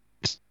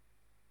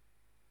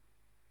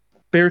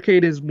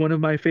Barricade is one of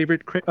my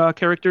favorite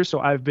characters, so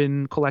I've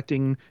been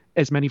collecting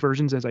as many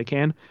versions as I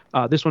can.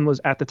 This one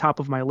was at the top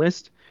of my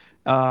list.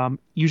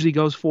 Usually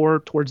goes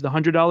towards the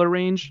 $100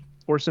 range.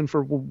 Orson,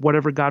 for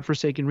whatever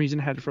godforsaken reason,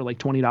 had it for like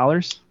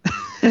 $20.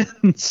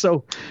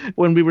 So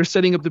when we were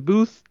setting up the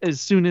booth, as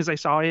soon as I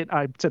saw it,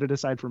 I set it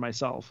aside for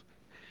myself.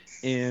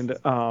 And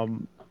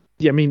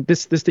yeah, I mean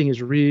this thing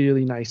is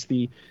really nice.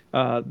 The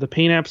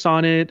paint apps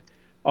on it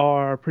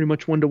are pretty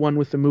much 1-to-1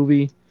 with the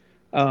movie.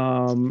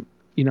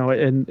 You know,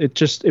 and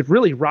it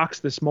really rocks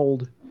this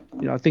mold.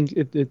 You know, I think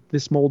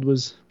this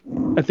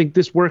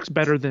works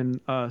better than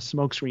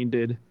Smokescreen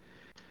did.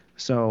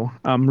 So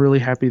I'm really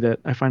happy that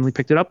I finally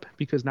picked it up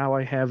because now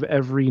I have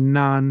every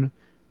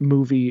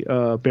non-movie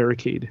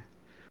Barricade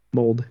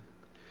mold.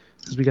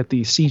 Because we got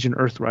the Siege and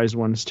Earthrise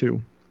ones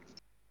too.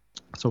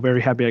 So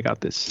very happy I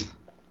got this.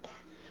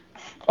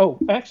 Oh,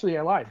 actually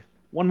I lied.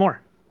 One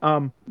more.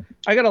 I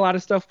got a lot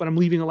of stuff, but I'm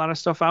leaving a lot of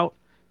stuff out.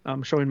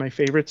 I'm showing my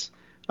favorites.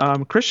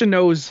 Christian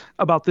knows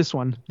about this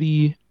one,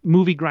 the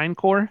movie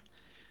Grindcore.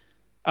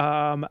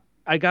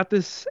 I got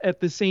this at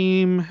the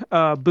same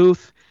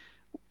booth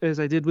as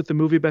I did with the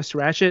movie Best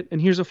Ratchet. And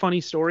here's a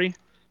funny story.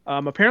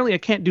 Apparently I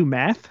can't do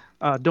math.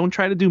 Don't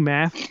try to do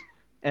math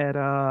at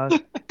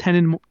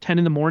 10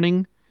 in the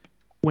morning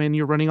when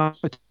you're running off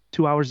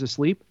 2 hours of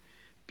sleep,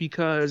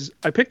 because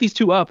I picked these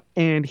two up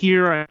and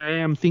here I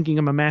am thinking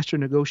I'm a master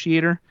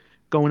negotiator,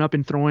 going up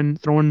and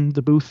throwing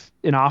the booth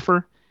an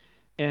offer.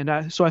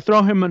 And so I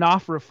throw him an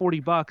offer of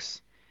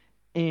 $40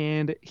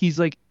 and he's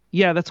like,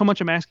 yeah, that's how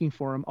much I'm asking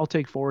for him. I'll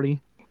take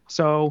 40.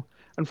 So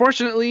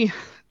unfortunately,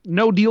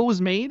 no deal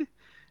was made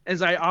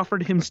as I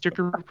offered him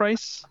sticker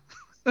price.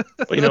 Well,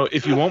 you know,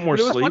 if you want more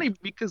it was sleep, funny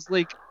because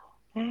like,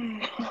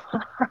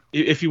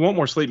 if you want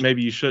more sleep,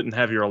 maybe you shouldn't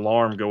have your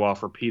alarm go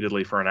off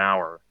repeatedly for an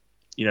hour.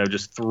 You know,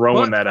 just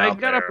throwing that out I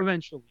got there. up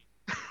eventually.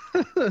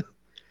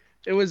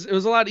 It was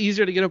a lot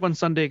easier to get up on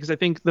Sunday because I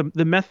think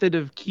the method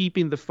of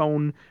keeping the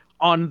phone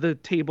on the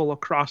table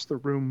across the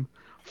room,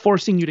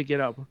 forcing you to get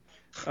up,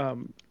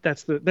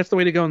 that's the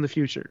way to go in the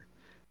future.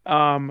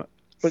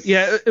 But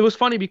yeah, it was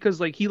funny because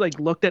like he like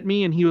looked at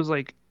me and he was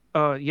like,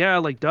 yeah,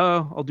 like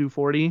duh, I'll do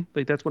 40.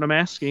 Like that's what I'm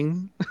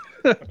asking.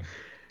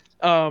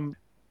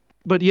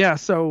 But yeah,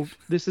 so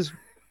this is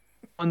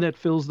one that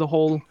fills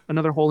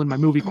another hole in my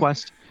movie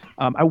quest.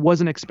 I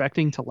wasn't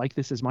expecting to like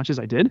this as much as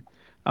I did.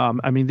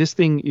 I mean, this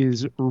thing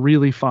is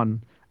really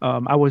fun.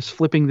 I was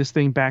flipping this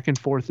thing back and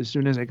forth as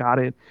soon as I got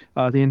it,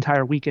 the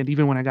entire weekend.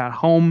 Even when I got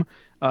home,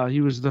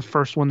 he was the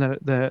first one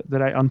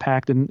that I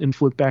unpacked and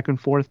flipped back and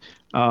forth.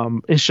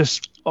 It's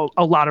just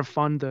a lot of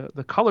fun.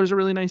 The colors are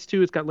really nice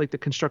too. It's got like the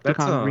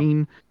Constructicon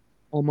green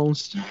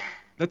almost.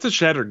 That's a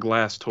Shattered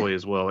Glass toy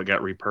as well. It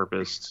got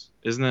repurposed,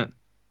 isn't it?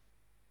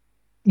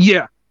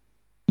 Yeah,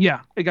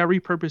 it got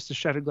repurposed to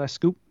Shattered Glass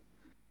Scoop.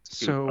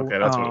 So okay,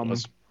 that's what it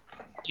was.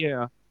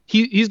 Yeah,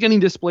 he's getting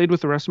displayed with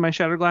the rest of my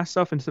Shattered Glass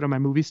stuff instead of my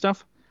movie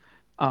stuff,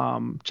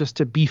 just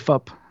to beef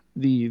up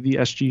the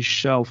SG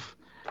shelf.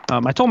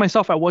 I told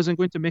myself I wasn't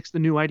going to mix the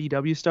new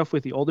IDW stuff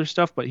with the older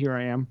stuff, but here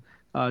I am,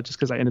 just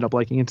because I ended up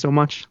liking it so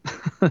much.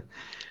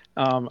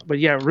 But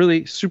yeah,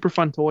 really super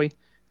fun toy.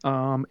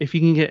 If you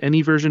can get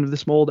any version of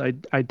this mold,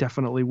 I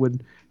definitely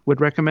would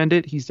recommend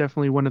it. He's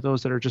definitely one of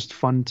those that are just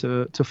fun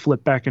to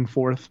flip back and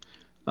forth,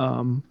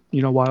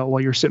 you know, while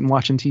you're sitting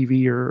watching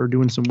TV or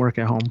doing some work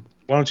at home.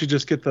 Why don't you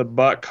just get the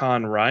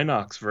BotCon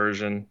Rhinox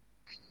version?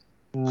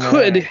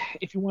 Could,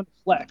 if you want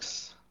to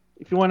flex.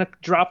 If you want to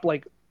drop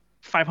like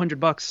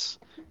 $500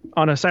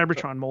 on a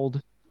Cybertron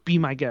mold, be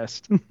my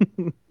guest.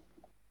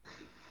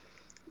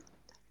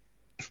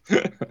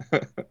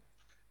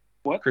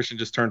 What? Christian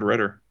just turned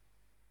redder.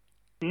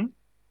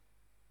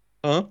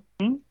 Huh?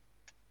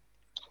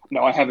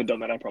 No, I haven't done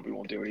that. I probably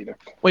won't do it either.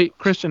 Wait,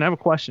 Christian, I have a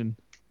question.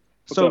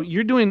 So up?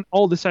 you're doing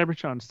all the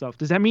Cybertron stuff.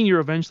 Does that mean you're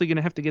eventually going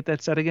to have to get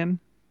that set again?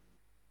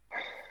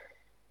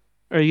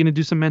 Or are you going to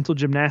do some mental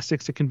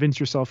gymnastics to convince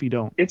yourself you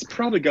don't? It's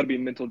probably got to be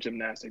mental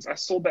gymnastics. I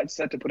sold that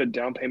set to put a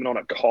down payment on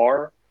a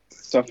car,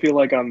 so I feel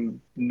like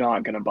I'm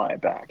not going to buy it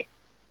back.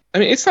 I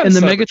mean, it's not. And a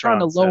the Cybertron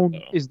Megatron alone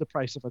set, is the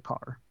price of a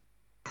car.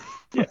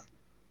 Yeah.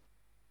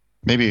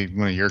 Maybe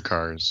one of your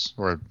cars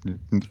or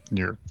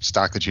your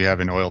stock that you have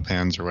in oil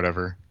pans or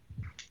whatever.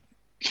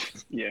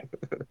 Yeah.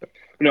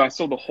 No, I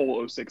sold the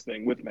whole 06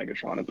 thing with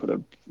Megatron and put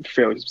a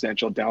fairly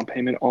substantial down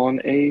payment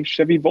on a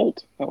Chevy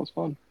Volt. That was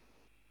fun.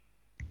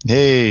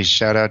 Hey,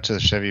 shout out to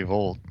Chevy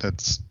Volt.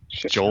 That's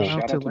Jolt.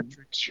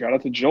 Shout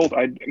out to Jolt.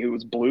 It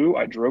was blue.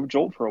 I drove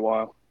Jolt for a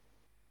while.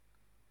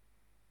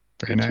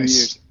 Very For 2 nice.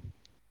 years.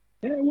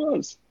 Yeah, it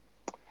was.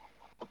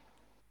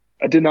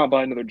 I did not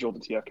buy another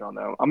Jolted TFCon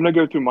though. I'm gonna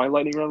go through my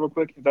lightning round real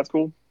quick, if that's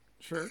cool.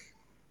 Sure.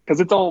 Because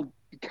it's all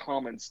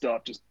common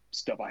stuff, just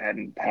stuff I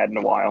hadn't had in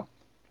a while.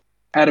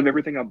 Out of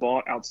everything I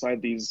bought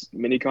outside these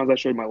mini cons I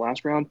showed my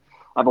last round,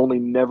 I've only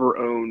never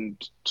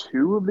owned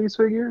 2 of these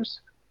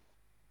figures.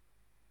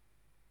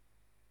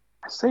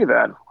 I say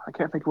that. I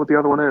can't think of what the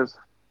other one is.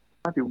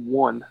 Might be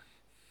 1.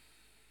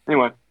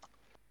 Anyway.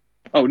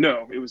 Oh,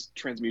 no. It was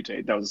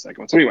Transmutate. That was the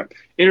second one. So anyway.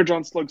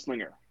 Energon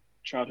Slugslinger.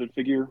 Childhood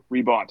figure.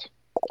 Rebought.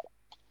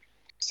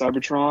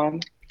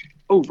 Cybertron.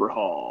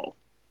 Overhaul.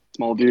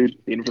 Small dude.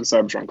 Needed for the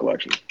Cybertron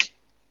collection.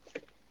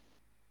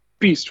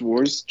 Beast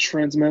Wars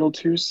Transmetal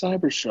 2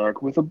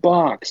 Cybershark with a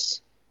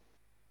box.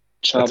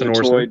 Childhood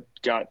toy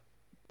got...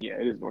 Yeah,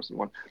 it is an Orson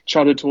one.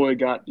 Childhood toy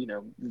got,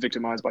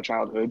 victimized by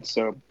childhood,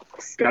 so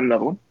got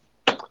another one.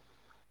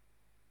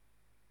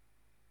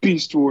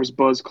 Beast Wars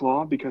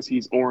Buzzclaw, because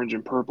he's orange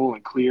and purple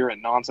and clear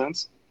and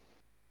nonsense.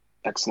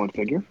 Excellent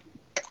figure.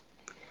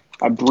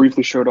 I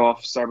briefly showed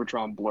off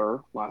Cybertron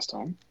Blur last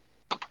time.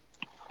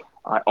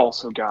 I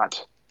also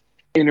got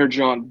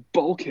Energon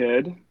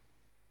Bulkhead.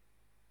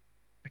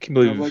 I can't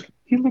believe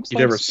he looks you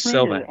like never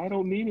sell Springer. that. I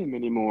don't need him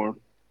anymore.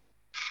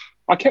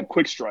 I kept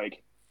Quick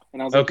Strike,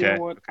 and I was like, you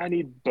know what? I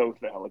need both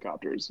the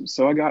helicopters.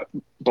 So I got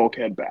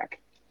Bulkhead back.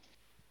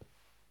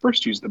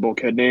 First used the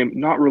Bulkhead name,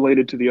 not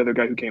related to the other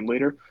guy who came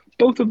later.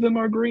 Both of them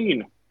are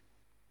green.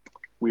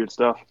 Weird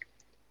stuff.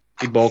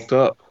 He bulked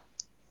up.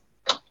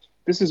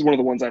 This is one of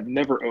the ones I've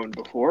never owned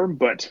before,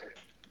 but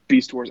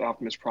Beast Wars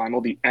Optimus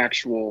Primal, the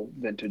actual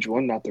vintage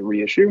one, not the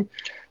reissue.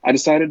 I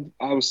decided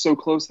I was so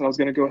close that I was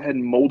going to go ahead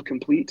and mold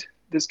complete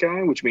this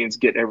guy, which means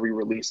get every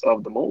release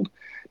of the mold.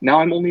 Now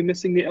I'm only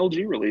missing the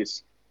LG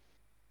release.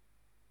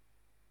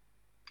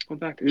 In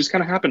fact, it just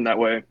kind of happened that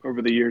way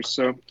over the years.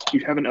 So if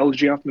you have an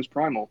LG Optimus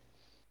Primal,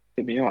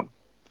 hit me up.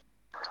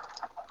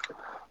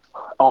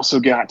 Also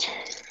got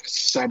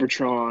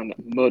Cybertron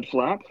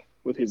Mudflap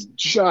with his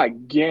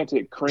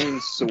gigantic crane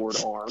sword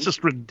arm. It's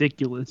just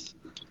ridiculous.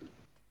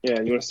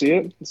 Yeah, you want to see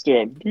it? Let's do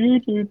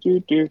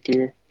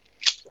it.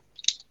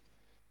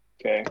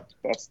 Okay,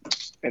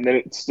 and then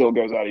it still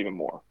goes out even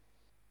more.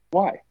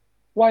 Why?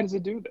 Why does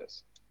it do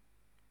this?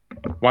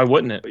 Why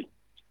wouldn't it?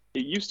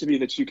 It used to be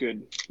that you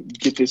could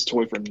get this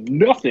toy for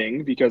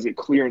nothing because it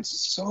clearanced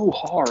so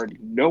hard.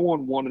 No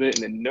one wanted it,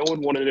 and then no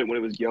one wanted it when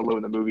it was yellow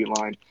in the movie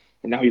line.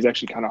 And now he's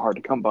actually kind of hard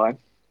to come by.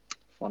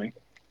 Funny.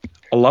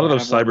 A lot of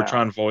those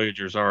Cybertron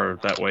Voyagers are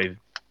that way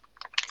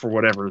for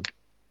whatever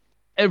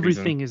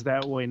Everything reason. is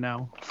that way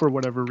now for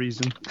whatever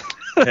reason.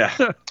 Yeah,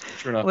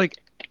 sure enough. Like,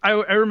 I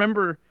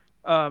remember,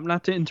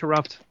 not to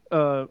interrupt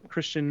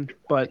Christian,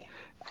 but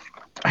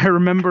I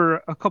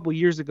remember a couple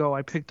years ago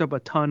I picked up a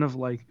ton of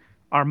like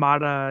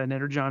Armada and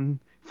Energon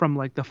from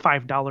like the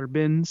 $5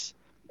 bins,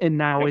 and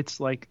now it's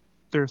like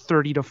they're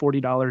 $30 to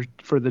 $40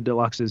 for the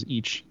deluxes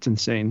each. It's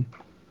insane.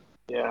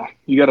 Yeah,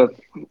 you got to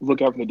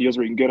look out for the deals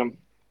where you can get them,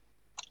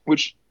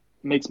 which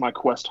makes my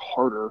quest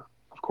harder.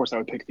 Of course, I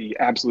would pick the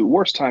absolute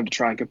worst time to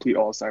try and complete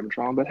all of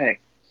Cybertron, but hey,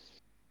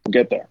 we'll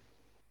get there.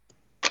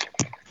 I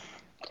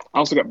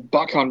also got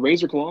Bakhan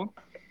Razorclaw.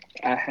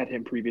 I had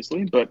him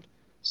previously, but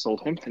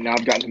sold him, and now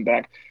I've gotten him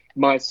back.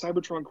 My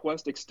Cybertron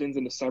quest extends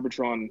into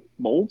Cybertron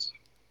molds,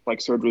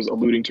 like Serge was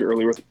alluding to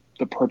earlier with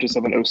the purchase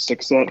of an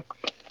 06 set.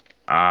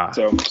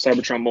 So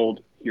Cybertron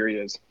mold, here he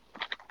is.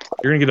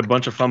 You're gonna get a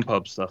bunch of Fun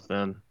Pub stuff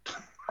then.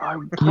 I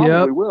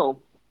probably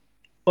will.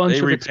 Bunch They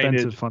of repainted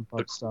expensive fun the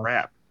pub stuff.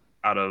 crap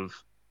out of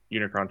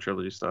Unicron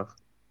Trilogy stuff.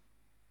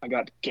 I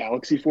got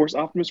Galaxy Force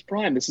Optimus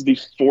Prime. This is the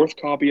 4th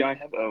copy I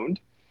have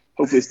owned.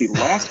 Hopefully it's the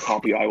last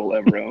copy I will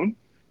ever own.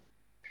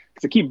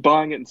 Because I keep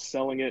buying it and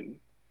selling it.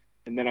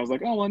 And then I was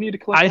like, oh, well, I need to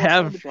collect I all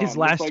have Cybertron. his It's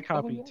last like,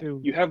 copy, yeah.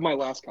 too. You have my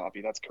last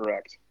copy. That's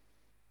correct.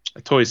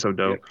 The toy's so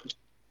dope. Yeah.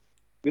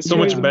 This So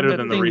much one- better that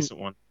than the thing- recent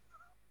one.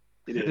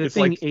 It is. The It's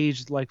thing like-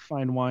 aged like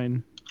fine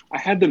wine. I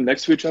had them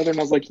next to each other, and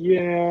I was like,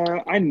 yeah,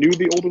 I knew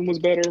the old one was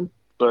better,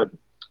 but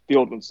the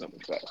old one's so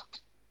much better.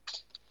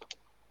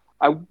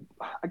 I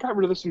got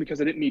rid of this one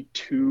because I didn't need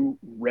 2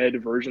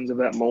 red versions of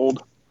that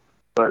mold,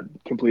 but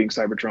completing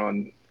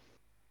Cybertron,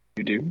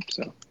 you do.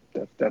 So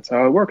that's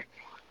how it worked.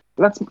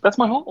 But that's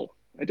my haul.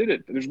 I did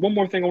it. There's one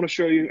more thing I want to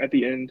show you at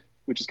the end,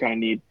 which is kind of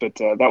neat, but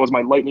that was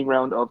my lightning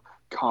round of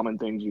common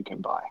things you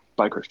can buy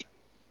by Christian.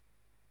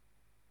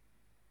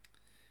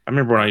 I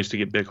remember when I used to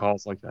get big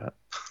hauls like that.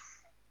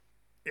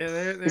 Yeah,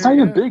 It's not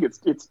even big.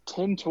 It's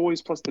 10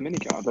 toys plus the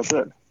minicons. That's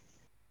it.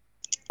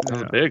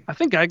 That was big.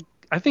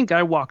 I think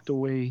I walked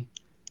away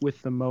with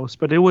the most,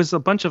 but it was a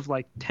bunch of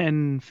like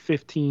 10,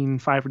 15,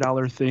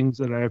 $5 things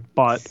that I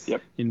bought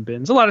in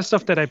bins. A lot of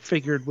stuff that I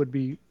figured would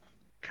be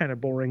kind of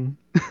boring,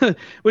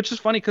 which is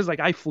funny because like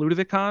I flew to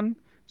the con,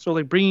 so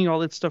like bringing all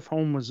that stuff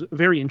home was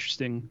very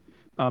interesting.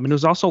 And it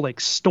was also like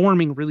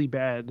storming really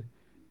bad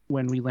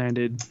when we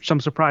landed. So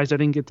I'm surprised I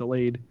didn't get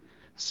delayed.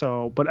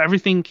 So, but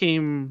everything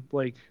came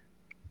like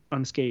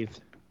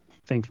unscathed,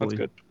 thankfully.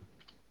 That's good.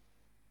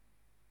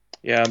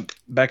 Yeah,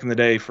 back in the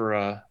day for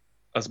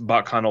us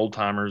BotCon old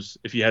timers,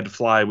 if you had to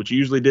fly, which you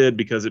usually did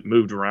because it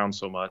moved around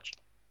so much,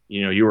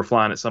 you were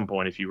flying at some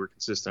point if you were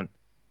consistent.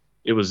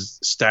 it was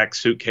stacked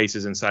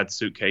suitcases inside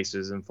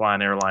suitcases and fly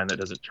an airline that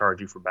doesn't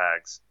charge you for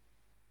bags.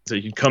 So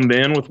you'd come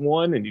in with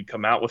one and you'd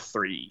come out with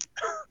 3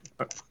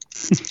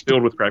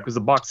 filled with crap because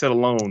the box set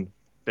alone,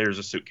 there's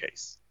a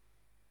suitcase,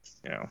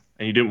 and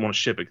you didn't want to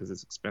ship it because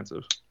it's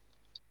expensive.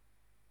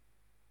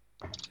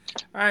 All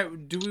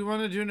right, do we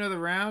want to do another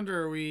round,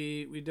 or are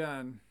we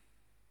done?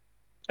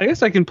 I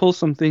guess I can pull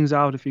some things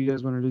out if you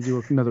guys wanted to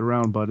do another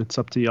round, but it's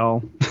up to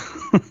y'all.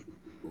 I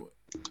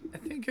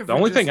think if the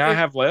only thing I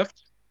have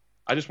left,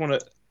 I just want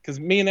to, because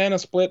me and Anna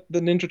split the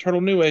Ninja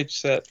Turtle New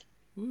Age set.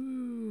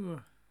 Ooh.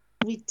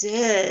 We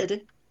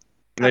did.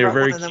 They were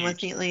very one of them cute.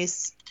 with me at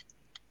least.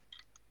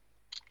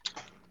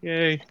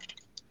 Yay!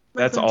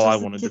 That's all I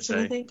wanted to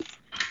say.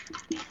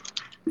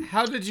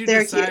 How did you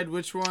They're decide cute.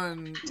 which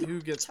one,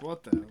 who gets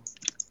what, though?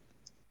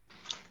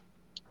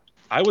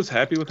 I was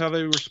happy with how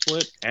they were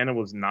split. Anna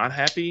was not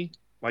happy.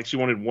 Like, she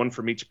wanted one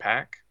from each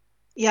pack.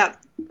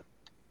 Yep.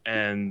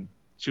 And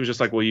she was just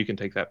like, well, you can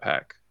take that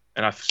pack.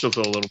 And I still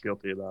feel a little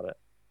guilty about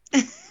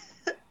it.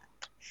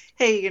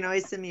 Hey, you can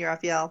always send me your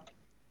Raphael.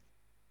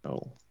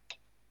 Oh.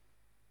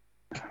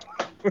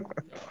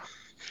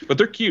 But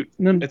they're cute.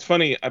 It's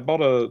funny. I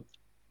bought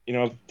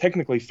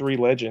technically 3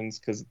 Legends,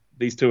 because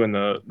these 2 in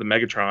the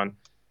Megatron.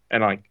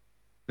 And, like,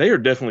 they are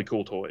definitely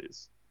cool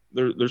toys.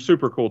 They're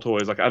super cool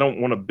toys. Like, I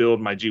don't want to build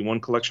my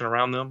G1 collection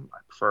around them. I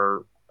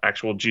prefer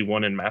actual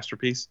G1 and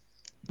Masterpiece.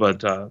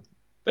 But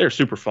they're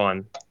super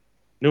fun.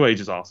 New Age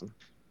is awesome.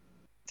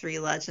 3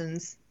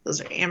 Legends.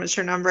 Those are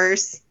amateur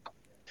numbers.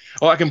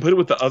 Oh, I can put it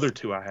with the other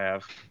 2 I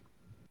have.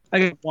 I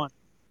got 1.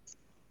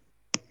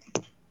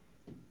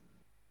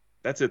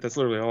 That's it. That's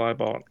literally all I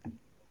bought.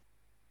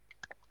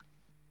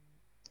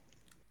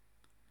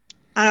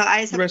 I don't know,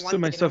 I just The have rest one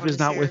of my thing I stuff wanted is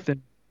to not share.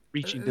 within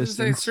reaching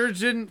distance. Serge,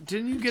 didn't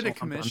you get a So, hold on.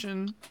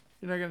 commission?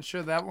 You're not going to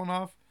show that one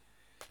off?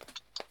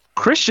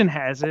 Christian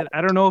has it.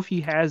 I don't know if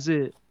he has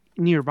it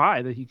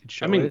nearby that he could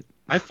show it.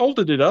 I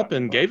folded it up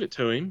and gave it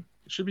to him.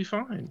 It should be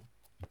fine.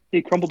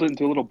 He crumbled it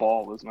into a little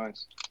ball. It was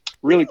nice.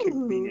 Really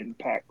convenient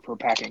pack for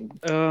packing.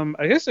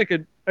 I guess I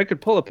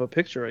could pull up a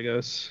picture, I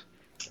guess.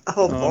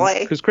 Oh boy.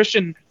 Because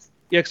Christian,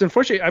 because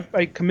unfortunately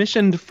I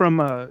commissioned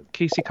from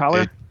Casey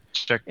Collar. Hey,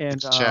 check and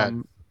the chat.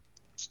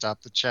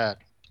 Stop the chat.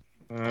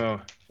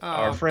 Oh,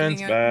 our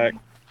friend's dang it. back.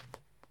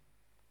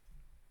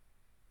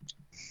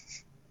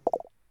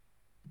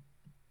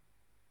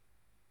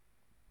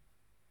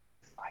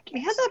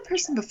 We had that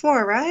person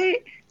before,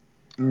 right?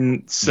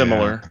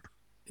 Similar.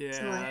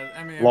 Yeah,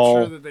 I mean, I'm Lol.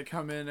 sure that they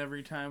come in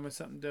every time with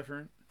something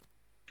different.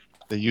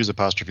 They use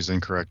apostrophes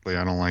incorrectly.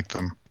 I don't like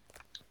them.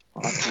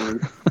 Oh, that's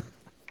rude.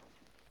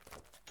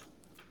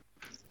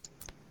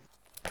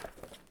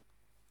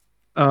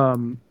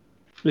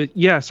 But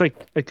yeah, so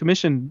I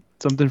commissioned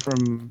something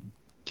from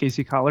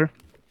Casey Collar,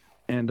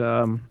 and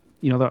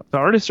the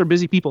artists are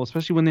busy people,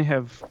 especially when they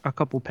have a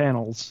couple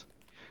panels.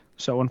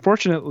 So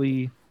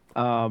unfortunately,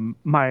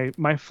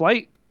 my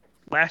flight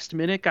last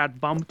minute got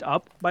bumped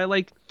up by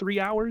like 3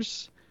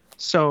 hours.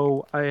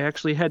 So I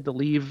actually had to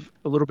leave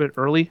a little bit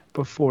early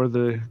before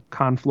the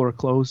con floor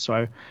closed. So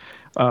I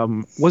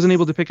wasn't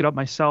able to pick it up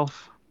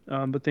myself.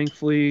 But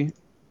thankfully,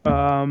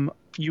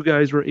 you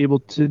guys were able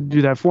to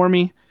do that for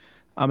me.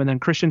 And then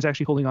Christian's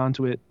actually holding on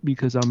to it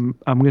because I'm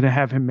going to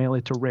have him mail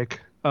it to Rick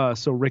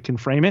so Rick can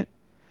frame it.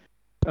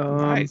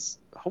 Nice.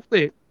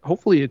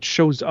 Hopefully it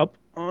shows up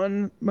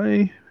on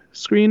my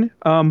screen.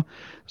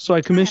 So I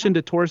commissioned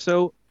a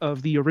torso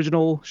of the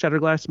original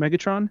Shatterglass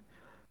Megatron.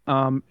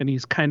 And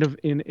he's kind of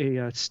in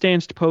a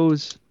stanced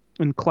pose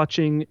and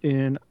clutching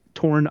in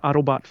torn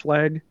Autobot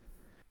flag.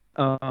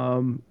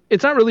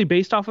 It's not really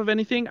based off of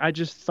anything. I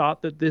just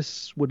thought that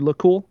this would look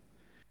cool.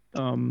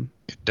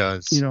 It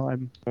does.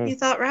 You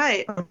thought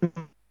right.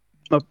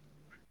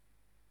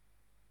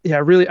 Yeah, I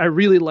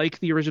really like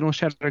the original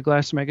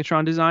Shatterglass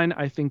Megatron design.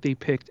 I think they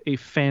picked a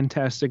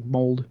fantastic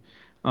mold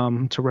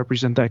to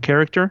represent that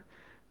character.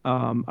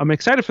 I'm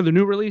excited for the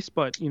new release,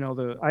 but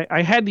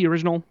I had the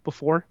original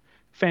before.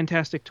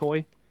 Fantastic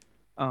toy.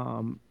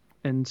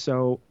 And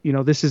so,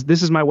 this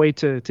is my way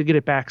to get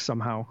it back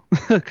somehow,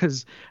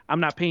 because I'm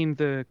not paying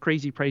the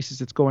crazy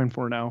prices it's going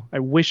for now. I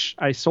wish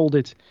I sold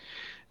it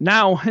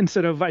now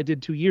instead of I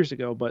did 2 years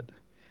ago, but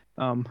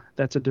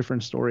that's a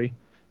different story.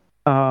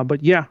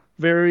 But yeah,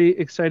 very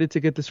excited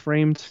to get this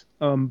framed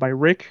by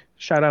Rick.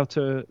 Shout out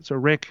to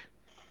Rick.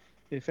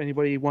 If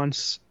anybody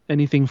wants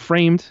anything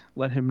framed,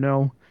 let him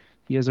know.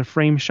 He has a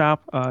frame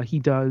shop. He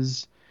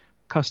does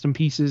custom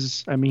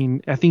pieces. I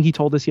mean, I think he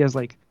told us he has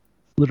like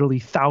literally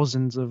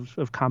thousands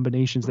of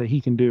combinations that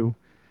he can do.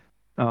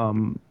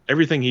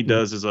 Everything he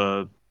does is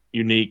a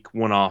unique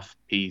one-off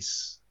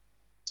piece.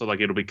 So like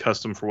it'll be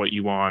custom for what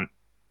you want.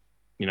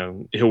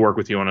 He'll work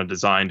with you on a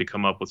design to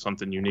come up with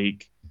something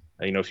unique.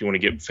 If you want to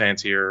get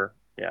fancier.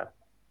 Yeah.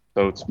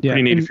 So it's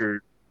pretty neat if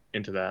you're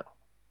into that.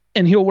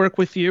 And he'll work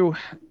with you,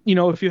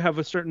 if you have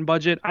a certain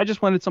budget. I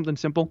just wanted something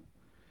simple.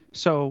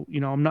 So,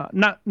 I'm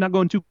not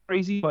going too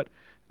crazy, but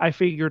I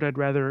figured I'd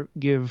rather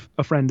give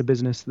a friend a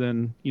business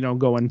than,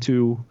 going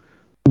to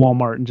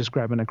Walmart and just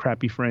grabbing a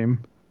crappy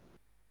frame.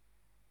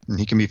 And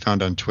he can be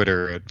found on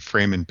Twitter at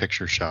Frame and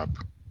Picture Shop.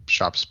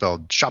 Shop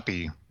spelled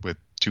shoppy with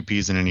 2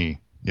 P's and an E.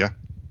 Yeah.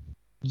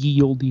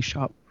 Ye olde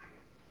shop.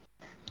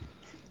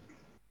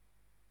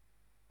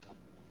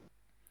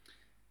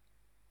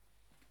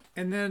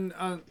 And then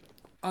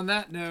on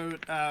that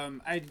note,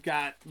 I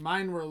got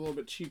mine were a little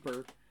bit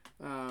cheaper,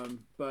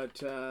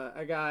 but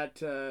I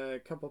got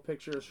a couple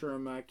pictures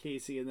from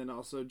Casey and then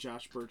also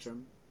Josh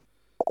Burcham.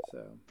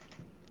 So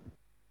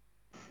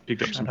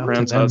Picked up some Shout out to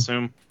prints, I them.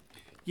 assume.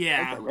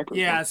 yeah, that record,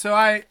 yeah. man. So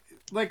I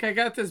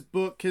got this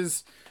book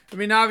because I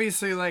mean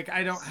obviously like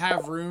I don't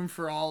have room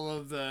for all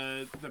of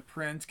the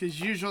prints because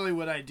usually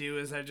what I do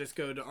is I just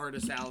go to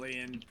Artist Alley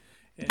and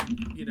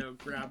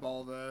grab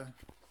all the.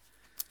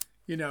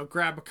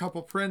 Grab a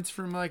couple prints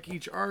from like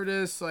each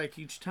artist, like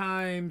each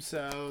time.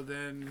 So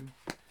then,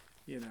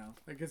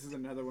 like this is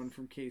another one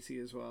from Casey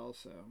as well.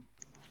 So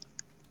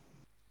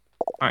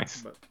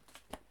Nice. but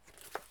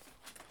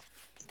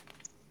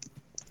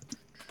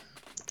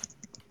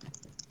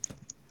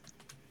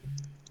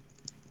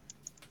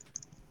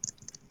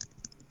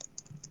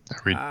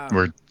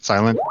We're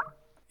silent.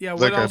 yeah,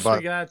 what Look, I else bought-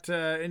 we got?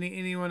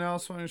 Anyone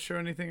else want to show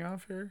anything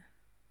off here?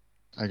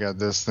 I got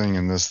this thing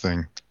and this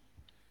thing.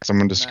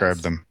 Someone describe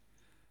Nice. them.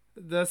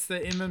 That's the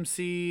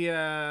MMC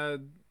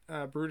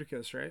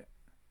Bruticus, right?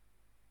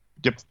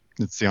 Yep.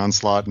 It's the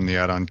Onslaught and the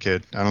add-on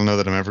kit. I don't know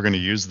that I'm ever going to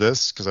use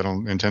this because I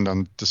don't intend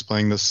on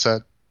displaying this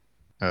set.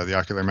 The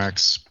Ocular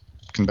Max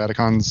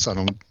Combaticons, I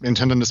don't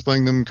intend on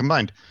displaying them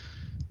combined.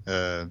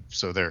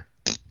 So there.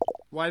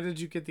 Why did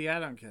you get the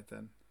add-on kit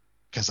then?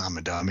 Because I'm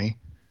a dummy.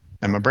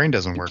 And my brain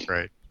doesn't work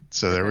right.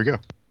 So there we go.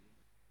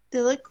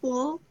 They look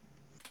cool.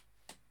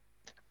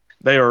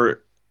 They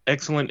are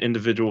excellent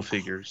individual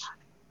figures.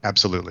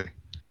 Absolutely.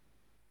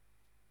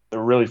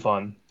 They're really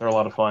fun. They're a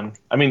lot of fun.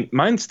 I mean,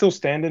 mine's still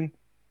standing,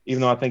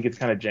 even though I think it's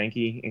kind of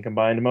janky in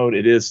combined mode.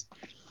 It is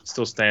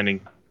still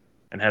standing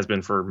and has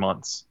been for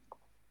months.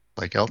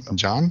 Like Elton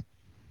John?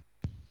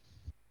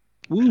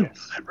 Ooh,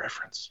 That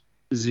reference.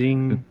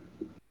 zing.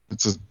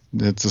 It's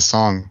a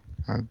song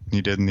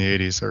he did in the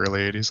 80s,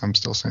 early 80s. I'm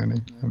still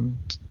standing.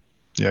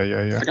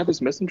 Yeah. I got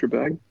this messenger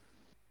bag,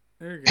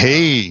 There you go.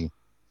 Hey,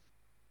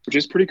 which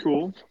is pretty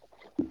cool.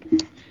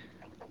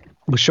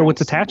 We'll show what's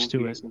Symbols, attached to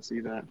you it. guys can see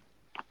that.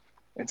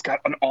 It's got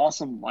an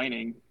awesome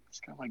lining. It's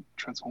got like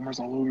Transformers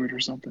all over it or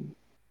something.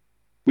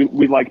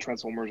 We like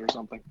Transformers or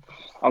something.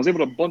 I was able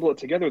to bundle it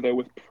together though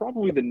with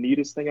probably the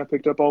neatest thing I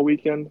picked up all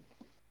weekend,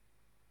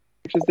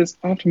 which is this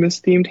Optimus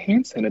themed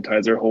hand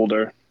sanitizer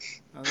holder.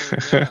 Oh,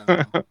 there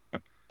you go.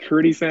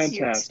 Pretty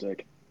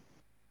fantastic.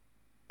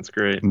 That's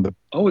great. and the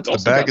Oh, it's the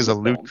also bag got is a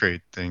lip loot balm.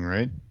 crate thing,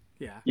 right?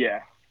 Yeah.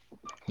 Yeah.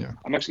 Yeah.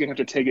 I'm actually gonna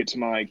have to take it to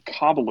my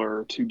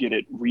cobbler to get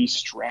it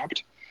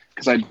restrapped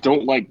because I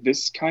don't like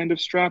this kind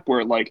of strap where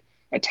it like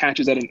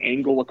attaches at an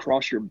angle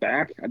across your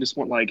back. I just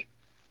want like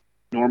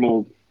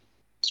normal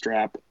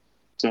strap.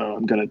 So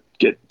I'm gonna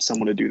get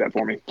someone to do that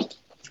for me.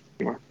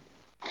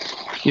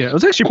 Yeah, it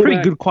was actually Cool pretty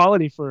bag. good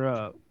quality for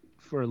a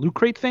loot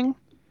crate thing.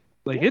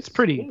 Like Yes, it's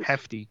pretty it is.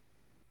 hefty.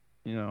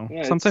 Yeah,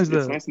 it's- Sometimes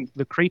it's the nice and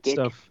the crate thick.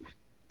 stuff.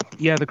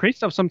 Yeah, the crate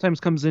stuff sometimes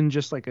comes in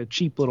just like a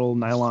cheap little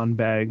nylon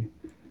bag,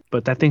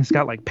 but that thing's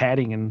got like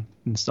padding and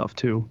stuff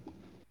too.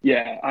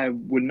 Yeah, I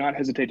would not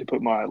hesitate to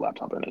put my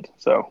laptop in it.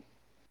 So,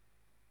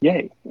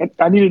 yay.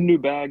 I need a new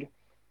bag.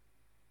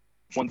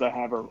 Ones I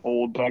have are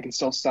old, but I can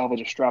still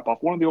salvage a strap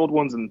off one of the old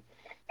ones and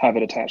have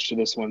it attached to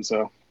this one.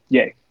 So,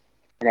 yay.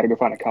 I got to go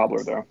find a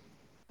cobbler, though.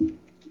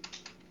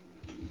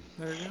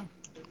 There you go.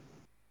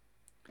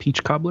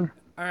 Peach cobbler.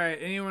 All right.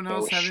 Anyone Oh,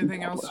 else have shoot,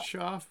 anything else Pablo. to show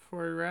off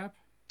before we wrap?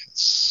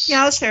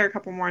 Yeah, I'll share a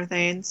couple more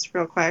things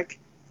real quick.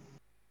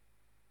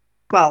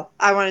 Well,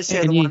 I want to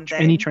share the one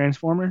thing. Any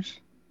Transformers?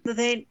 The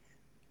thing.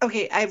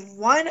 Okay, I have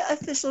one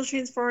official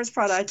Transformers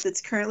product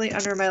that's currently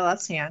under my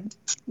left hand.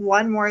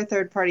 One more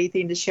third-party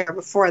thing to share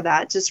before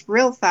that, just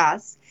real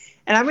fast.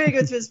 And I'm going to go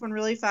through this one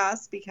really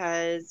fast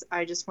because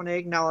I just want to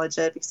acknowledge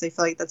it because I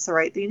feel like that's the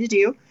right thing to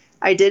do.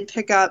 I did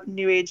pick up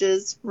New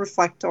Age's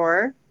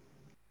Reflector,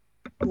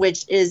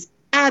 which is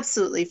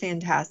absolutely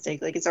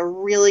fantastic. Like, it's a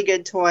really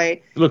good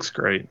toy. It looks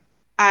great.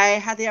 I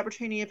had the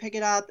opportunity to pick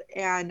it up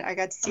and I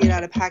got to see it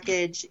out of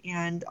package.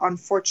 And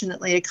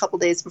unfortunately, a couple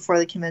days before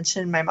the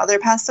convention, my mother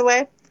passed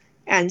away.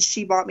 And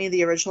she bought me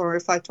the original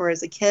Reflector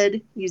as a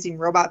kid using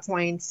robot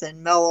points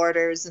and mail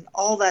orders and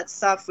all that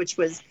stuff, which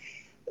was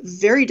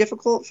very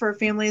difficult for a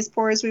family as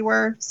poor as we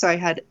were. So I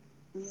had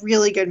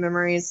really good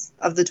memories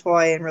of the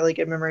toy and really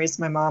good memories of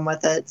my mom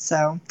with it.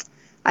 So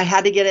I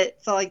had to get it.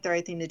 Felt like the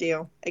right thing to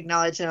do.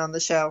 Acknowledge it on the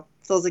show.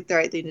 Feels like the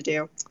right thing to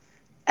do.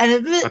 And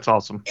a bit That's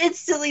awesome.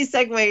 instantly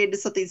segue into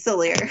something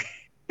sillier.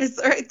 It's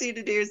the right thing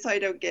to do so I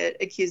don't get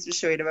accused of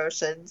showing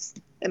emotions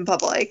in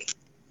public.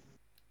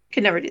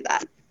 Could never do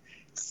that.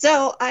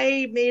 So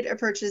I made a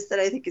purchase that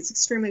I think is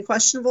extremely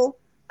questionable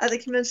at the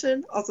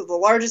convention. Also the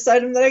largest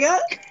item that I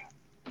got.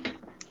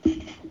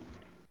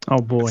 Oh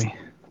boy.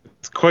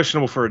 It's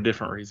questionable for a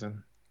different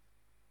reason.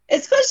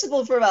 It's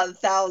questionable for about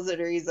 1,000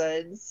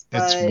 reasons.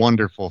 It's but-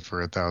 wonderful for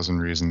 1,000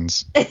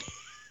 reasons.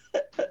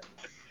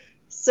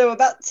 So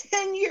about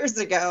 10 years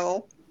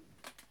ago,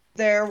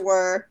 there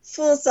were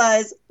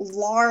full-size,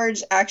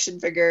 large action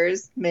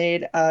figures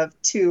made of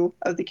 2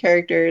 of the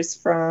characters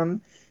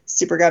from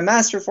Super God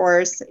Master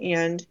Force,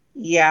 and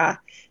yeah,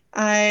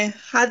 I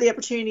had the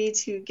opportunity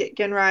to get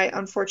Genrai.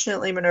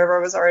 Unfortunately, Minerva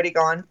was already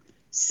gone,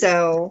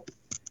 so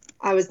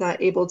I was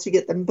not able to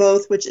get them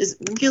both, which is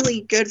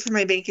really good for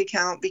my bank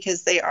account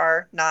because they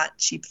are not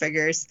cheap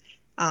figures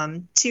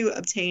to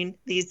obtain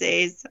these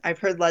days. I've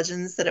heard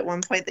legends that at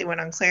one point they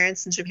went on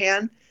clearance in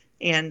Japan,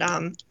 and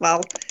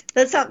well,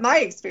 that's not my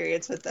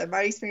experience with them.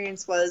 My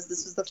experience was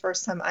this was the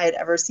first time I had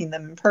ever seen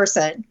them in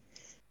person.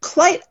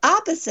 Quite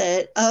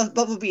opposite of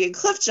Bumblebee and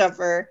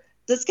Cliffjumper,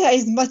 this guy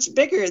is much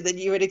bigger than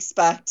you would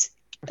expect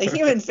a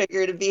human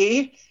figure to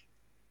be.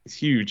 It's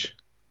huge.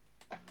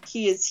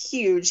 He is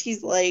huge.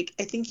 He's like,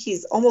 I think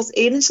he's almost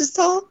 8 inches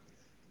tall,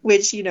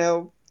 which, you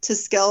know, to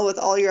scale with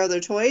all your other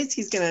toys,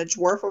 he's going to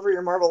dwarf over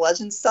your Marvel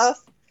Legends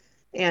stuff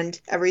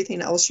and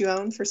everything else you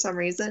own for some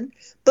reason.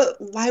 But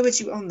why would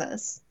you own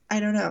this? I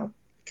don't know.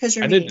 Because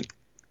you're me.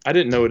 I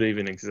didn't know it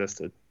even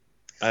existed.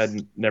 I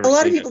had never A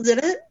lot seen of people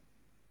didn't.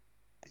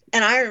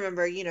 And I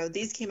remember, you know,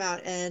 these came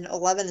out in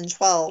 11 and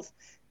 12,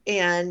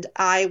 and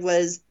I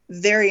was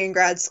very in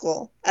grad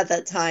school at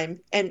that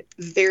time and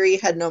very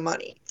had no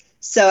money.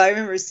 So I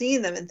remember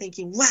seeing them and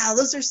thinking, wow,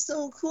 those are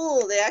so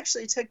cool. They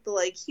actually took the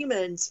like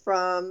humans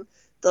from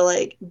the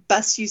like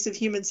best use of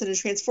humans in a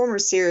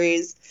Transformers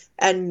series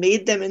and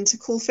made them into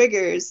cool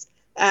figures.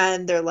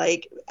 And they're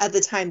like, at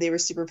the time they were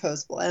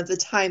superposable. And at the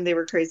time they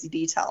were crazy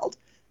detailed.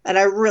 And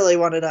I really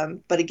wanted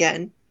them. But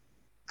again,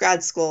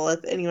 grad school,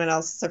 if anyone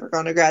else has ever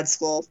gone to grad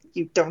school,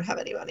 you don't have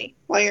any money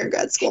while you're in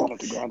grad school.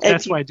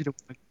 That's why I didn't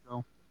want to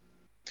go.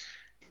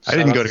 I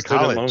didn't go to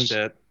student loan college.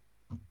 debt.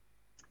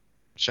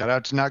 Shout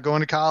out to not going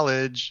to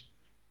college.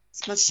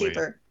 It's much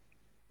cheaper.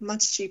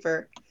 Much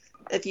cheaper.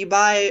 If you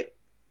buy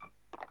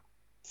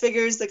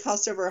figures that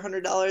cost over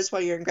 $100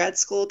 while you're in grad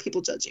school,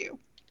 people judge you.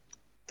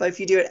 But if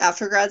you do it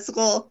after grad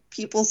school,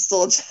 people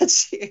still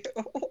judge you.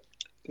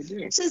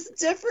 Just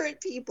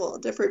different people.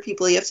 Different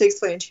people. You have to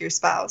explain to your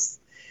spouse.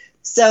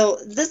 So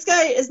this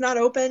guy is not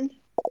open.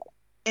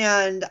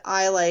 And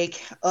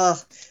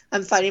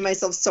I'm fighting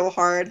myself so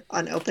hard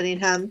on opening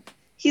him.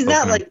 He's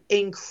not like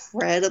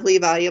incredibly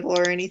valuable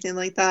or anything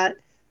like that,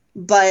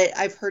 but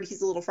I've heard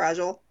he's a little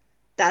fragile.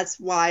 That's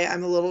why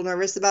I'm a little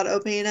nervous about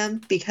opening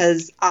him,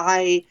 because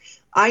I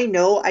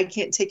know I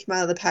can't take him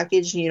out of the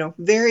package and, you know,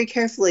 very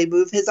carefully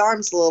move his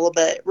arms a little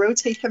bit,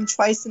 rotate him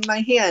twice in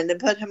my hand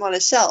and put him on a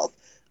shelf.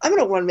 I'm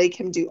going to want to make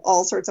him do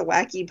all sorts of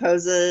wacky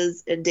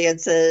poses and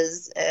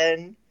dances.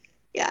 And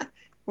yeah,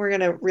 we're going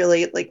to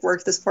really like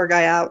work this poor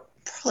guy out.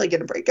 Probably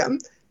going to break him.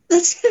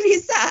 That's going to be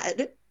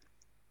sad.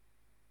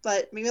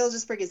 But maybe I'll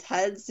just break his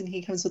heads and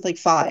he comes with like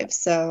 5.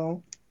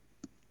 So.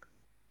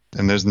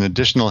 And there's an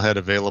additional head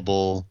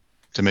available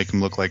to make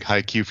him look like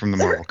Haikyuu from the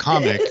Marvel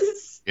comic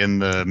in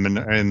the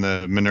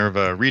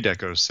Minerva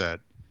Redeco set.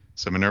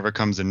 So Minerva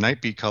comes in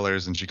Nightbeat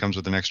colors and she comes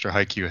with an extra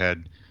Haikyuu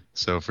head.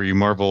 So for you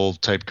Marvel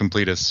type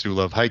completists who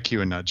love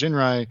Haikyuu and not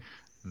Jinrai,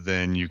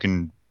 then you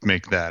can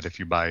make that if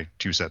you buy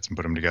 2 sets and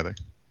put them together.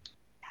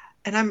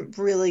 And I'm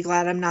really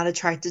glad I'm not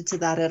attracted to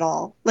that at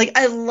all. Like,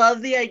 I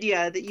love the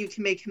idea that you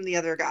can make him the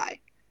other guy.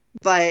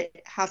 But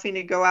having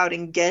to go out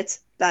and get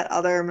that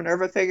other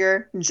Minerva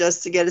figure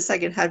just to get a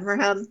second head for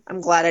him,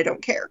 I'm glad I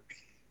don't care.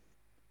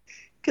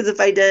 Because if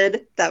I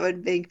did, that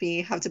would make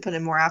me have to put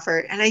in more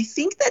effort. And I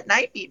think that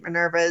Nightbeat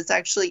Minerva is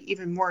actually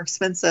even more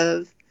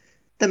expensive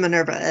than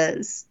Minerva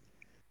is.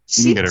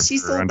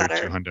 She's sold under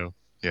better. $200.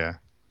 Yeah.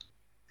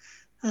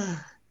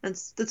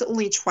 That's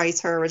only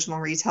twice her original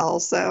retail,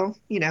 so,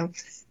 you know,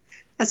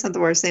 that's not the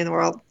worst thing in the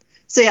world.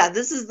 So yeah,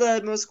 this is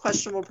the most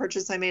questionable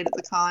purchase I made at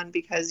the con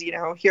because, you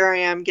know, here I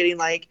am getting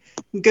like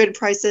good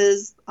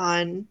prices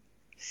on,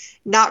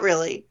 not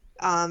really.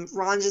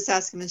 Ron just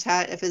asked in the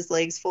chat if his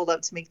legs fold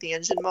up to make the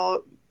engine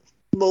mode.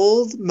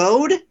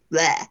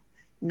 Bleh.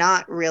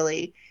 Not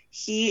really.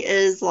 He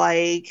is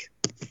like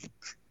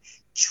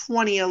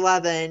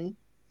 2011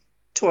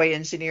 toy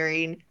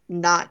engineering,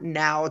 not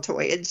now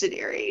toy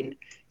engineering.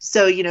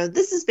 So, you know,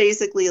 this is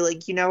basically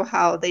like, you know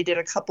how they did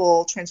a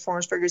couple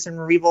Transformers figures in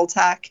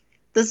Revoltech?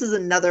 This is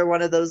another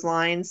one of those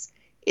lines.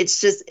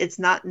 It's just, it's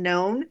not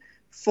known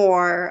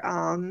for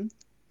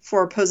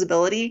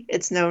posability.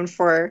 It's known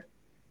for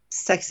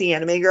sexy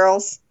anime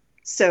girls.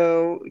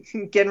 So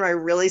Genrai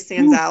really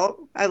stands out.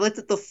 I looked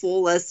at the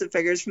full list of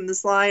figures from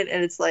this line,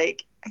 and it's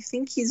like, I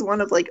think he's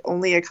one of like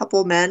only a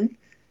couple men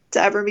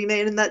to ever be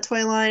made in that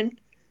toy line.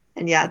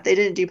 And yeah, they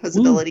didn't do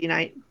posability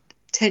night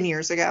 10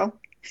 years ago.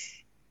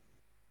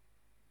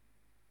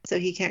 So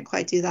he can't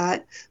quite do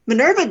that.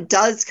 Minerva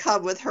does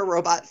come with her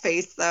robot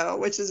face, though,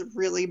 which is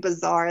really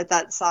bizarre at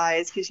that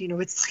size because, you know,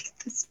 it's like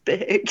this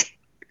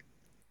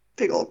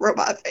big old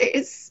robot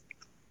face.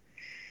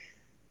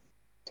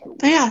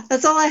 But yeah,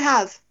 that's all I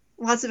have.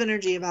 Lots of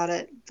energy about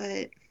it,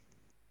 but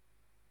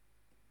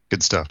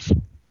good stuff.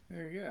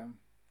 There you go.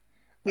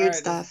 Weird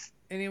stuff. Does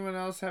anyone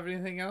else have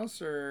anything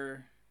else,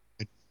 or?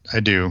 I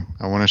do.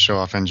 I want to show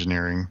off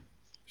engineering.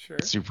 Sure.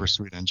 Super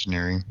sweet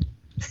engineering.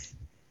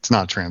 It's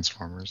not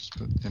Transformers,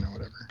 but, you know,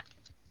 whatever.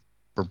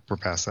 we're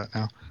past that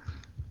now.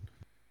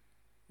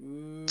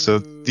 Ooh. So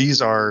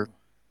these are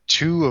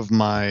two of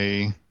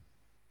my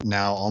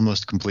now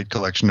almost complete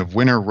collection of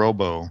Winter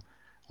Robo,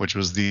 which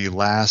was the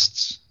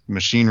last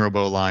Machine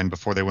Robo line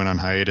before they went on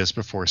hiatus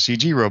before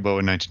CG Robo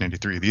in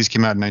 1993. These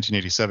came out in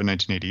 1987,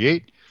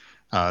 1988.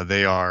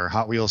 They are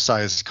Hot Wheels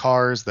sized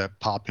cars that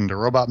pop into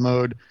robot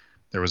mode.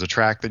 There was a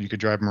track that you could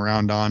drive them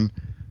around on,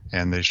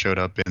 and they showed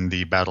up in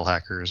the Battle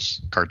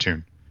Hackers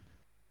cartoon.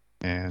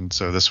 And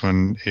so this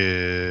one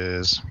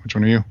is, which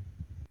one are you?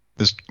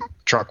 This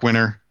Truck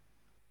Winner,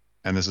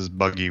 and this is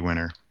Buggy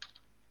Winner.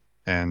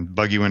 And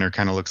Buggy Winner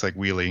kind of looks like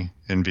Wheelie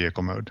in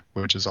vehicle mode,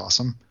 which is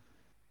awesome.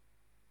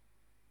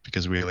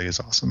 Because Wheelie is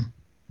awesome.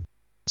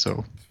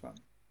 So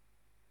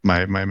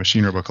my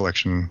Machine Robo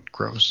collection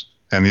grows.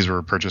 And these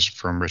were purchased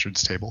from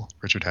Richard's table.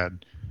 Richard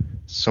had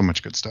so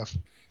much good stuff.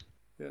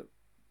 Yep.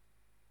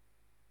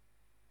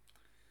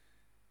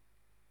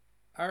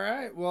 All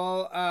right.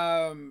 Well,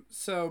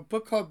 so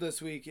book club this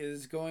week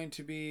is going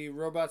to be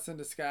Robots in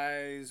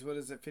Disguise. What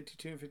is it,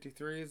 52 and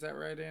 53? Is that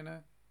right,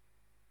 Anna?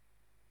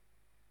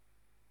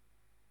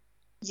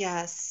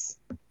 Yes.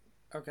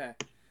 Okay.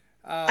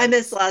 I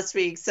missed last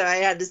week, so I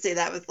had to say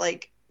that with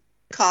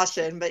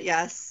caution, but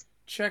yes.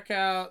 Check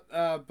out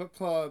book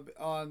club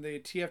on the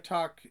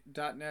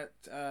tftalk.net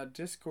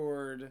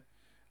Discord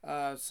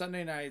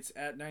Sunday nights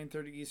at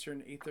 9:30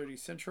 Eastern, 8:30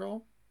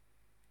 Central.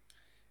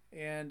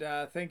 And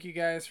thank you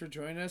guys for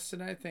joining us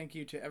tonight. Thank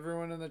you to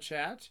everyone in the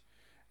chat.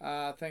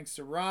 Thanks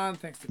to Ron.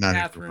 Thanks to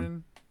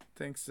Catherine.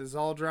 Thanks to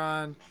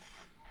Zaldron.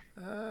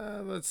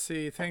 Let's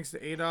see. Thanks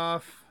to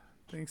Adolf.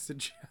 Thanks to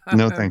John.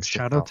 No thanks.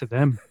 Shout out to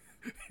them.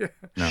 Yeah.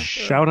 No.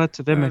 Shout out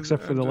to them,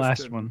 except for the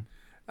last kidding.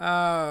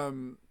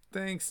 one.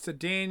 Thanks to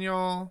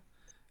Daniel.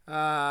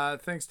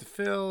 Thanks to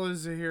Phil,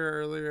 who's here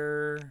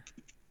earlier.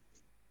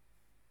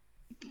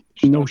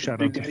 No shout out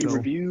Big to Daddy Phil.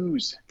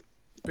 Reviews.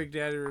 Big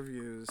Daddy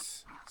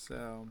Reviews.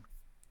 So,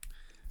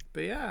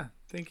 but yeah,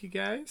 thank you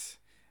guys,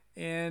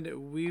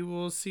 and we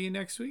will see you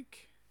next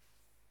week.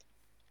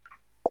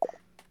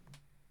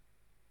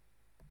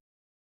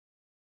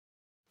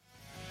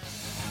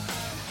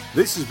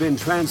 This has been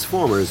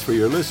Transformers for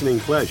your listening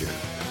pleasure,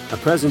 a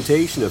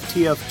presentation of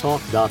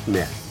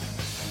TFTalk.net.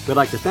 We'd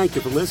like to thank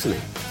you for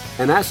listening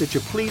and ask that you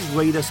please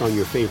rate us on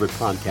your favorite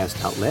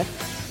podcast outlet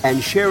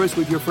and share us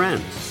with your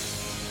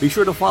friends. Be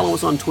sure to follow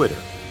us on Twitter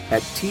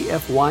at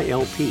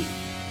TFYLP.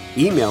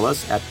 Email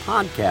us at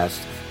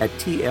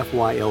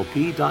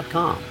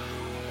podcast@tfylp.com.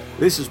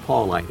 This is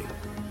Paul Lighting,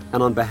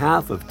 and on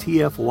behalf of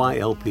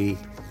TFYLP,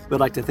 we'd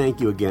like to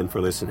thank you again for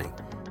listening,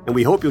 and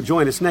we hope you'll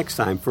join us next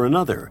time for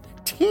another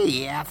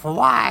TFYLP.